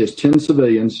as many as 10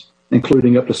 civilians,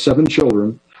 including up to 7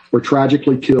 children, were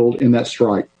tragically killed in that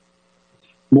strike.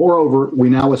 Moreover, we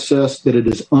now assess that it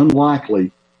is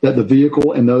unlikely that the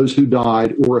vehicle and those who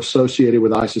died were associated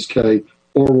with ISIS-K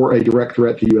or were a direct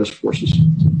threat to U.S. forces.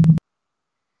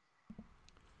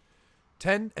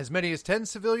 As many as 10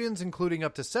 civilians, including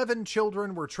up to 7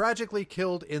 children, were tragically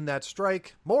killed in that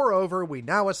strike. Moreover, we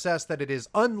now assess that it is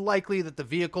unlikely that the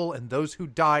vehicle and those who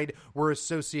died were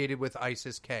associated with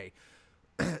ISIS-K.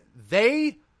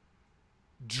 They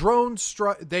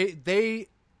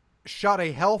shot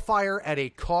a hellfire at a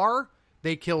car.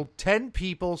 They killed 10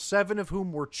 people, 7 of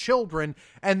whom were children,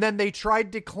 and then they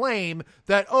tried to claim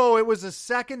that, it was a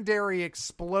secondary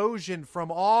explosion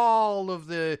from all of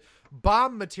the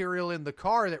bomb material in the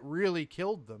car that really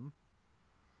killed them.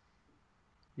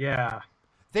 Yeah.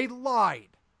 They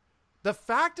lied. The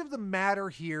fact of the matter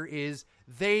here is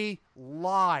they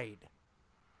lied.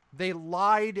 They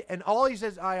lied, and all he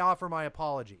says, I offer my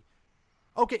apology.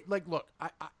 Okay, look,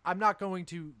 I'm not going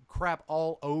to crap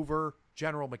all over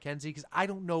General McKenzie because I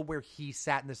don't know where he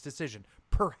sat in this decision.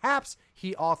 Perhaps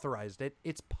he authorized it.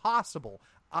 It's possible.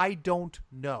 I don't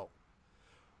know.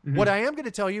 Mm-hmm. What I am going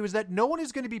to tell you is that no one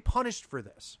is going to be punished for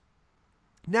this.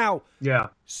 Now,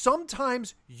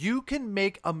 sometimes you can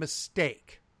make a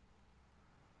mistake.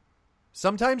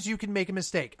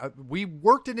 We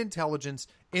worked in intelligence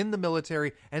in the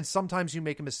military, and sometimes you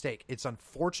make a mistake. It's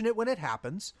unfortunate when it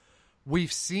happens.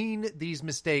 We've seen these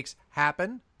mistakes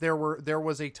happen. There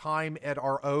was a time at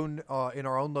our own in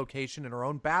our own location, in our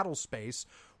own battle space,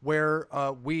 where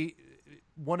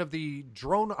one of the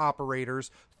drone operators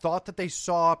thought that they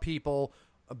saw people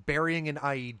burying an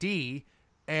IED,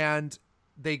 and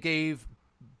they gave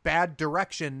bad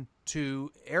direction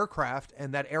to aircraft,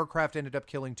 and that aircraft ended up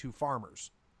killing 2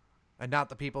 farmers, and not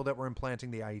the people that were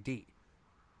implanting the IED.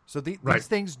 So these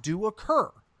things do occur.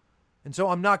 And so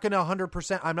I'm not going to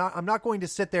 100%, I'm not going to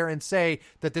sit there and say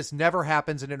that this never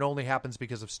happens and it only happens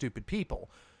because of stupid people.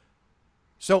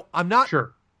 So I'm not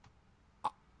sure.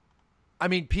 I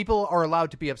mean, people are allowed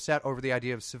to be upset over the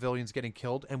idea of civilians getting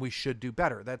killed, and we should do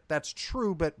better. That's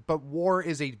true, but war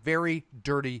is a very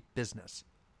dirty business.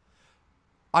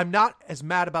 I'm not as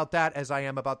mad about that as I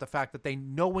am about the fact that they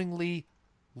knowingly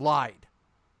lied.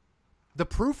 The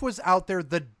proof was out there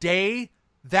the day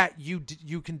that you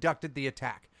conducted the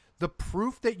attack. The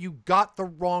proof that you got the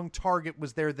wrong target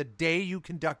was there the day you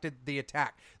conducted the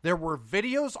attack. There were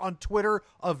videos on Twitter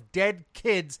of dead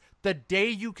kids the day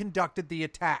you conducted the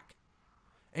attack.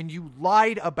 And you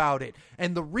lied about it.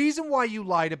 And the reason why you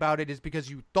lied about it is because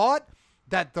you thought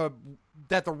that the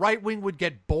right wing would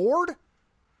get bored.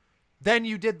 Then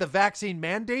you did the vaccine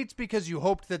mandates because you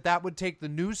hoped that would take the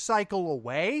news cycle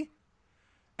away.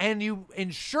 And you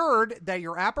ensured that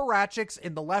your apparatchiks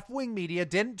in the left-wing media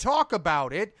didn't talk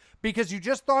about it because you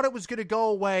just thought it was going to go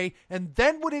away. And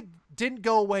then when it didn't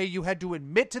go away, you had to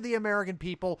admit to the American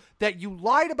people that you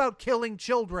lied about killing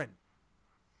children.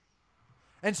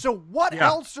 And so what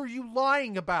else are you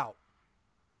lying about?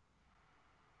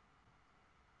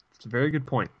 It's a very good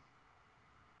point.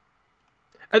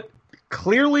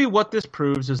 Clearly what this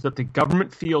proves is that the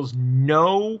government feels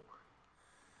no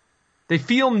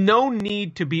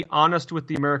need to be honest with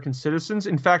the American citizens.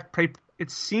 In fact,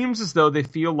 it seems as though they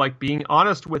feel like being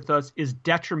honest with us is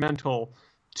detrimental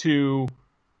to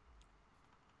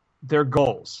their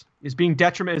goals, is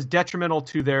detrimental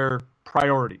to their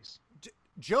priorities.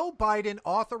 Joe Biden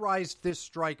authorized this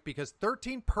strike because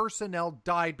 13 personnel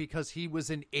died because he was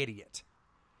an idiot.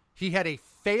 He had a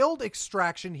failed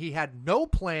extraction. He had no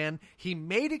plan. He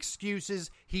made excuses.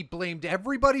 He blamed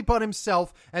everybody but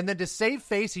himself. And then to save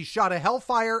face, he shot a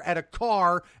hellfire at a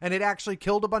car, and it actually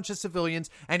killed a bunch of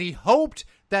civilians. And he hoped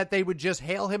that they would just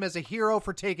hail him as a hero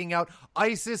for taking out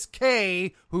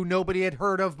ISIS-K, who nobody had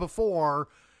heard of before.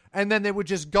 and then they would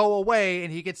just go away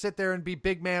and he could sit there and be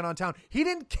big man on town. He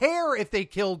didn't care if they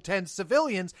killed 10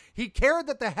 civilians. He cared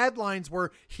that the headlines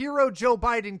were Hero Joe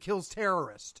Biden kills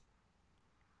terrorist.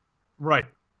 Right.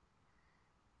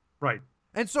 Right.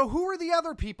 And so who are the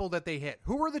other people that they hit?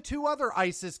 Who are the 2 other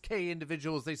ISIS-K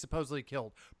individuals they supposedly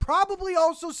killed? Probably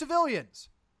also civilians.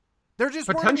 They're just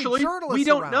potentially. Journalists we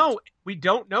don't around. know. We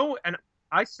don't know, and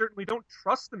I certainly don't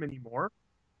trust them anymore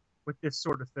with this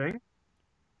sort of thing.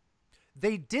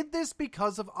 They did this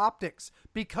because of optics,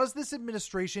 because this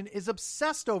administration is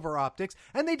obsessed over optics,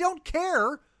 and they don't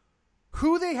care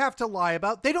who they have to lie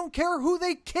about. They don't care who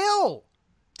they kill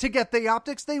to get the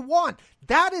optics they want.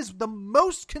 That is the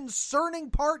most concerning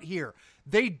part here.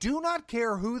 They do not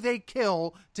care who they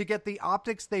kill to get the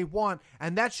optics they want,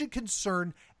 and that should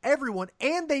concern everyone,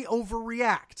 and they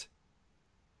overreact.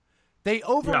 They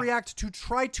overreact to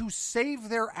try to save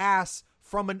their ass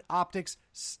from an optics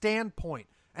standpoint.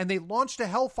 And they launched a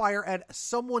hellfire at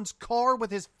someone's car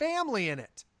with his family in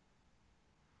it.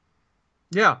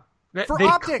 Yeah. For they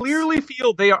optics. Clearly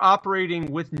feel they are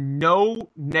operating with no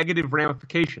negative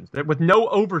ramifications, with no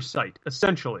oversight,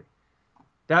 essentially.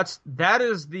 That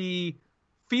is the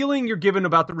feeling you're given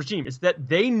about the regime, is that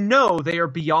they know they are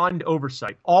beyond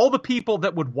oversight. All the people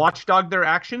that would watchdog their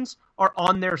actions are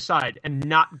on their side and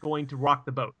not going to rock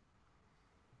the boat.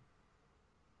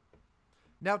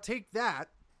 Now take that.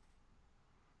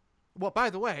 Well, by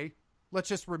the way, let's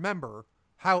just remember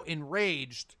how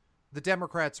enraged the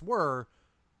Democrats were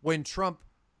when Trump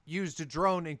used a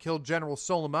drone and killed General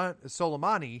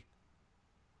Soleimani,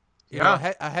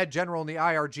 a head general in the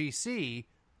IRGC.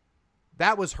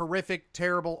 That was horrific,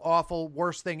 terrible, awful,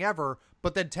 worst thing ever.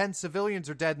 But then 10 civilians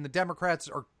are dead and the Democrats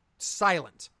are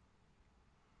silent.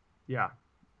 Yeah.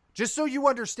 Just so you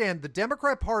understand, the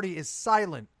Democrat Party is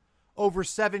silent over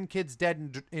 7 kids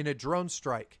dead in a drone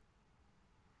strike.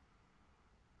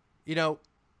 You know,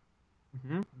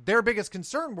 their biggest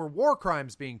concern were war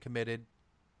crimes being committed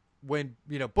when,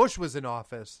 Bush was in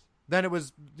office. Then it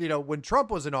was, when Trump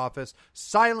was in office,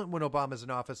 silent when Obama's in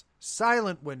office,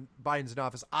 silent when Biden's in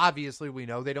office. Obviously, we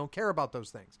know they don't care about those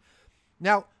things.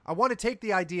 Now, I want to take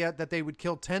the idea that they would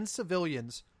kill 10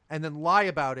 civilians and then lie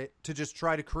about it to just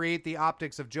try to create the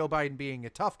optics of Joe Biden being a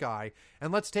tough guy.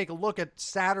 And let's take a look at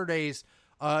Saturday's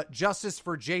Justice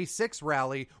for J6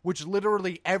 rally, which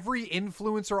literally every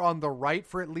influencer on the right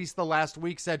for at least the last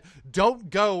week said, don't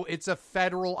go, it's a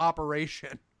federal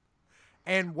operation.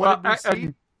 And what did we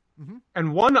see?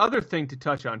 And one other thing to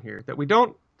touch on here that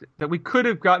we could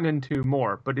have gotten into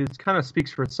more, but it kind of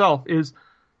speaks for itself, is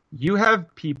you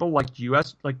have people like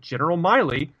General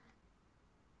Milley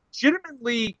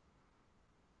legitimately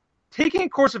taking a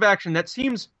course of action that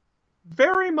seems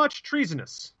very much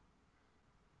treasonous.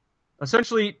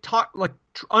 Essentially,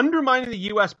 undermining the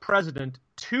U.S. president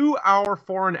to our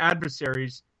foreign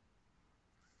adversaries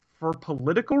for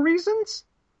political reasons.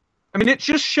 I mean, it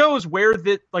just shows where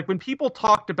when people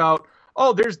talked about,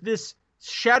 there's this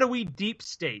shadowy deep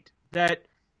state that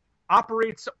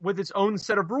operates with its own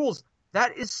set of rules,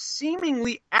 that is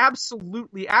seemingly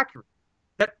absolutely accurate.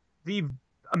 That the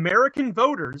American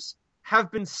voters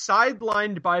have been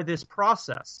sidelined by this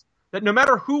process. That no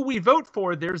matter who we vote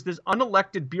for, there's this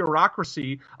unelected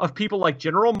bureaucracy of people like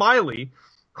General Milley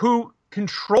who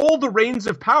control the reins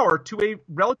of power to a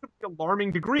relatively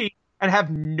alarming degree and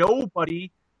have nobody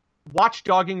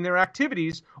watchdogging their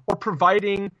activities or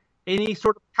providing any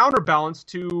sort of counterbalance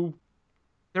to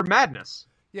their madness.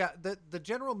 Yeah, the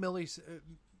General Milley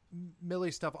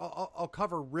stuff, I'll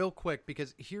cover real quick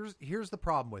because here's the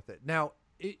problem with it. Now,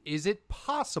 is it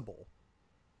possible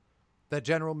that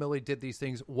General Milley did these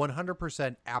things?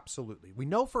 100% absolutely. We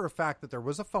know for a fact that there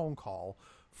was a phone call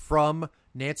from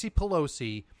Nancy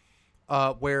Pelosi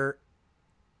where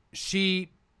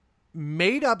she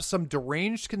made up some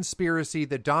deranged conspiracy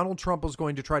that Donald Trump was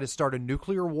going to try to start a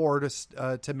nuclear war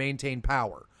to maintain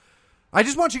power. I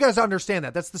just want you guys to understand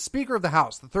that. That's the Speaker of the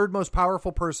House, the third most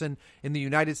powerful person in the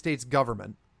United States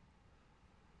government,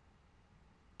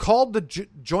 called the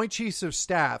Joint Chiefs of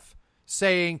Staff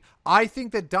saying, I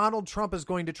think that Donald Trump is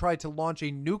going to try to launch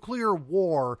a nuclear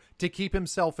war to keep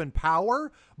himself in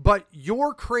power, but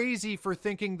you're crazy for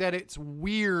thinking that it's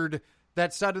weird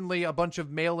that suddenly a bunch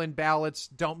of mail-in ballots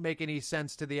don't make any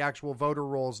sense to the actual voter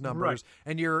rolls numbers,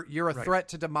 and you're a threat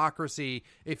to democracy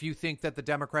if you think that the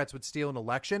Democrats would steal an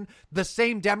election. The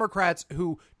same Democrats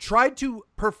who tried to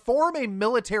perform a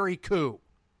military coup.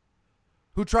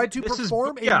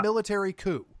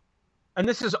 And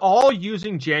this is all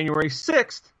using January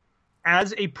 6th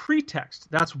as a pretext.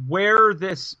 That's where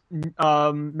this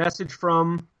message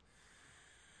from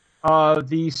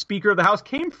the Speaker of the House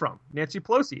came from, Nancy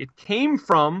Pelosi. It came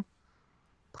from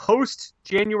post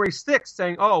January 6th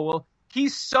saying, oh, well,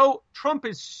 Trump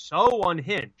is so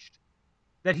unhinged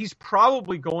that he's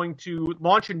probably going to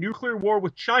launch a nuclear war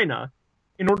with China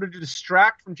in order to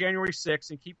distract from January 6th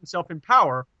and keep himself in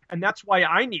power. And that's why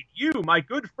I need you, my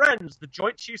good friends, the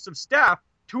Joint Chiefs of Staff,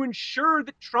 to ensure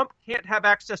that Trump can't have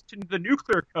access to the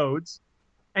nuclear codes.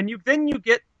 And you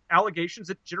get allegations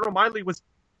that General Milley was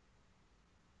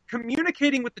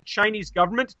communicating with the Chinese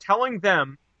government,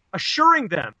 assuring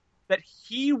them that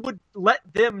he would let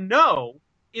them know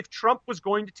if Trump was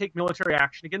going to take military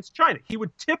action against China. He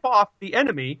would tip off the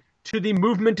enemy to the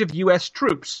movement of U.S.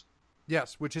 troops.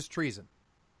 Yes, which is treason.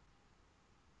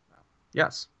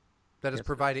 Yes. That is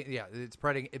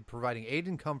providing aid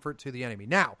and comfort to the enemy.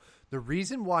 Now, the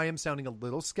reason why I'm sounding a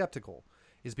little skeptical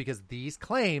is because these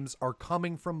claims are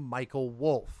coming from Michael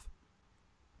Wolff.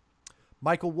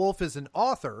 Michael Wolff is an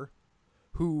author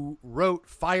who wrote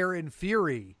Fire and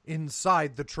Fury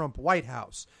inside the Trump White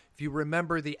House. If you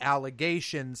remember the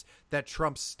allegations that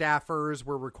Trump's staffers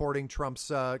were recording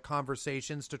Trump's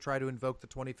conversations to try to invoke the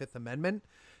 25th Amendment,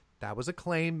 that was a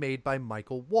claim made by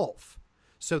Michael Wolff.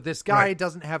 So this guy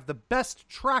doesn't have the best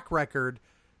track record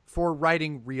for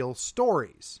writing real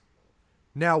stories.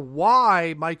 Now,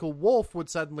 why Michael Wolff would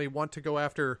suddenly want to go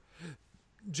after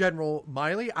General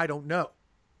Milley, I don't know.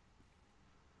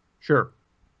 Sure.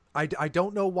 I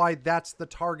don't know why that's the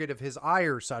target of his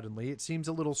ire suddenly. It seems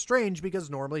a little strange because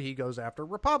normally he goes after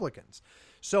Republicans.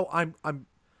 So I'm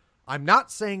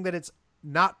not saying that it's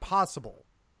not possible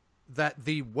that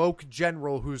the woke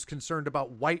general who's concerned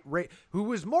about who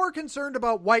was more concerned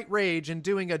about white rage and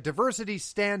doing a diversity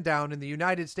stand down in the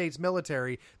United States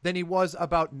military than he was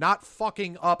about not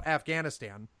fucking up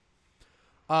Afghanistan.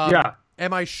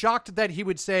 Am I shocked that he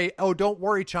would say, oh, don't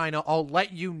worry, China, I'll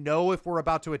let you know if we're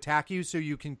about to attack you so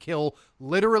you can kill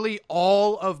literally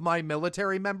all of my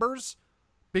military members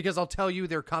because I'll tell you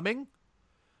they're coming?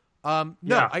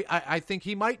 I think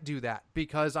he might do that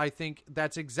because I think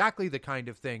that's exactly the kind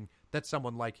of thing that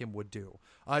someone like him would do.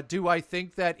 Do I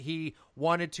think that he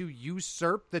wanted to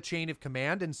usurp the chain of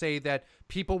command and say that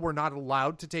people were not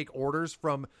allowed to take orders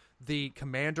from the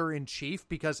commander-in-chief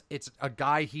because it's a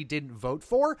guy he didn't vote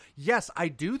for? Yes, I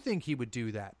do think he would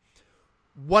do that.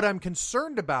 What I'm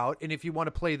concerned about, and if you want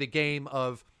to play the game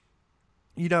of,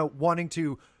 wanting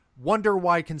to wonder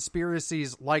why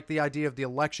conspiracies like the idea of the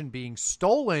election being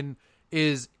stolen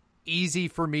is easy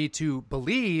for me to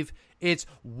believe, it's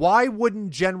why wouldn't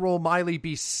General Milley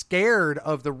be scared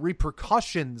of the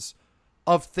repercussions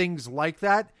of things like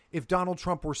that if Donald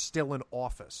Trump were still in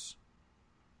office?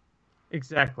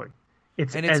 Exactly.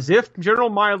 It's as if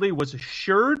General Milley was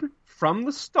assured from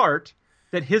the start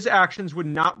that his actions would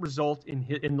not result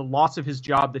in the loss of his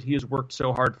job that he has worked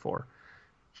so hard for.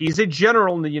 He's a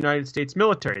general in the United States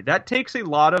military. That takes a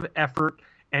lot of effort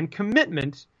and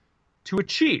commitment to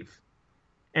achieve.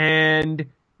 And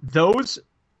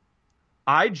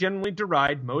I generally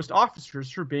deride most officers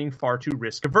for being far too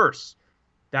risk averse.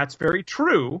 That's very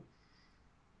true.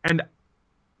 And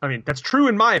that's true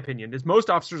in my opinion, is most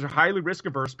officers are highly risk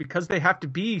averse because they have to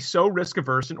be so risk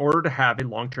averse in order to have a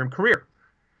long-term career.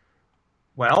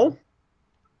 Well,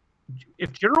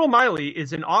 if General Milley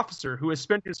is an officer who has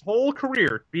spent his whole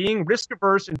career being risk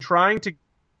averse and trying to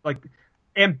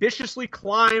ambitiously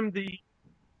climb the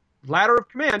ladder of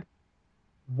command,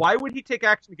 why would he take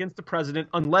action against the president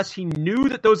unless he knew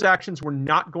that those actions were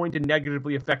not going to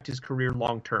negatively affect his career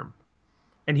long-term?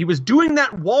 And he was doing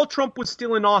that while Trump was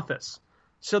still in office.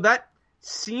 So that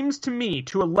seems to me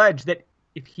to allege that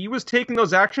if he was taking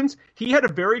those actions, he had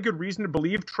a very good reason to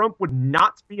believe Trump would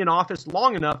not be in office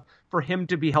long enough for him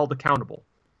to be held accountable,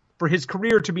 for his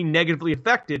career to be negatively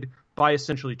affected by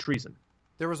essentially treason.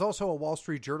 There was also a Wall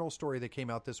Street Journal story that came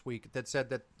out this week that said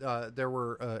that there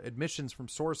were admissions from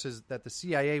sources that the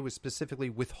CIA was specifically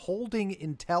withholding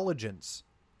intelligence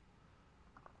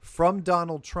from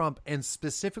Donald Trump and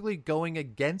specifically going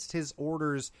against his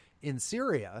orders in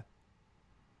Syria.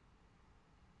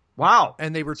 Wow.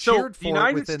 And they were cheered for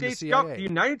it within the CIA. The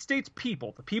United States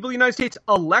people, the people of the United States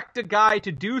elect a guy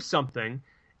to do something,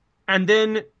 and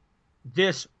then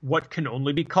this, what can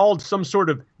only be called some sort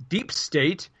of deep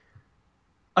state,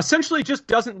 essentially just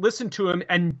doesn't listen to him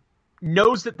and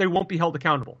knows that they won't be held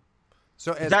accountable.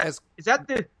 So is that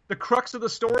the crux of the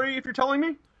story, if you're telling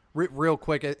me? Real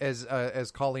quick,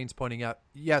 as Colleen's pointing out,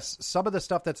 yes, some of the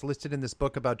stuff that's listed in this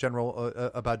book about General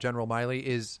Milley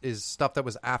is stuff that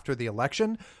was after the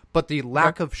election, but the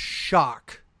lack of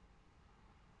shock,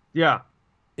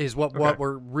 is what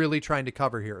we're really trying to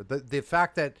cover here. The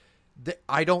fact that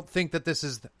I don't think that this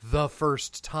is the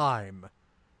first time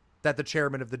that the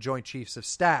chairman of the Joint Chiefs of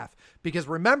Staff, because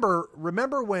remember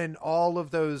when all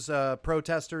of those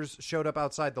protesters showed up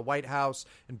outside the White House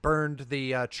and burned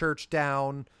the church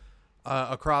down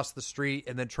across the street,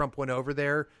 and then Trump went over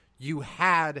there, you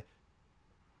had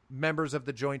members of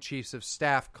the Joint Chiefs of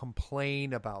Staff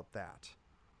complain about that.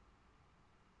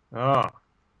 Oh,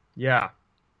 yeah.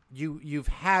 You've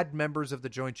had members of the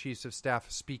Joint Chiefs of Staff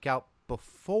speak out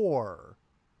before,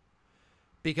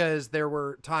 because there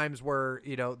were times where,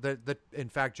 you know, in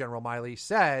fact, General Milley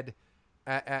said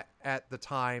at the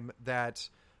time that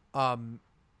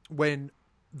when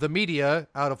the media,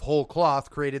 out of whole cloth,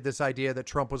 created this idea that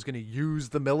Trump was going to use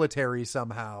the military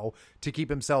somehow to keep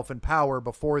himself in power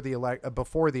before the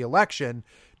election,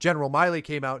 General Milley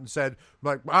came out and said,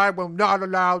 like, I will not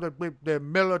allow the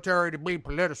military to be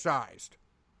politicized.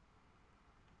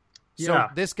 So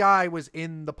this guy was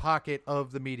in the pocket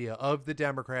of the media, of the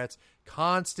Democrats,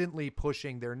 constantly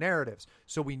pushing their narratives.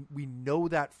 So we know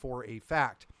that for a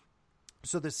fact.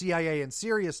 So the CIA and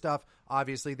Syria stuff,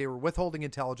 obviously, they were withholding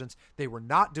intelligence. They were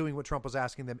not doing what Trump was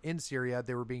asking them in Syria.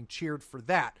 They were being cheered for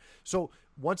that. So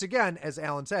once again, as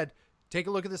Alan said, take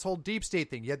a look at this whole deep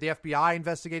state thing. You had the FBI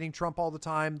investigating Trump all the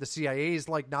time. The CIA is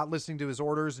like not listening to his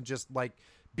orders and just like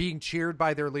being cheered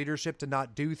by their leadership to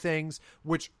not do things,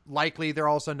 which likely they're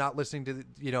also not listening to,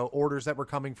 you know, orders that were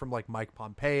coming from like Mike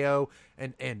Pompeo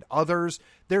and others.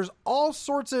 There's all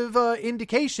sorts of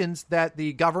indications that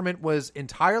the government was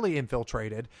entirely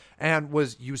infiltrated and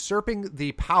was usurping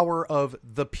the power of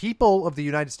the people of the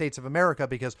United States of America,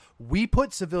 because we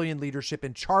put civilian leadership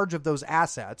in charge of those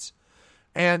assets.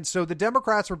 And so the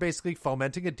Democrats were basically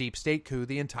fomenting a deep state coup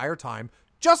the entire time,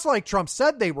 just like Trump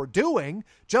said they were doing,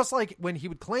 just like when he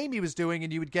would claim he was doing,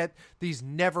 and you would get these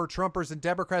never Trumpers and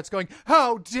Democrats going,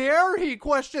 how dare he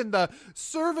question the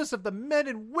service of the men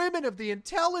and women of the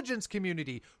intelligence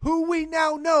community, who we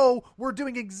now know were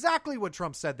doing exactly what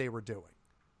Trump said they were doing.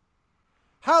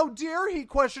 How dare he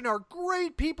question our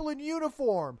great people in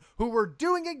uniform who were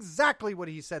doing exactly what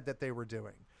he said that they were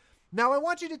doing. Now, I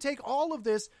want you to take all of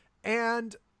this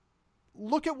and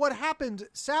look at what happened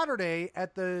Saturday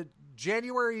at the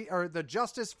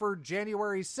Justice for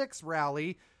January 6th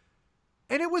rally,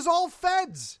 and it was all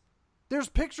feds. There's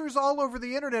pictures all over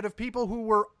the internet of people who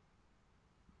were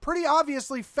pretty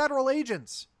obviously federal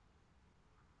agents.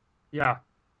 Yeah.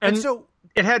 And so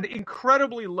it had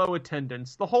incredibly low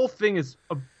attendance. The whole thing is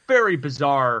a very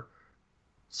bizarre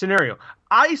scenario.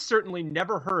 I certainly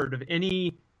never heard of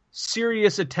any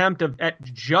serious attempt at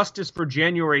justice for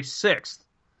January 6th.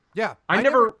 Yeah. I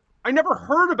never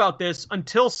heard about this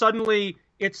until suddenly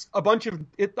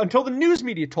until the news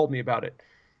media told me about it,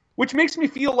 which makes me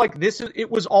feel like it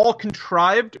was all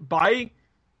contrived by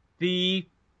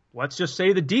let's just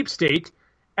say the deep state,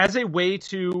 as a way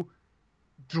to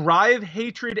drive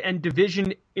hatred and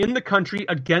division in the country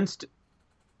against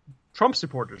Trump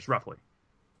supporters, roughly.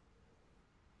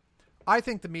 I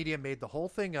think the media made the whole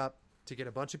thing up to get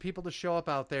a bunch of people to show up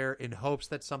out there in hopes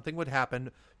that something would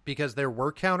happen, because there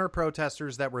were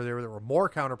counter-protesters that were there. There were more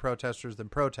counter-protesters than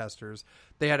protesters.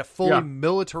 They had a fully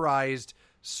militarized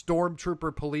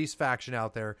stormtrooper police faction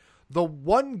out there. The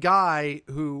one guy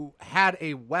who had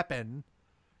a weapon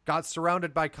got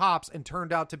surrounded by cops and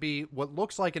turned out to be what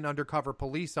looks like an undercover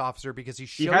police officer, because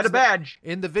he had a badge.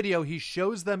 In the video, he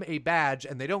shows them a badge,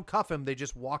 and they don't cuff him. They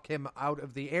just walk him out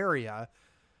of the area.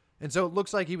 And so it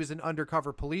looks like he was an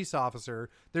undercover police officer.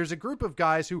 There's a group of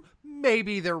guys who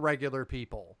maybe they're regular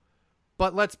people.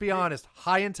 But let's be honest,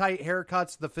 high and tight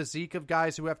haircuts, the physique of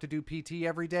guys who have to do PT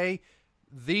every day,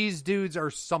 these dudes are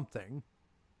something.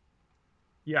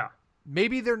 Yeah.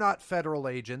 Maybe they're not federal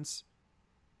agents,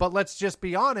 but let's just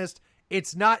be honest,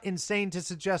 it's not insane to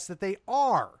suggest that they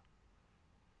are.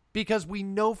 Because we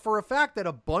know for a fact that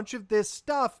a bunch of this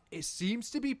stuff seems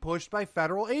to be pushed by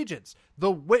federal agents.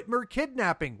 The Whitmer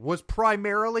kidnapping was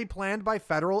primarily planned by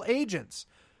federal agents.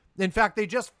 In fact, they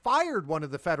just fired one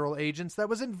of the federal agents that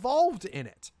was involved in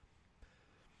it.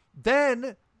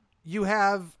 Then you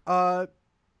have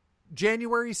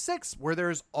January 6th, where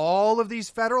there's all of these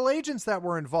federal agents that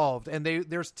were involved. And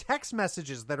there's text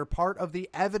messages that are part of the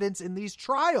evidence in these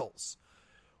trials,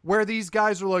 where these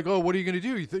guys are like, oh, what are you going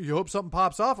to do? You hope something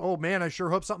pops off? Oh, man, I sure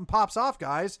hope something pops off,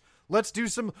 guys. Let's do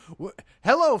some...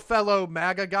 Hello, fellow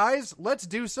MAGA guys. Let's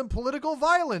do some political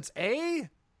violence, eh?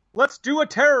 Let's do a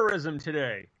terrorism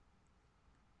today.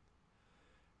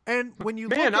 And when you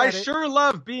Man, look at sure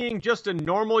love being just a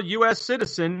normal U.S.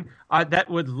 citizen that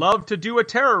would love to do a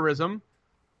terrorism.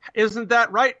 Isn't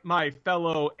that right, my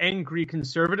fellow angry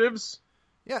conservatives?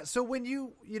 Yeah, so when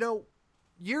you know...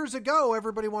 Years ago,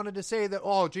 everybody wanted to say that,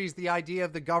 oh, geez, the idea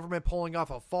of the government pulling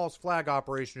off a false flag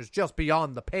operation is just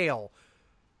beyond the pale.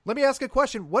 Let me ask a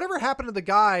question. Whatever happened to the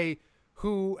guy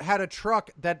who had a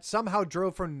truck that somehow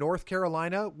drove from North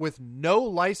Carolina with no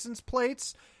license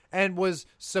plates and was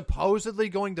supposedly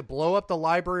going to blow up the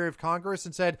Library of Congress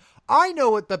and said, I know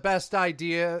what the best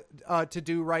idea to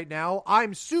do right now.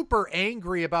 I'm super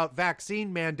angry about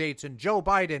vaccine mandates and Joe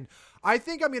Biden. I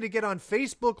think I'm going to get on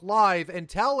Facebook Live and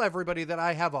tell everybody that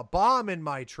I have a bomb in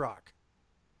my truck.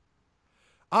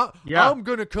 I'm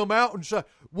going to come out and say,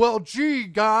 well, gee,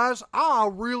 guys, I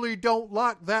really don't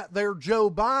like that there Joe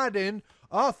Biden.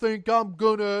 I think I'm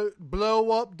going to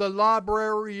blow up the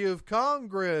Library of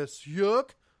Congress.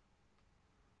 Yuck.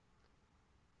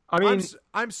 I mean,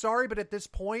 I'm sorry, but at this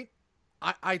point,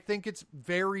 I think it's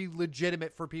very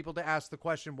legitimate for people to ask the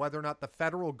question whether or not the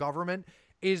federal government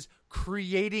is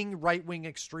creating right-wing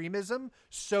extremism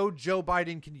so Joe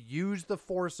Biden can use the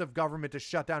force of government to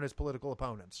shut down his political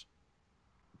opponents.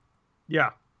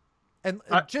 Yeah. And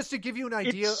just to give you an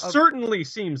idea, it certainly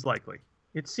seems likely.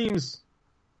 It seems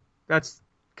that's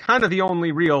kind of the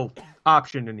only real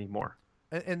option anymore.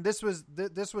 And this was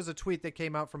a tweet that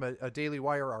came out from a Daily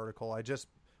Wire article. I'm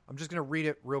just going to read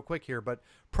it real quick here. But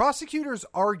prosecutors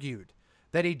argued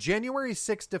that a January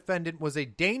 6th defendant was a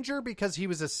danger because he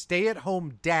was a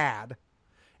stay-at-home dad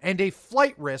and a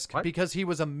flight risk because he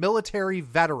was a military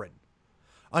veteran.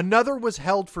 Another was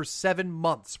held for 7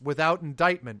 months without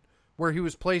indictment, where he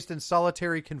was placed in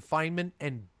solitary confinement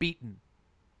and beaten.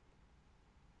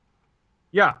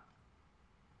 Yeah.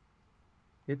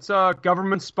 It's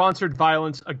government-sponsored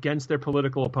violence against their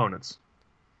political opponents.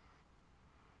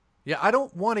 Yeah, I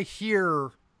don't want to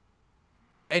hear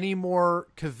any more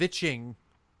kvetching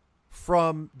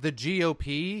from the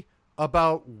GOP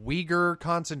about Uyghur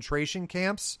concentration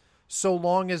camps so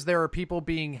long as there are people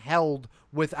being held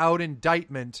without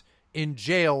indictment in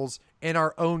jails in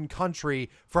our own country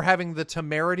for having the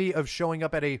temerity of showing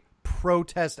up at a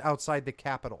protest outside the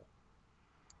Capitol.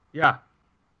 Yeah.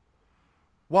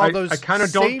 While I kind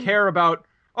of don't care about,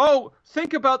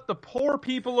 think about the poor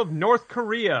people of North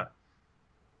Korea.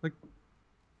 Like,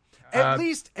 at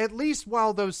least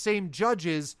while those same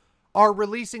judges are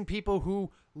releasing people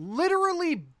who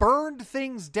literally burned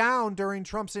things down during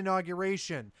Trump's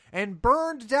inauguration and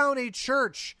burned down a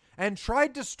church and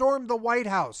tried to storm the White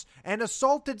House and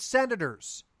assaulted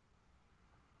senators.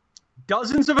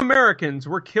 Dozens of Americans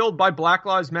were killed by Black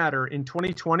Lives Matter in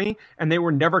 2020, and they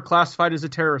were never classified as a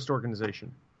terrorist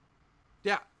organization.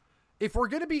 Yeah. If we're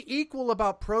going to be equal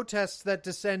about protests that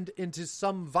descend into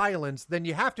some violence, then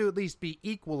you have to at least be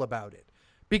equal about it.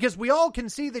 Because we all can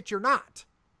see that you're not.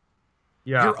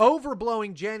 Yeah. You're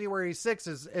overblowing January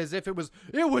 6th as if it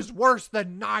was worse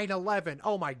than 9/11.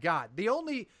 Oh my God. The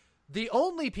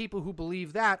only people who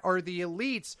believe that are the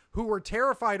elites who were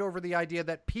terrified over the idea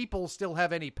that people still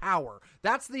have any power.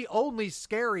 That's the only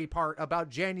scary part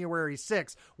about January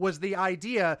 6th, was the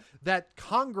idea that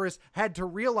Congress had to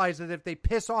realize that if they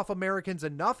piss off Americans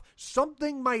enough,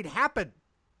 something might happen.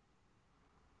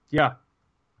 Yeah.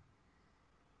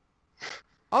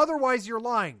 Otherwise, you're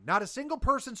lying. Not a single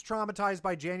person's traumatized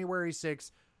by January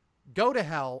 6th. Go to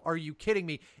hell. Are you kidding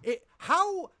me?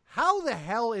 How the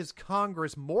hell is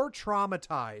Congress more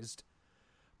traumatized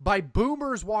by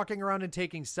boomers walking around and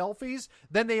taking selfies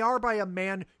than they are by a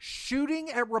man shooting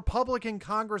at Republican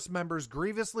Congress members,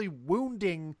 grievously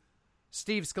wounding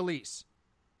Steve Scalise?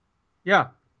 Yeah.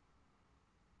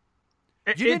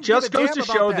 It just goes to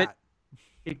show that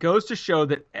it goes to show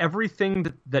that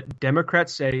everything that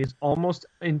Democrats say is almost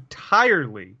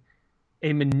entirely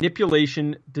a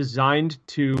manipulation designed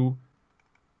to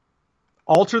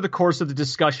alter the course of the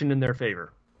discussion in their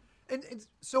favor. And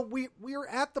so we're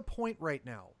at the point right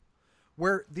now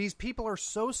where these people are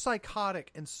so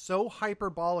psychotic and so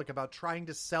hyperbolic about trying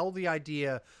to sell the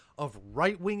idea of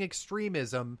right-wing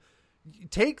extremism.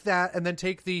 Take that and then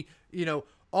take the,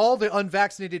 all the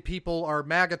unvaccinated people are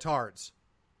magatards.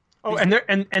 Oh, and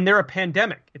they're a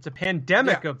pandemic. It's a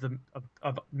pandemic of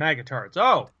magatards.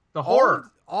 Oh, the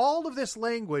horror. All of this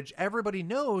language everybody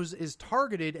knows is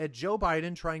targeted at Joe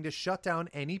Biden trying to shut down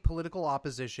any political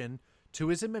opposition to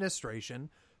his administration.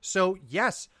 So,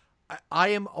 yes, I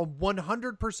am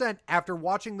 100% after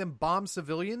watching them bomb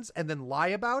civilians and then lie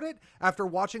about it, after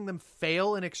watching them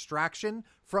fail in extraction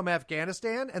from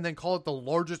Afghanistan and then call it the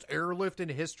largest airlift in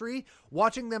history,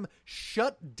 watching them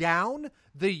shut down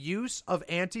the use of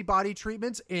antibody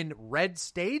treatments in red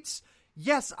states.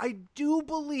 Yes, I do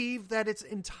believe that it's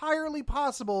entirely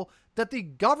possible that the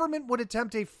government would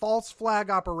attempt a false flag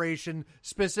operation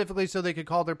specifically so they could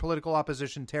call their political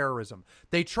opposition terrorism.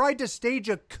 They tried to stage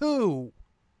a coup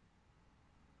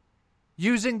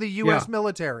using the U.S.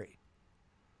 military.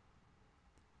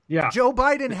 Yeah. Joe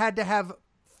Biden had to have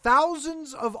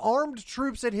thousands of armed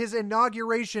troops at his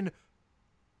inauguration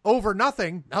over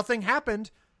nothing. Nothing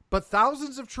happened, but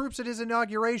thousands of troops at his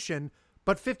inauguration,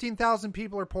 but 15,000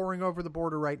 people are pouring over the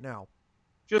border right now.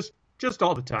 Just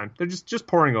all the time. They're just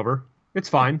pouring over. It's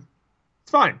fine.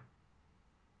 It's fine.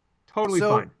 Totally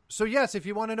fine. So yes, if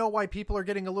you want to know why people are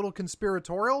getting a little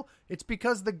conspiratorial, it's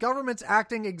because the government's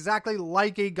acting exactly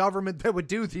like a government that would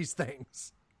do these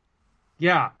things.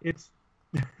 Yeah, it's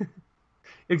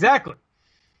exactly.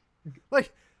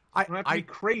 Like, I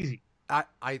crazy.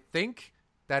 I think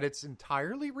that it's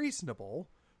entirely reasonable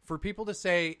for people to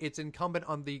say it's incumbent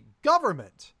on the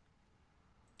government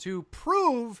to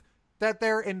prove that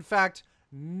they're in fact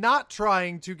not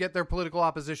trying to get their political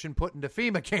opposition put into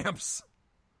FEMA camps.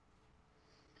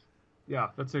 Yeah,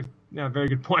 that's a very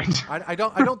good point. I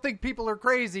don't think people are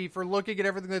crazy for looking at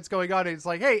everything that's going on. It's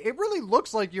like, hey, it really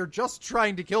looks like you're just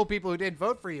trying to kill people who didn't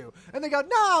vote for you. And they go,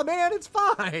 nah, man, it's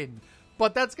fine.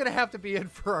 But that's going to have to be it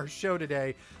for our show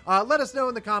today. Let us know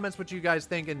in the comments what you guys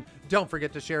think. And don't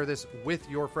forget to share this with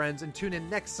your friends. And tune in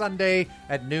next Sunday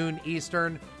at noon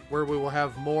Eastern, where we will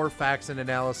have more facts and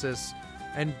analysis.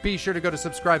 And be sure to go to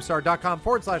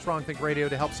subscribestar.com/WrongThinkRadio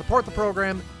to help support the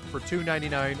program for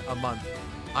 $2.99 a month.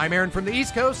 I'm Aaron from the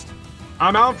East Coast.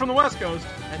 I'm Alan from the West Coast.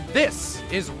 And this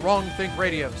is Wrong Think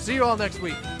Radio. See you all next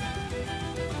week.